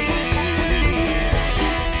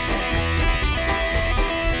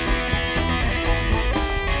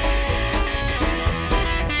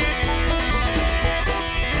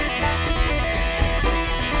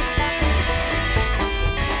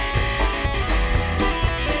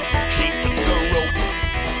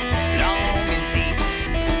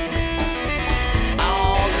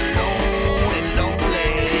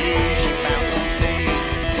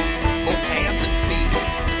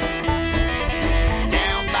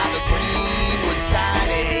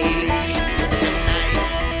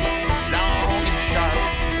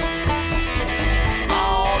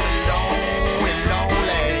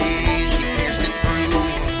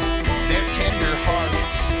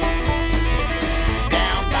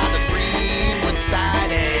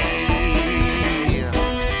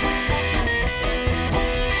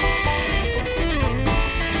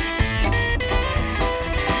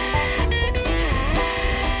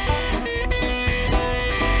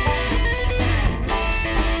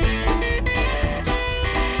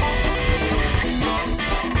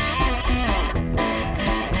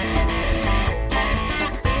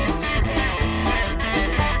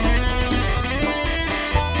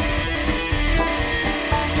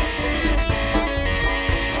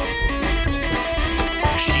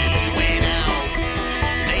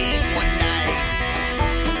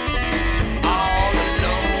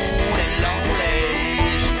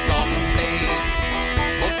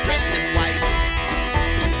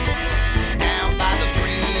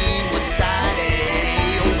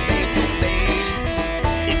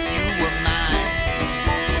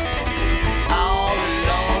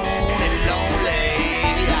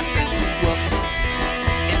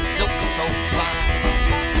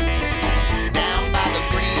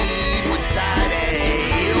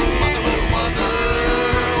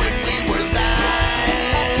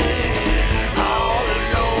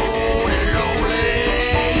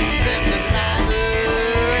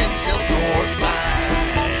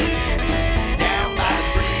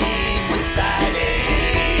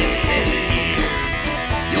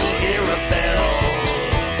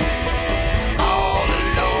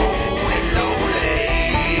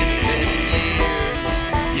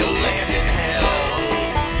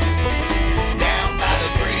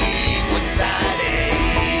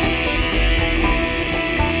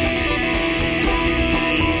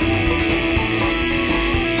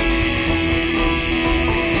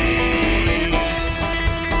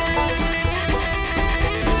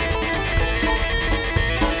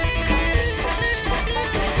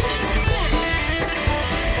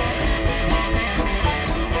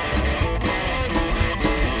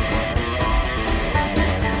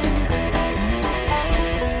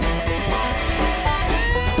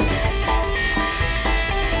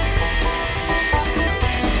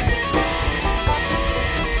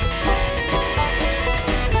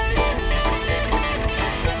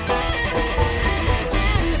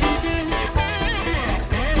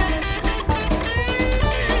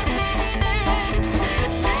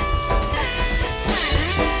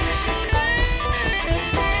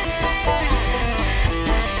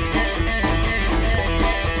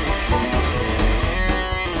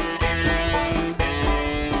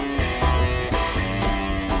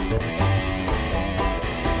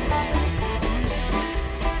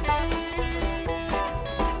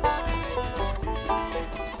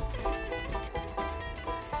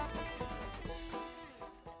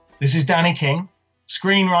 This is Danny King,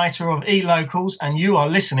 screenwriter of Eat Locals, and you are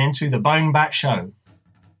listening to The BoneBat Show.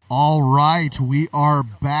 All right, we are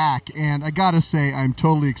back, and I gotta say, I'm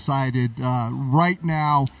totally excited. Right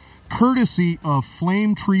now, courtesy of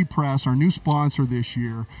Flame Tree Press, our new sponsor this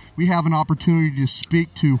year, we have an opportunity to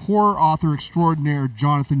speak to horror author extraordinaire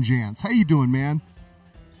Jonathan Jantz. How you doing, man?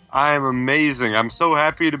 I am amazing. I'm so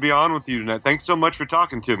happy to be on with you tonight. Thanks so much for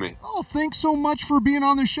talking to me. Oh, thanks so much for being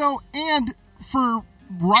on the show and for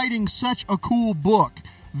writing such a cool book,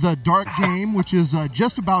 The Dark Game, which is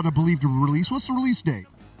just about, I believe, to release. What's the release date?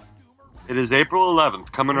 It is April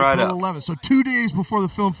 11th, coming right up. April 11th, so 2 days before the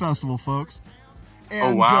film festival, folks.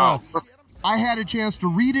 And, oh, wow. I had a chance to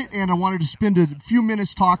read it, and I wanted to spend a few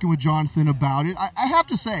minutes talking with Jonathan about it. I have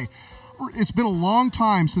to say, it's been a long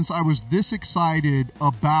time since I was this excited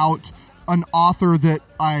about an author that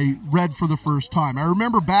I read for the first time. I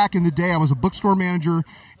remember back in the day, I was a bookstore manager,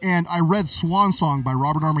 and I read Swan Song by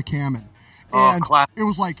Robert R. McCammon. And it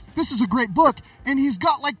was like, this is a great book, and he's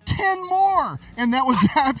got like 10 more. And that was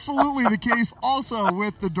absolutely the case also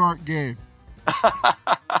with The Dark Game.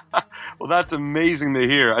 Well, that's amazing to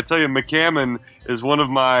hear. I tell you, McCammon is one of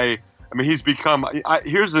my... I mean, he's become.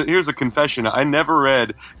 Here's a confession. I never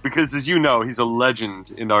read, because, as you know, he's a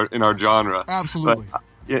legend in our genre. Absolutely.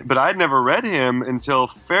 But I'd never read him until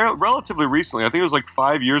relatively recently. I think it was like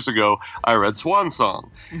 5 years ago. I read Swan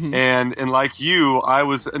Song, and like you,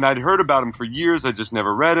 I'd heard about him for years. I just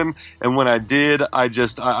never read him, and when I did,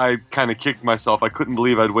 I kind of kicked myself. I couldn't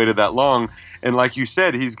believe I'd waited that long. And like you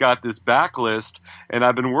said, he's got this backlist, and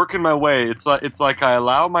I've been working my way. It's like I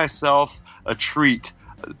allow myself a treat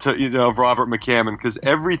of Robert McCammon, because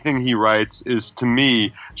everything he writes is, to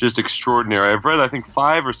me, just extraordinary. I've read, I think,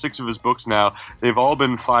 5 or 6 of his books now. They've all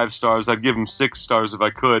been 5 stars. I'd give him 6 stars if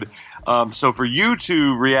I could. So for you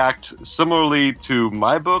to react similarly to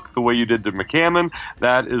my book, the way you did to McCammon,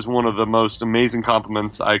 that is one of the most amazing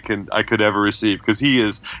compliments I could ever receive, because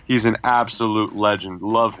he's an absolute legend.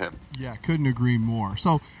 Love him. Yeah, couldn't agree more.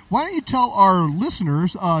 So why don't you tell our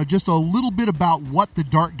listeners just a little bit about what The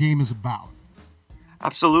Dark Game is about?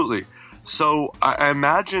 Absolutely. So I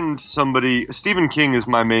imagined Stephen King is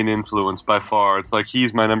my main influence by far. It's like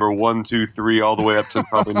he's my number 1, 2, 3, all the way up to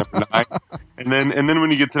probably number 9. And then when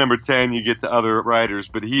you get to number 10, you get to other writers.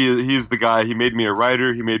 But he's the guy. He made me a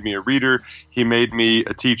writer. He made me a reader. He made me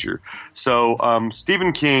a teacher. So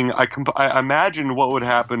Stephen King, I imagined what would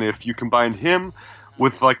happen if you combined him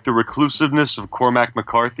with like the reclusiveness of Cormac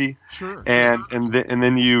McCarthy. Sure. And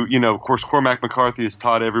then you know, of course, Cormac McCarthy is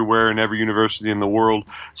taught everywhere in every university in the world.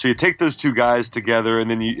 So you take those two guys together, and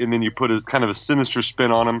then you put a kind of a sinister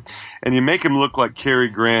spin on him, and you make him look like Cary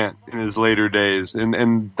Grant in his later days.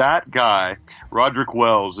 And that guy, Roderick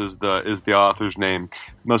Wells is the author's name,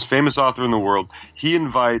 most famous author in the world. He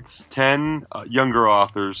invites 10 younger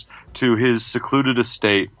authors to his secluded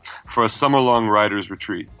estate for a summer-long writer's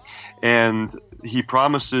retreat. And he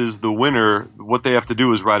promises the winner what they have to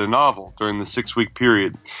do is write a novel during the 6-week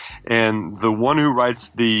period. And the one who writes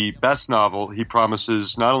the best novel, he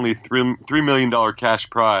promises not only $3 million cash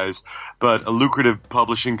prize, but a lucrative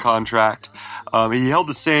publishing contract. He held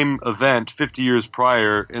the same event 50 years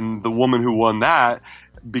prior, and the woman who won that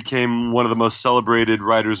became one of the most celebrated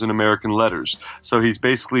writers in American letters. So he's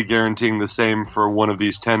basically guaranteeing the same for one of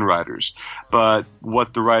these 10 writers. But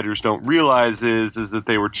what the writers don't realize is that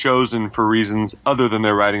they were chosen for reasons other than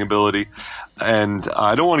their writing ability. And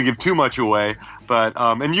I don't want to give too much away, but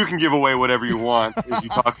and you can give away whatever you want as you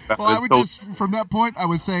talk about well, it. I would just, from that point, I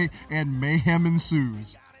would say, and mayhem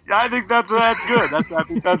ensues. I think that's good. I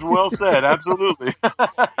think that's well said. Absolutely.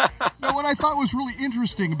 Now, what I thought was really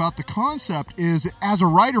interesting about the concept is, as a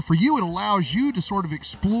writer, for you, it allows you to sort of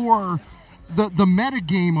explore the meta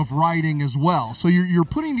game of writing as well. So you're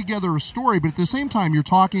putting together a story, but at the same time, you're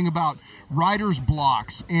talking about writer's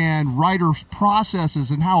blocks and writer's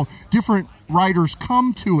processes and how different writers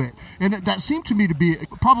come to it. And that seemed to me to be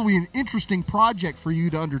probably an interesting project for you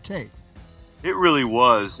to undertake. It really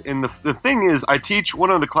was. And the thing is, I teach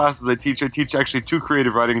one of the classes I teach actually 2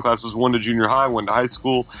 creative writing classes, one to junior high, one to high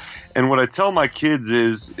school. And what I tell my kids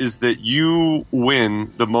is that you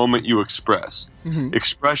win the moment you express. Mm-hmm.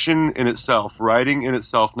 Expression in itself, writing in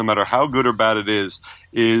itself, no matter how good or bad it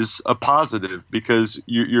is a positive, because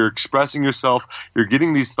you're expressing yourself, you're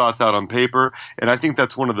getting these thoughts out on paper, and I think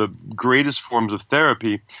that's one of the greatest forms of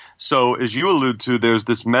therapy. So as you allude to, there's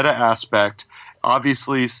this meta aspect.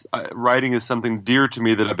 Obviously, writing is something dear to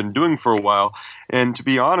me that I've been doing for a while, and to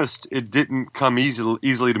be honest, it didn't come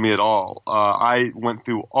easily to me at all. I went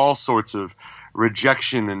through all sorts of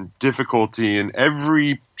rejection and difficulty and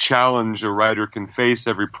every challenge a writer can face,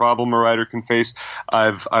 every problem a writer can face.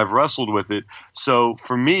 I've wrestled with it. So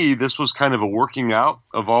for me, this was kind of a working out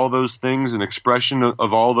of all those things, an expression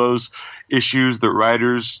of all those issues that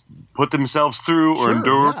writers put themselves through or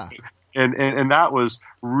endure. Yeah. And that was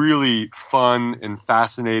really fun and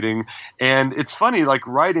fascinating. And it's funny, like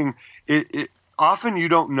writing, it often you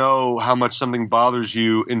don't know how much something bothers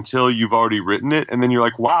you until you've already written it, and then you're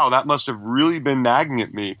like, wow, that must have really been nagging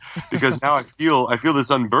at me, because now I feel this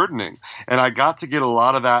unburdening. And I got to get a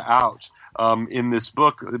lot of that out in this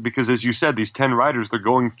book, because as you said, these 10 writers, they're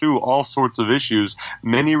going through all sorts of issues,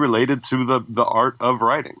 many related to the art of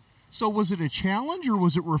writing. So was it a challenge, or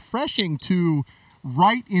was it refreshing to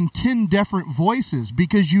write in 10 different voices?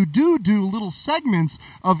 Because you do little segments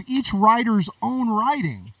of each writer's own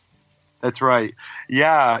writing. That's right.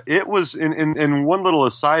 Yeah, it was in one little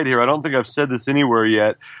aside here. I don't think I've said this anywhere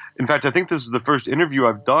yet. In fact, I think this is the first interview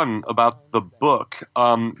I've done about the book.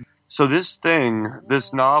 So this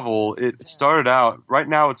novel, it started out, right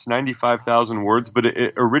now it's 95,000 words, but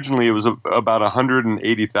originally it was about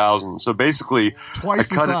 180,000. So basically, twice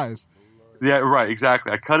the size. Yeah, right,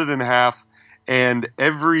 exactly. I cut it in half. And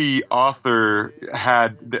every author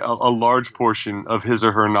had a large portion of his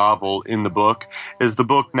or her novel in the book. As the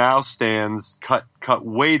book now stands, cut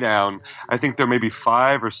way down, I think there may be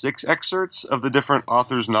 5 or 6 excerpts of the different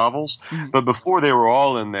authors' novels. Mm-hmm. But before, they were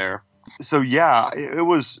all in there. So yeah, it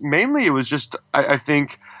was just, I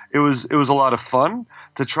think it was a lot of fun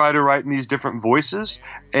to try to write in these different voices.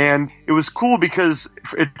 And it was cool because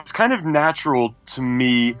it's kind of natural to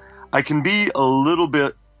me. I can be a little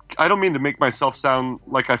bit, I don't mean to make myself sound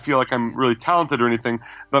like I feel like I'm really talented or anything,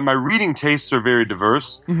 but my reading tastes are very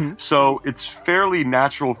diverse. Mm-hmm. So it's fairly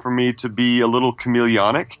natural for me to be a little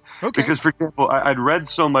chameleonic. Okay. Because, for example, I've read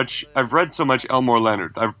so much Elmore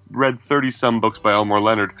Leonard. I've read 30-some books by Elmore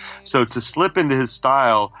Leonard. So to slip into his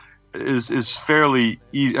style is fairly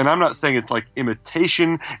easy. And I'm not saying it's like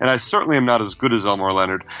imitation, and I certainly am not as good as Elmore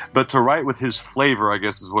Leonard. But to write with his flavor, I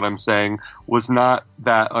guess is what I'm saying, was not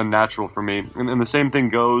that unnatural for me. And the same thing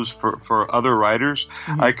goes for other writers.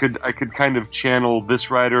 Mm-hmm. I could kind of channel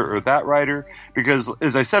this writer or that writer, because,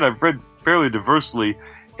 as I said, I've read fairly diversely.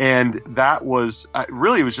 And that was it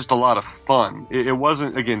was just a lot of fun. It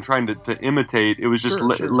wasn't, again, trying to imitate. It was just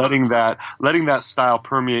letting that style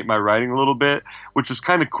permeate my writing a little bit, which was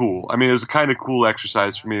kind of cool. I mean, it was a kind of cool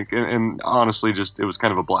exercise for me, and honestly, it was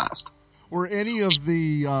kind of a blast. Were any of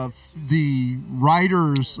the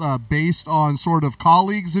writers based on sort of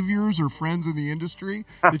colleagues of yours or friends in the industry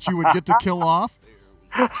that you would get to kill off?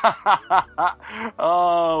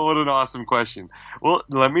 Oh, what an awesome question. Well,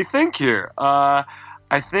 let me think here.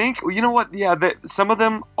 I think, you know what? Yeah, some of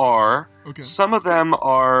them are. Okay. Some of them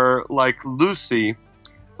are like Lucy.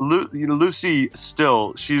 Lucy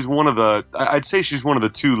Still, she's one of the, I'd say she's one of the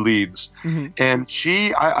 2 leads. Mm-hmm. And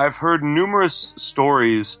I've heard numerous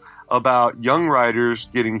stories about young writers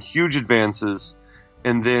getting huge advances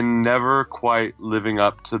and then never quite living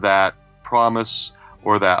up to that promise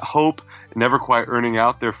or that hope, never quite earning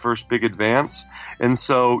out their first big advance. And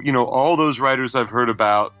so, all those writers I've heard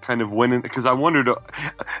about kind of went in, because I wondered,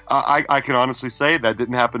 I can honestly say that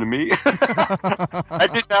didn't happen to me. I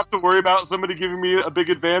didn't have to worry about somebody giving me a big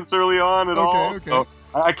advance early on at all. Okay. So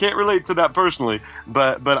I can't relate to that personally,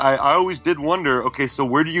 but I always did wonder, okay, so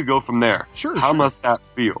where do you go from there? How must that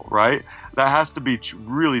feel, right? That has to be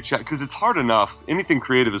really checked, because it's hard enough. Anything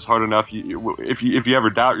creative is hard enough if you ever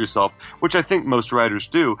doubt yourself, which I think most writers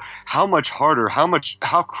do. How much harder,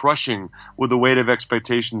 how crushing would the weight of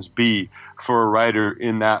expectations be for a writer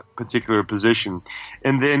in that particular position?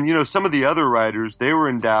 And then, some of the other writers, they were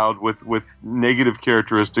endowed with negative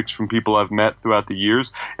characteristics from people I've met throughout the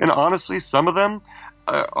years. And honestly, some of them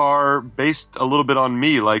are based a little bit on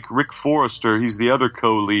me, like Rick Forrester. He's the other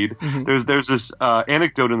co-lead. Mm-hmm. There's this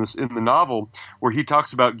anecdote in the novel where he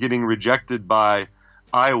talks about getting rejected by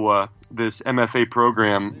Iowa, this MFA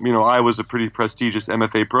program. Iowa's a pretty prestigious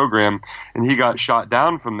MFA program, and he got shot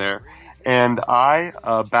down from there. And I,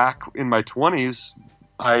 back in my 20s,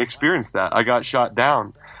 I experienced that. I got shot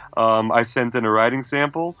down. I sent in a writing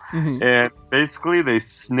sample, mm-hmm. and basically they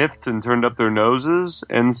sniffed and turned up their noses,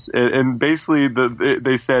 and basically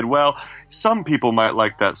they said, well, some people might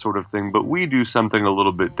like that sort of thing, but we do something a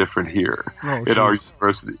little bit different here at our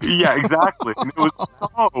university. Yeah, exactly. And it was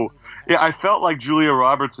so... Yeah, I felt like Julia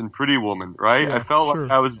Roberts in Pretty Woman, right? Yeah, I felt like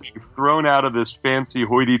I was being thrown out of this fancy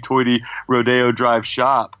hoity-toity Rodeo Drive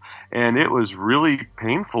shop. And it was really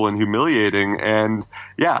painful and humiliating. And,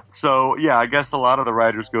 yeah, so yeah, I guess a lot of the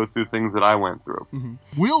writers go through things that I went through.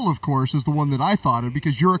 Mm-hmm. Will, of course, is the one that I thought of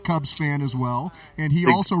because you're a Cubs fan as well, and he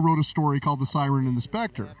also wrote a story called The Siren and the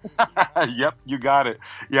Spectre. Yep, you got it.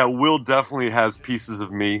 Yeah, Will definitely has pieces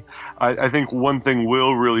of me. I think one thing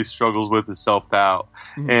Will really struggles with is self-doubt,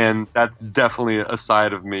 and that's definitely a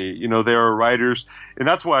side of me. You know, there are writers, and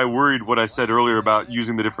that's why I worried what I said earlier about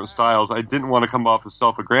using the different styles. I didn't want to come off as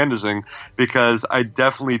self-aggrandizing because I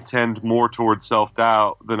definitely tend more towards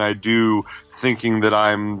self-doubt than I do thinking that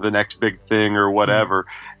I'm the next big thing or whatever.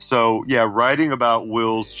 So, yeah, writing about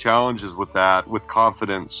Will's challenges with that, with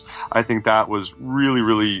confidence, I think that was really,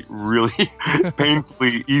 really, really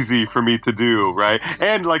painfully easy for me to do, right?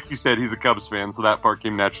 And like you said, he's a Cubs fan, so that part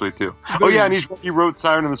came naturally too. Oh, yeah, and he wrote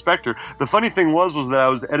Siren and the Spectre. The funny thing was that I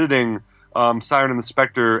was editing Siren and the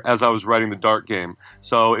Spectre as I was writing the Dark Game.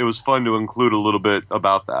 So it was fun to include a little bit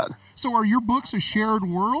about that. So are your books a shared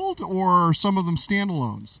world or are some of them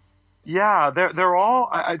standalones? Yeah, they're all,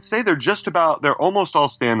 I'd say they're almost all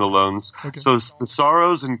standalones. Okay. So The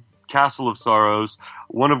Sorrows and Castle of Sorrows,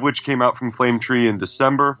 one of which came out from Flame Tree in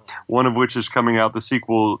December, one of which is coming out, the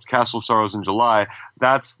sequel, Castle of Sorrows, in July.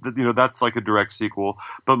 That's like a direct sequel.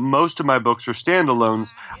 But most of my books are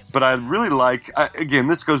standalones. But I really like, again,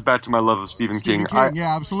 this goes back to my love of Stephen King.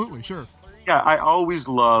 Yeah, absolutely, sure. Yeah, I always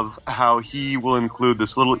love how he will include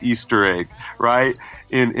this little Easter egg, right?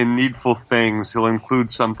 In Needful Things, he'll include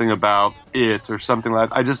something about it or something like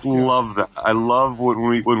that. I just love that. I love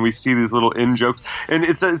when we see these little in-jokes. And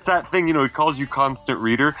it's that thing, he calls you constant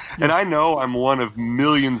reader. And I know I'm one of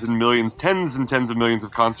millions and millions, tens and tens of millions of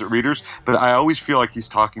constant readers, but I always feel like he's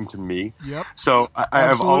talking to me. Yep. So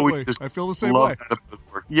I've always just I feel the same way. That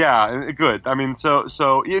work. Yeah, good. I mean, so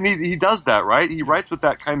and he does that, right? He writes with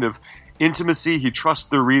that kind of intimacy. He trusts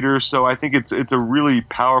the reader, so I think it's a really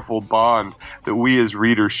powerful bond that we as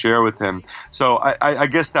readers share with him. So I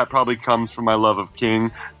guess that probably comes from my love of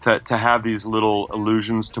King, to have these little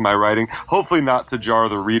allusions to my writing. Hopefully not to jar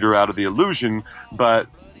the reader out of the illusion, but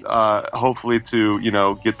hopefully to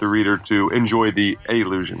get the reader to enjoy the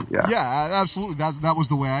illusion. Yeah, absolutely. That was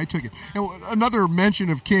the way I took it. And another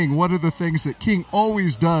mention of King, one of the things that King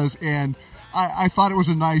always does, and I thought it was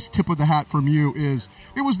a nice tip of the hat from you, is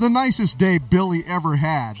it was the nicest day Billy ever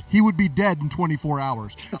had. He would be dead in 24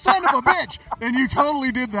 hours. Son of a bitch! And you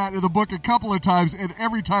totally did that in the book a couple of times, and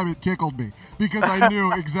every time it tickled me because I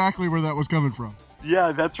knew exactly where that was coming from.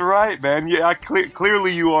 Yeah, that's right, man. Yeah,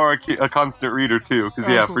 clearly you are a constant reader too,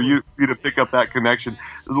 because for you to pick up that connection.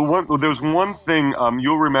 There's one thing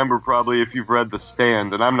you'll remember probably if you've read The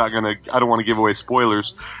Stand, and I don't want to give away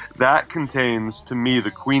spoilers. That contains, to me,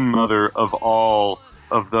 the queen mother of all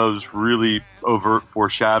of those really overt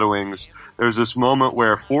foreshadowings. There's this moment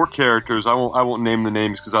where 4 characters, I won't name the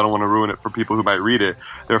names because I don't want to ruin it for people who might read it.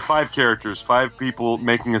 There are 5 characters, 5 people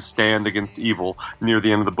making a stand against evil near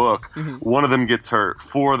the end of the book. Mm-hmm. One of them gets hurt.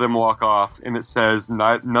 4 of them walk off, and it says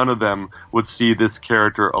none of them would see this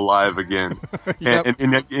character alive again. Yep.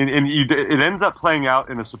 and it ends up playing out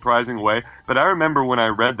in a surprising way. But I remember when I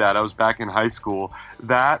read that, I was back in high school,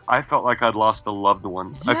 that I felt like I'd lost a loved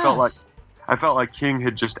one. Yes. I felt like King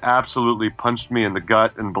had just absolutely punched me in the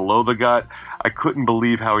gut and below the gut. I couldn't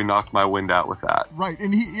believe how he knocked my wind out with that. Right,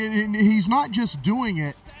 and he's not just doing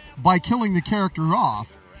it by killing the character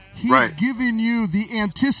off. He's giving you the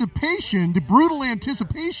anticipation, the brutal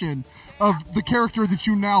anticipation of the character that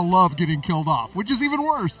you now love getting killed off, which is even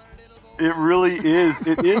worse. It really is.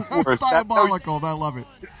 It is worse. It's diabolical, and I love it.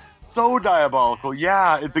 So diabolical.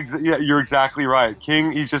 Yeah, you're exactly right.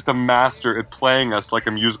 King, he's just a master at playing us like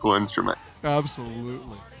a musical instrument.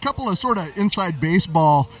 Absolutely. A couple of sort of inside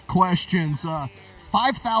baseball questions.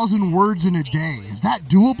 5,000 words in a day. Is that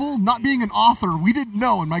doable? Not being an author, we didn't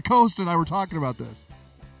know, and my co-host and I were talking about this.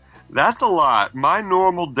 That's a lot. My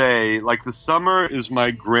normal day, like the summer, is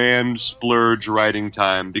my grand splurge writing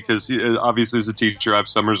time because obviously as a teacher I have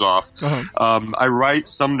summers off. Uh-huh. I write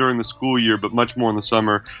some during the school year, but much more in the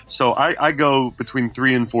summer. So I go between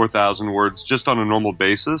 3,000 and 4,000 words just on a normal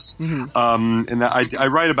basis. Mm-hmm. And I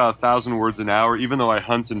write about 1,000 words an hour. Even though I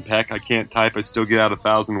hunt and peck, I can't type, I still get out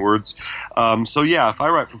 1,000 words. So yeah, if I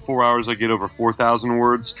write for 4 hours, I get over 4,000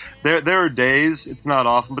 words. There are days, it's not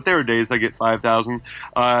often, but there are days I get 5,000.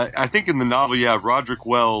 I think in the novel, Roderick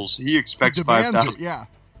Wells, he expects 5,000. Yeah.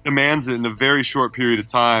 Demands it in a very short period of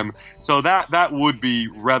time. So that would be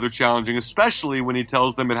rather challenging, especially when he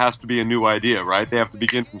tells them it has to be a new idea, right? They have to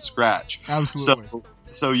begin from scratch. Absolutely.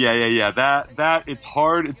 So yeah. That it's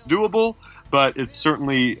hard. It's doable, but it's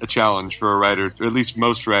certainly a challenge for a writer, or at least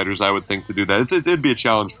most writers, I would think, to do that. It'd be a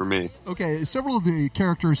challenge for me. Okay, several of the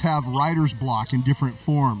characters have writer's block in different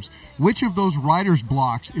forms. Which of those writer's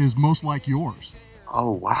blocks is most like yours?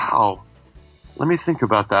 Oh, wow. Let me think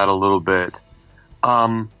about that a little bit.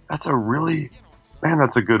 That's a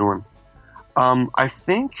good one. I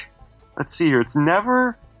think, let's see here. It's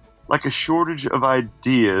never like a shortage of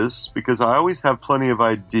ideas because I always have plenty of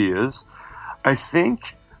ideas. I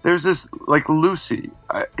think there's this, like Lucy.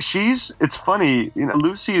 It's funny,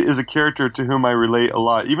 Lucy is a character to whom I relate a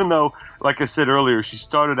lot, even though, like I said earlier, she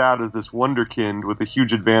started out as this wonderkind with a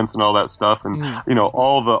huge advance and all that stuff and,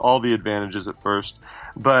 all the advantages at first.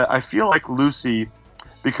 But I feel like Lucy,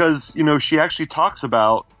 because, she actually talks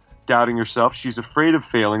about doubting herself. She's afraid of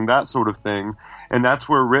failing, that sort of thing. And that's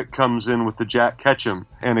where Rick comes in with the Jack Ketchum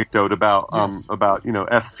anecdote about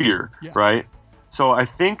fear, right? So I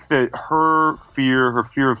think that her fear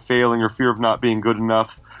of failing, her fear of not being good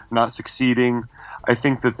enough, not succeeding, I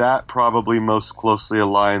think that probably most closely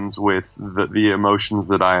aligns with the emotions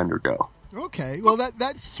that I undergo. Okay, well,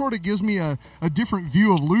 that sort of gives me a different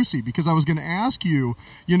view of Lucy, because I was going to ask you,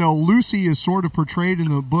 Lucy is sort of portrayed in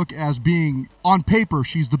the book as being, on paper,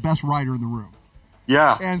 she's the best writer in the room.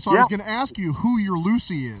 Yeah. And so I was going to ask you who your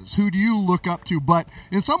Lucy is. Who do you look up to? But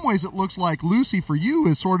in some ways it looks like Lucy for you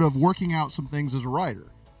is sort of working out some things as a writer.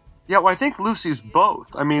 Yeah, well, I think Lucy's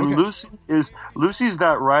both. I mean, okay. Lucy's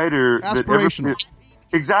that writer aspirational.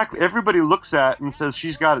 Exactly. Everybody looks at and says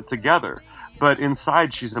she's got it together, but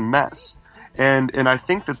inside she's a mess. And I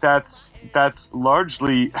think that's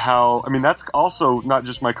largely how, I mean, that's also not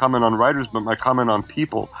just my comment on writers, but my comment on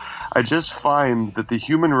people. I just find that the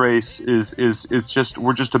human race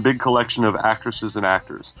we're just a big collection of actresses and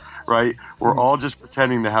actors, right? We're all just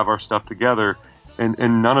pretending to have our stuff together, and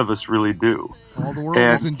none of us really do. All the world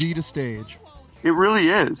is indeed a stage. It really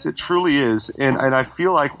is. It truly is. And I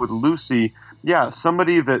feel like with Lucy,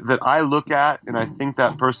 somebody that I look at and I think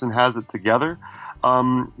that person has it together.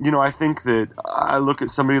 I think that I look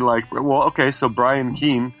at somebody like, so Brian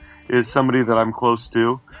Keene is somebody that I'm close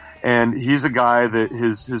to, and he's a guy that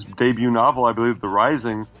his debut novel, I believe, The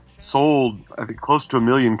Rising, sold, I think, close to 1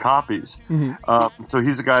 million copies. Mm-hmm. So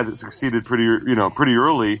he's a guy that succeeded pretty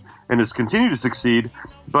early and has continued to succeed.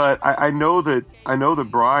 But I know that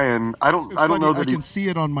Brian, I don't know that I can see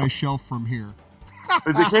it on my shelf from here.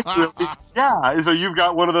 So you've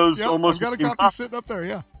got one of those almost. I've got a copy sitting up there.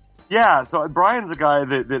 Yeah. Yeah, so Brian's a guy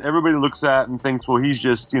that everybody looks at and thinks, well, he's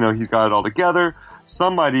just, he's got it all together.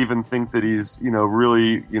 Some might even think that he's,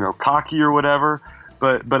 really, cocky or whatever.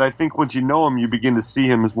 But I think once you know him, you begin to see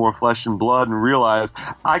him as more flesh and blood and realize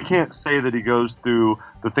I can't say that he goes through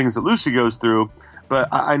the things that Lucy goes through, but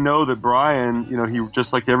I know that Brian, he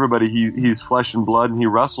just like everybody, he's flesh and blood, and he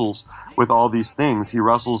wrestles with all these things. He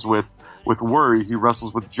wrestles with worry. He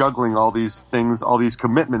wrestles with juggling all these things, all these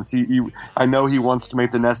commitments. I know he wants to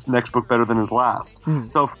make the next book better than his last.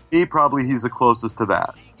 So for me, probably he's the closest to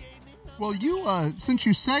that. Well, since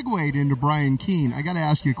you segued into Brian Keene, I got to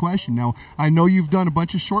ask you a question. Now, I know you've done a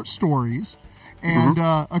bunch of short stories, and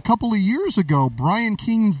a couple of years ago, Brian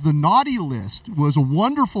Keene's The Naughty List was a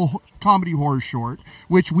wonderful comedy horror short,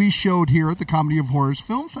 which we showed here at the Comedy of Horrors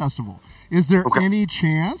Film Festival. Is there any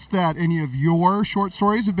chance that any of your short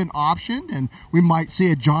stories have been optioned and we might see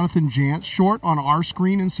a Jonathan Jantz short on our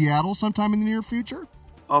screen in Seattle sometime in the near future?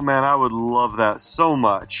 Oh, man, I would love that so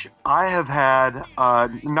much. I have had,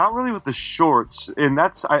 not really with the shorts, and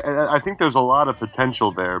I think there's a lot of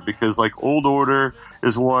potential there because, like, Old Order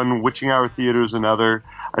is one, Witching Hour Theater is another.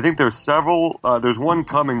 I think there's several. There's one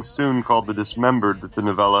coming soon called The Dismembered that's a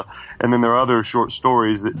novella, and then there are other short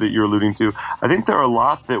stories that you're alluding to. I think there are a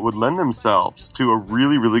lot that would lend themselves to a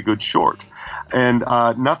really, really good short, and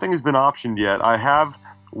nothing has been optioned yet. I have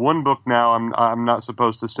one book now. I'm not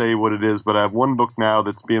supposed to say what it is, but I have one book now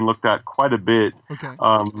that's being looked at quite a bit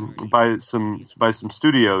by some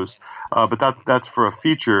studios. But that's for a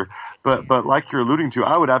feature. But like you're alluding to,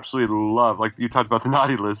 I would absolutely love, like you talked about The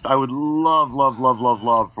Naughty List, I would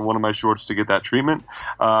love for one of my shorts to get that treatment.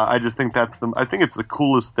 I just think I think it's the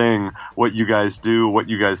coolest thing what you guys do, what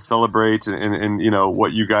you guys celebrate, and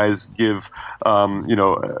what you guys give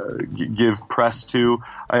give press to.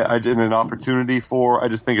 I did an opportunity for. I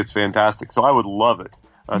just think it's fantastic. So I would love it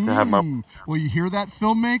to have my. Well, you hear that,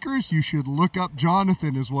 filmmakers? You should look up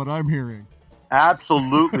Jonathan, is what I'm hearing.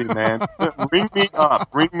 Absolutely, man. Ring me up,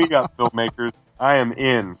 filmmakers. I am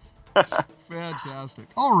in. Fantastic.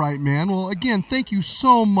 All right, man. Well, again, thank you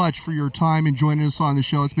so much for your time and joining us on the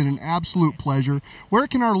show. It's been an absolute pleasure. Where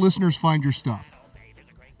can our listeners find your stuff?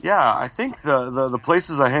 Yeah, I think the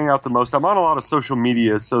places I hang out the most, I'm on a lot of social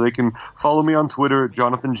media, so they can follow me on Twitter at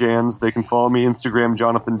Jonathan Jans. They can follow me Instagram,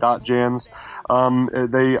 jonathan.jans. I'm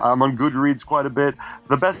on Goodreads quite a bit.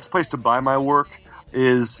 The best place to buy my work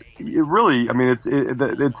is it's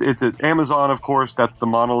at Amazon, of course. That's the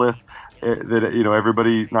monolith. that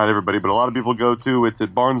everybody, not everybody, but a lot of people go to. It's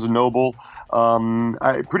at Barnes & Noble.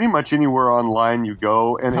 Pretty much anywhere online you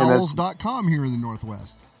go. And Powell's.com here in the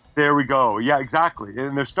Northwest. There we go. Yeah, exactly.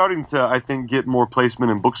 And they're starting to, I think, get more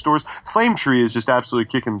placement in bookstores. Flame Tree is just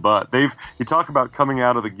absolutely kicking butt. You talk about coming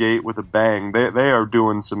out of the gate with a bang. They are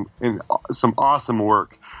doing some awesome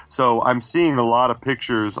work. So I'm seeing a lot of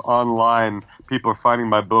pictures online. People are finding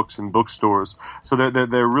my books in bookstores. So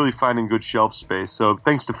they're really finding good shelf space. So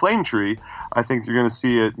thanks to Flame Tree, I think you're going to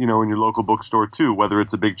see it, in your local bookstore too, whether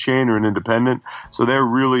it's a big chain or an independent. So they're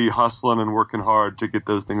really hustling and working hard to get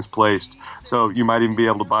those things placed. So you might even be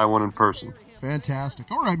able to buy one in person.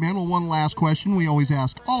 Fantastic. All right, man. Well, one last question we always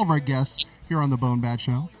ask all of our guests here on the BoneBat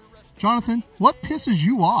Show. Jonathan, what pisses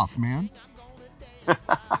you off, man?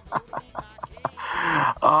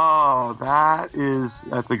 Oh,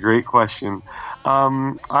 that's a great question.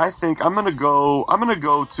 I think I'm gonna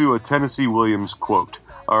go to a Tennessee Williams quote.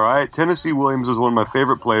 All right, Tennessee Williams is one of my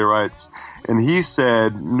favorite playwrights, and he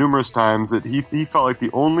said numerous times that he felt like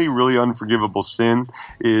the only really unforgivable sin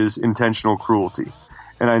is intentional cruelty.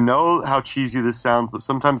 And I know how cheesy this sounds, but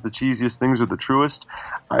sometimes the cheesiest things are the truest.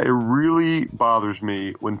 It really bothers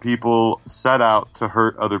me when people set out to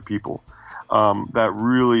hurt other people. That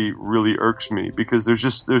really, really irks me because there's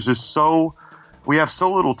just we have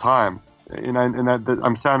so little time, and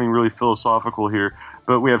I'm sounding really philosophical here,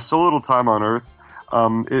 but we have so little time on Earth.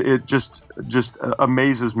 It just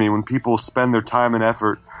amazes me when people spend their time and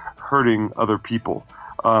effort hurting other people,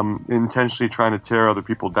 intentionally trying to tear other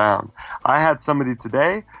people down. I had somebody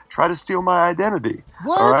today try to steal my identity.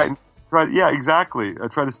 What? All right. Right, yeah, exactly. I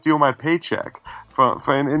try to steal my paycheck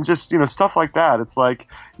and just stuff like that. It's like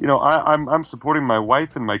I'm supporting my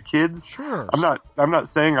wife and my kids. Sure. I'm not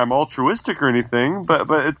saying I'm altruistic or anything, but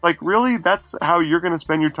it's like really that's how you're going to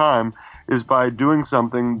spend your time is by doing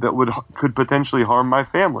something that could potentially harm my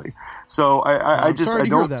family. So I'm sorry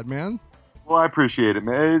to hear that, man. Well, I appreciate it,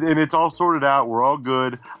 man, and it's all sorted out. We're all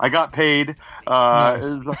good. I got paid.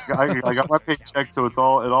 Nice. I got my paycheck, so it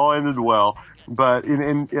all ended well. But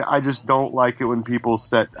I just don't like it when people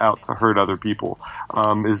set out to hurt other people.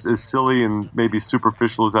 As silly and maybe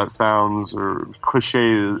superficial as that sounds, or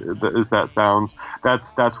cliche as that sounds,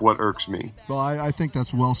 that's what irks me. Well, I think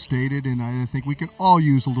that's well stated, and I think we can all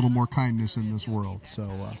use a little more kindness in this world.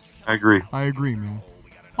 So I agree. I agree, man.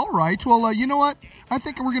 All right. Well, you know what? I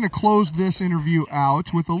think we're going to close this interview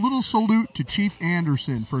out with a little salute to Chief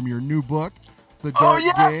Anderson from your new book, The Dark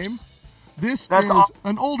Game. This is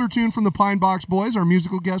an older tune from the Pine Box Boys, our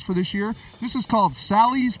musical guest for this year. This is called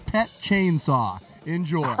Sally's Pet Chainsaw.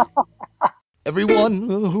 Enjoy. Everyone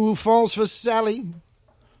who falls for Sally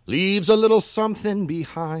leaves a little something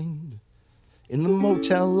behind. In the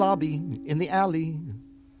motel lobby, in the alley,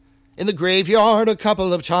 in the graveyard a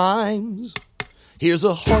couple of times. Here's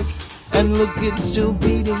a heart, and look, it's still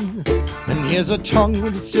beating. And here's a tongue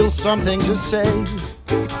with still something to say.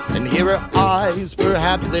 And here are eyes,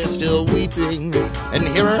 perhaps they're still weeping. And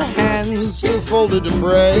here are hands still folded to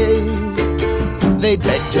pray. They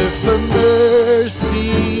begged her for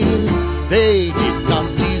mercy. They did not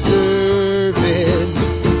deserve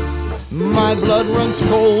it. My blood runs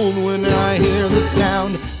cold when I hear the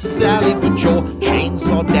sound. Sally, put your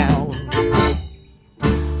chainsaw down.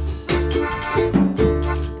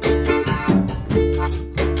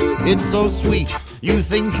 It's so sweet, you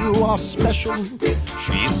think you are special.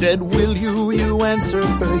 She said, will you? You answered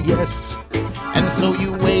her yes. And so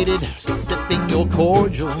you waited, sipping your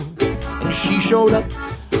cordial. And she showed up,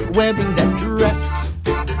 wearing that dress.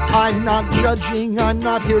 I'm not judging, I'm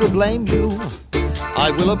not here to blame you.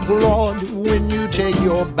 I will applaud when you take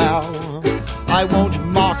your bow. I won't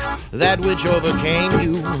mock that which overcame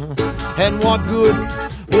you. And what good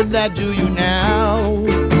would that do you now?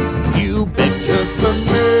 You begged her for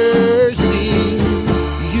mercy.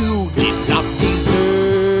 You did not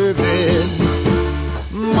deserve it.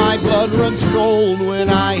 My blood runs cold when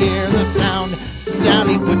I hear the sound.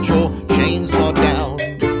 Sally, put your chainsaw down.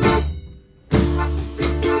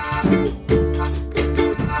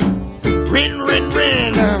 Rin, rin,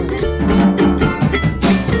 rin.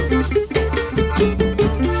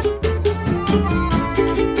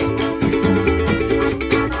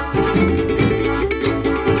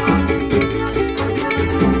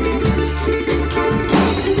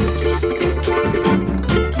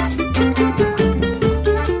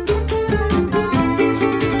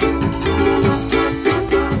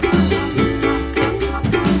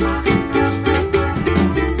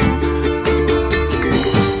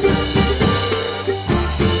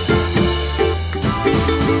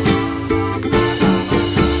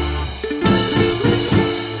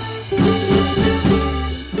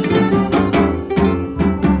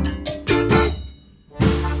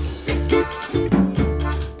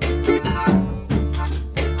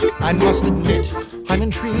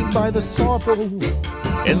 by the sorrow and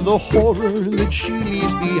the horror that she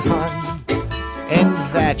leaves behind, and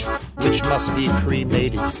that which must be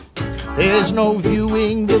cremated. There's no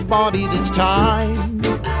viewing the body this time.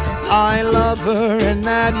 I love her, and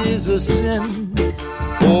that is a sin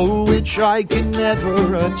for which I can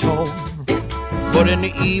never atone. But an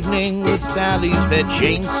evening with Sally's pet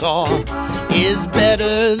chainsaw is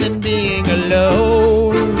better than being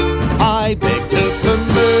alone. I begged her for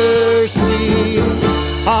mercy,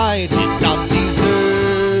 I did not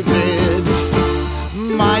deserve it.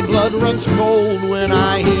 My blood runs cold when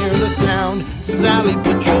I hear the sound. Sally,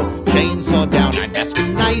 put your chainsaw down. I'm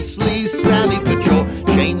asking nicely, Sally, put your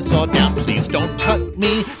chainsaw down. Please don't cut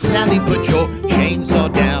me, Sally, put your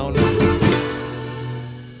chainsaw down.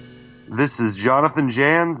 This is Jonathan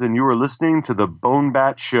Jans, and you are listening to the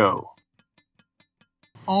BoneBat Show.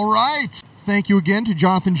 All right. Thank you again to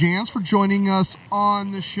Jonathan Jans for joining us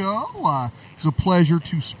on the show. It's a pleasure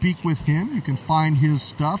to speak with him. You can find his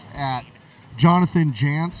stuff at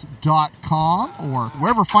jonathanjans.com or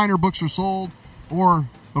wherever finer books are sold, or,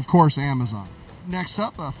 of course, Amazon. Next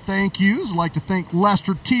up, thank yous. I'd like to thank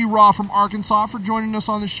Lester T. Raw from Arkansas for joining us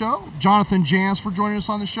on the show, Jonathan Jans for joining us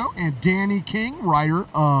on the show, and Danny King, writer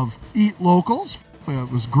of Eat Locals.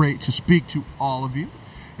 It was great to speak to all of you.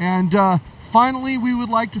 And finally, we would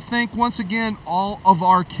like to thank once again all of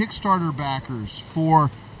our Kickstarter backers for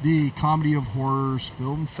the Comedy of Horrors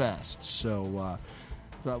Film Fest. So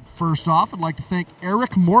first off, I'd like to thank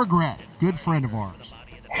Eric Morgret, good friend of ours.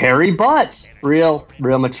 Harry Butts, real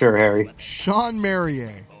mature Harry. Sean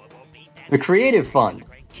Merrier. The Creative Fund.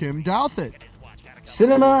 Kim Douthit.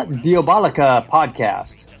 Cinema Diabolica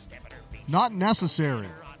Podcast. Not Necessary.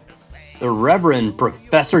 The Reverend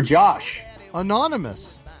Professor Josh.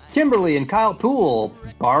 Anonymous. Kimberly and Kyle Poole.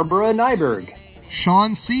 Barbara Nyberg.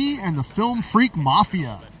 Sean C. and the Film Freak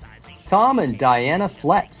Mafia. Tom and Diana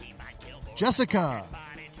Flett. Jessica.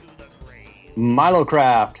 Milo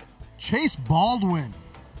Craft. Chase Baldwin.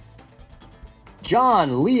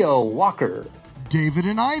 John Leo Walker. David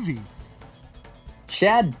and Ivy.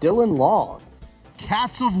 Chad Dillon Long.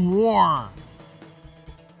 Cats of War.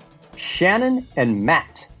 Shannon and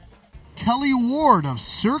Matt. Kelly Ward of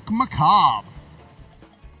Cirque Macabre.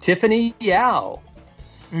 Tiffany Yao.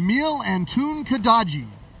 Emil Antoon Kadaji.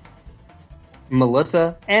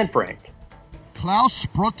 Melissa and Frank. Klaus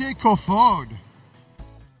Sprotte Kofod.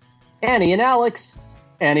 Annie and Alex.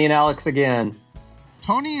 Annie and Alex again.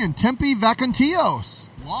 Tony and Tempe Vacantios,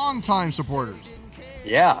 longtime supporters.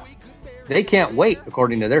 Yeah, they can't wait,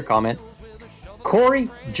 according to their comment. Corey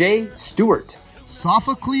J. Stewart.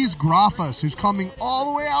 Sophocles Graphus, who's coming all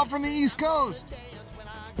the way out from the East Coast.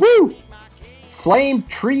 Woo! Flame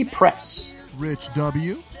Tree Press. Rich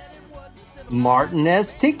W.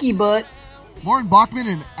 Martinez Tiki Butt. Lauren Bachman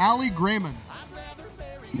and Allie Grayman.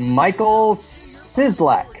 Michael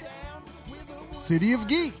Sislak. City of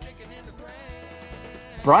Geek.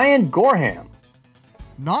 Brian Gorham.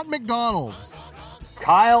 Not McDonald's.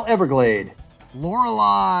 Kyle Everglade.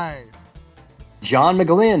 Lorelei. John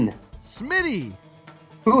McGlynn. Smitty.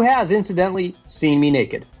 Who has, incidentally, seen me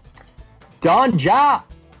naked. Don Ja.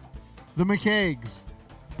 The McCags.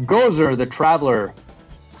 Gozer the Traveler.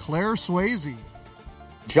 Claire Swayze.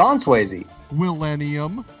 John Swayze.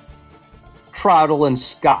 Millennium. Troutl and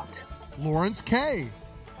Scott. Lawrence K.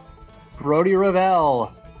 Brody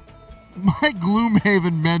Ravel. My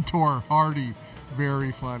Gloomhaven mentor, Hardy.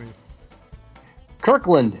 Very funny.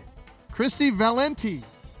 Kirkland. Christy Valenti.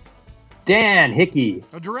 Dan Hickey.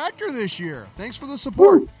 A director this year. Thanks for the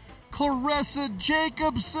support. Woo. Clarissa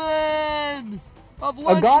Jacobson of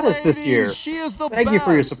Lunch a goddess Ladies. This year. She is the Thank best. you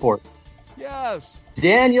for your support. Yes.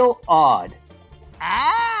 Daniel Odd.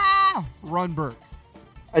 Runberg.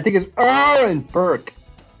 I think it's Aaron Burke.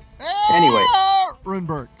 Anyway.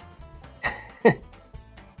 Runberg.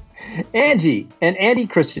 Angie and Andy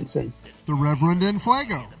Christensen. The Reverend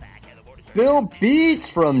Enfuego. Bill Beats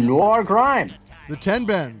from Noir Grime. The Ten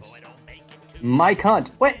Bends. Mike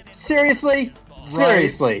Hunt. Wait, seriously? Right.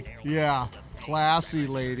 Seriously? Yeah. Classy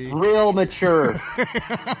lady. Real mature.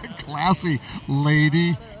 Classy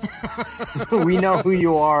lady. We know who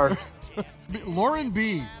you are. Lauren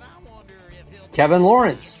B. Kevin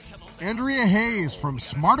Lawrence. Andrea Hayes from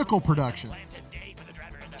Smarticle Productions.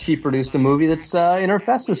 She produced a movie that's in her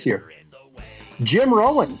fest this year. Jim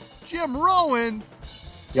Rowan. Jim Rowan?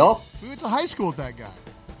 Yup. We went to high school with that guy.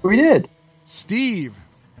 We did. Steve.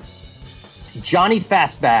 Johnny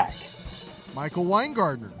Fastback. Michael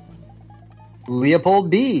Weingartner. Leopold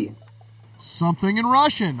B. Something in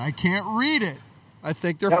Russian. I can't read it. I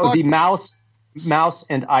think they're That would be Mouse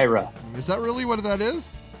and Ira. Is that really what that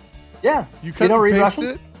is? Yeah. You couldn't paste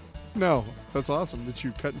it? No. That's awesome that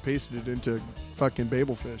you cut and pasted it into fucking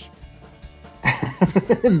Babelfish.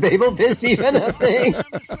 Is Babelfish even a thing?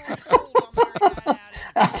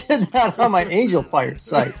 I did that on my Angel Fire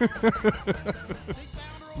site.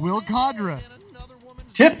 Will Cadra.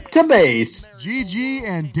 Tip to base. GG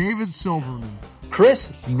and David Silverman.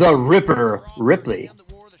 Chris the Ripper Ripley.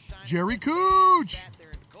 Jerry Cooch.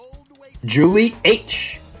 Julie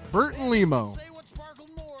H. Burton Limo.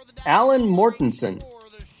 Alan Mortensen.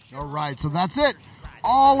 All right, so that's it.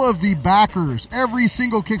 All of the backers, every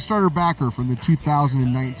single Kickstarter backer from the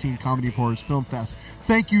 2019 Comedy of Horrors Film Fest.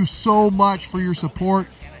 Thank you so much for your support.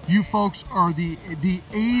 You folks are the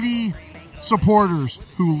 80 supporters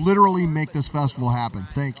who literally make this festival happen.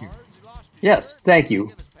 Thank you. Yes, thank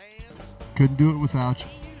you. Couldn't do it without you.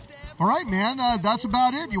 All right, man, that's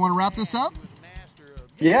about it. You want to wrap this up?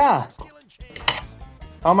 Yeah.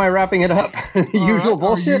 How am I wrapping it up? Usual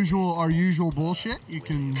bullshit? Our usual bullshit. You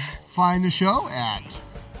can find the show at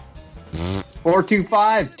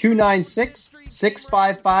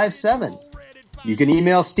 425-296-6557. You can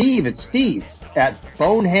email Steve at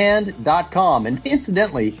steve@bonehand.com. And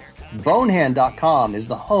incidentally, bonehand.com is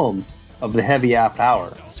the home of the Heavy Aft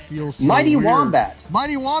Hour. Feels so Mighty weird. Wombat.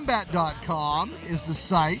 MightyWombat.com is the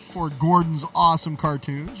site for Gordon's awesome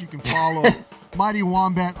cartoons. You can follow Mighty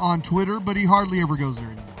Wombat on Twitter, but he hardly ever goes there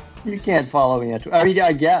anymore. You can't follow me on Twitter. I mean,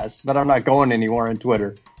 I guess, but I'm not going anywhere on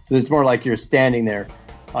Twitter. So it's more like you're standing there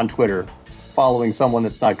on Twitter following someone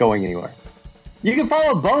that's not going anywhere. You can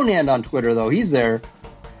follow Bonehand on Twitter, though. He's there.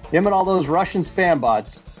 Him and all those Russian spam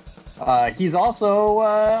bots. He's also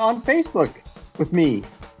on Facebook with me.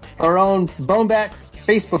 Our own BoneBat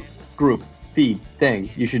Facebook group feed thing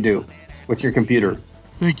you should do with your computer.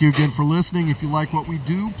 Thank you again for listening. If you like what we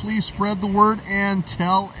do, please spread the word and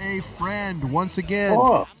tell a friend. Once again.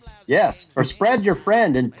 Oh, yes. Or spread your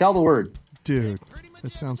friend and tell the word. Dude,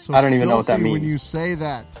 that sounds so I don't even know what that filthy means. when you say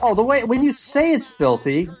that. Oh, the way when you say it's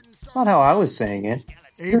filthy, it's not how I was saying it.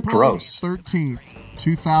 You're April gross. 13th,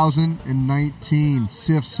 2019,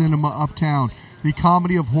 SIF Cinema Uptown, the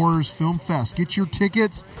Comedy of Horrors Film Fest. Get your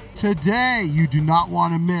tickets today. You do not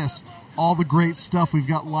want to miss all the great stuff we've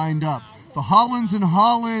got lined up. The Hollands and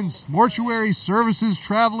Hollands Mortuary Services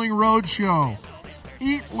Traveling Roadshow.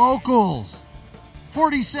 Eat Locals.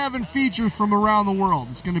 47 features from around the world.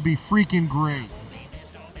 It's going to be freaking great.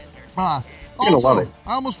 You're gonna love it.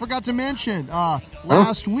 I almost forgot to mention,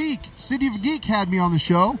 last week, City of Geek had me on the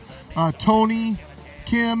show. Tony,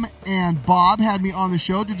 Kim, and Bob had me on the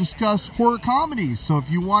show to discuss horror comedies. So if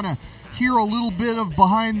you want to hear a little bit of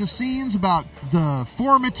behind the scenes about the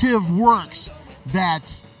formative works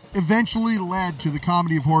that eventually led to the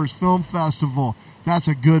Comedy of Horrors Film Festival, that's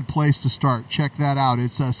a good place to start. Check that out.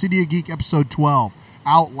 It's City of Geek episode 12,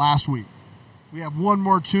 out last week. We have one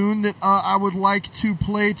more tune that I would like to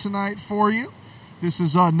play tonight for you. This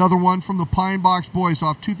is another one from the Pine Box Boys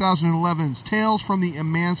off 2011's Tales from the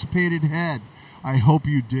Emancipated Head. I hope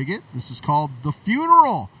you dig it. This is called The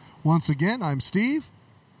Funeral. Once again, I'm Steve.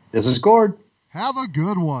 This is Gord. Have a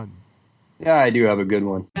good one. Yeah, I do have a good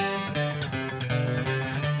one.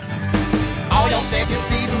 All y'all stamp your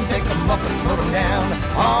feet and pick 'em up and put 'em down.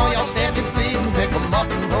 All y'all stamp your feet and pick 'em up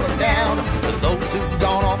and put 'em down. For those who've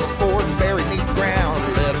gone on before and buried beneath the ground,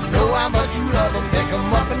 let 'em know how much you love 'em. Pick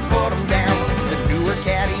 'em up and put 'em down. The newer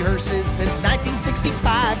caddy hearses since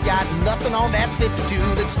 1965 got nothing on that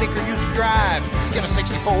 52 that Sticker used to drive. Get a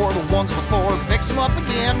 64, the ones before, fix 'em up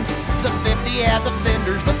again. The 50 had the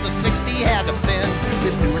fenders, but the 60 had the fins.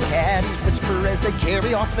 The newer caddies whisper as they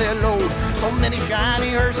carry off their load. So many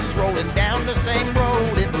shiny hearses rolling down the same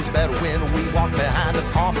road. It was better when we walked behind the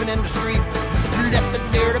coffin in the street. To let the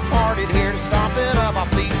dear departed here to stomping of our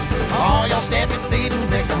feet. All y'all stamp your feet and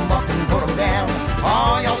pick 'em up and put 'em down.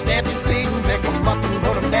 All y'all stamp your feet and pick 'em up and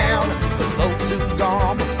put 'em down. For those who've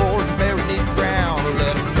gone before and buried in the ground,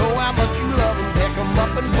 let 'em know how much you love 'em. Pick 'em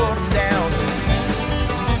up and put 'em down.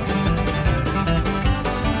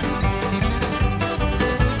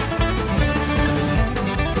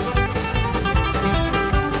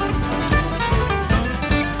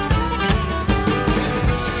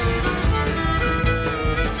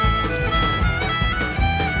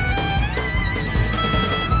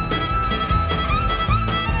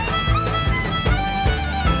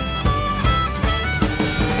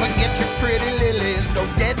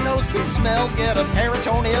 Can smell, get a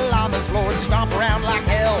peritoneal llamas, Lord, stomp around like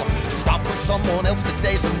hell. Stomp for someone else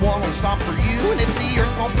today, someone will stomp for you. And if the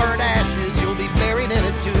earth won't burn ashes, you'll be buried in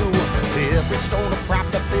it too. Every stone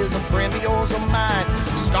propped up is a friend of yours or mine.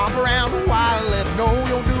 Stomp around a while, let them know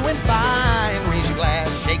you're doing fine. Raise your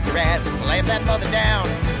glass, shake your ass, slam that mother down.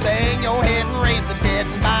 Bang your head and raise the dead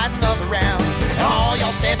and buy another round. All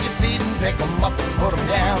y'all stamp your feet and pick 'em up and put 'em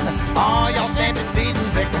down. Oh, y'all stamp your feet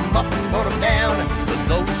and pick 'em up and put 'em down. For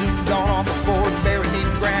those who've gone on before and buried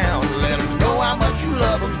beneath the ground, let 'em know how much you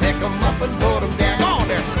love 'em. Pick 'em up and put 'em down. Go on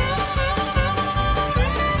there.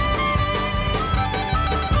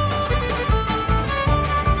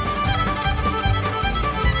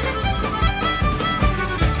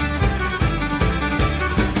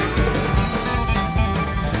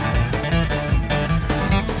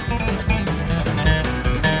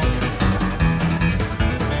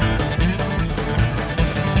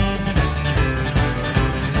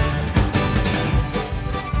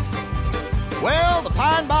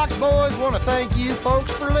 Boys, want to thank you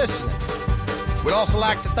folks for listening. We'd also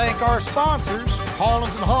like to thank our sponsors,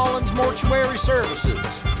 Hollins & Hollins Mortuary Services.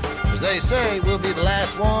 As they say, we'll be the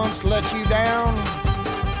last ones to let you down.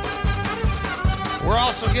 We're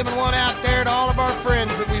also giving one out there to all of our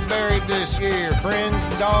friends that we buried this year, friends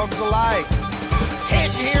and dogs alike.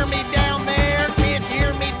 Can't you hear me down there? Can't you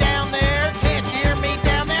hear me down there? Can't you hear me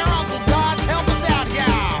down there? Uncle God, help us out,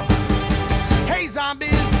 y'all. Hey,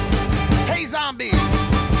 zombies. Hey, zombies.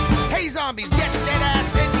 Hey, zombies, get your dead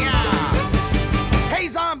ass in ya! Hey,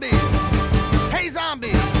 zombies! Hey,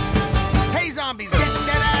 zombies! Hey, zombies, get your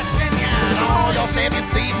dead ass in ya! And all y'all stamp your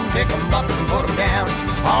feet and pick 'em up and put 'em down.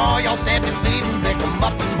 All y'all stamp your feet and pick 'em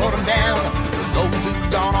up and put 'em down. For those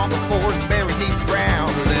who've gone on before and buried deep the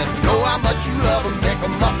ground, let 'em know how much you love 'em. Pick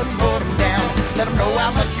 'em up and put 'em down. Let 'em know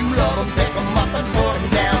how much you love 'em. Pick 'em up and put 'em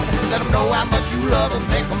down. Let 'em know how much you love 'em.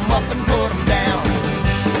 Pick 'em up and put 'em down.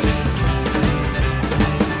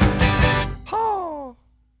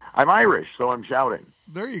 I'm Irish, so I'm shouting.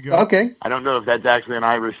 There you go. Okay. I don't know if that's actually an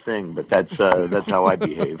Irish thing, but that's how I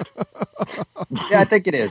behaved. Yeah, I think it is.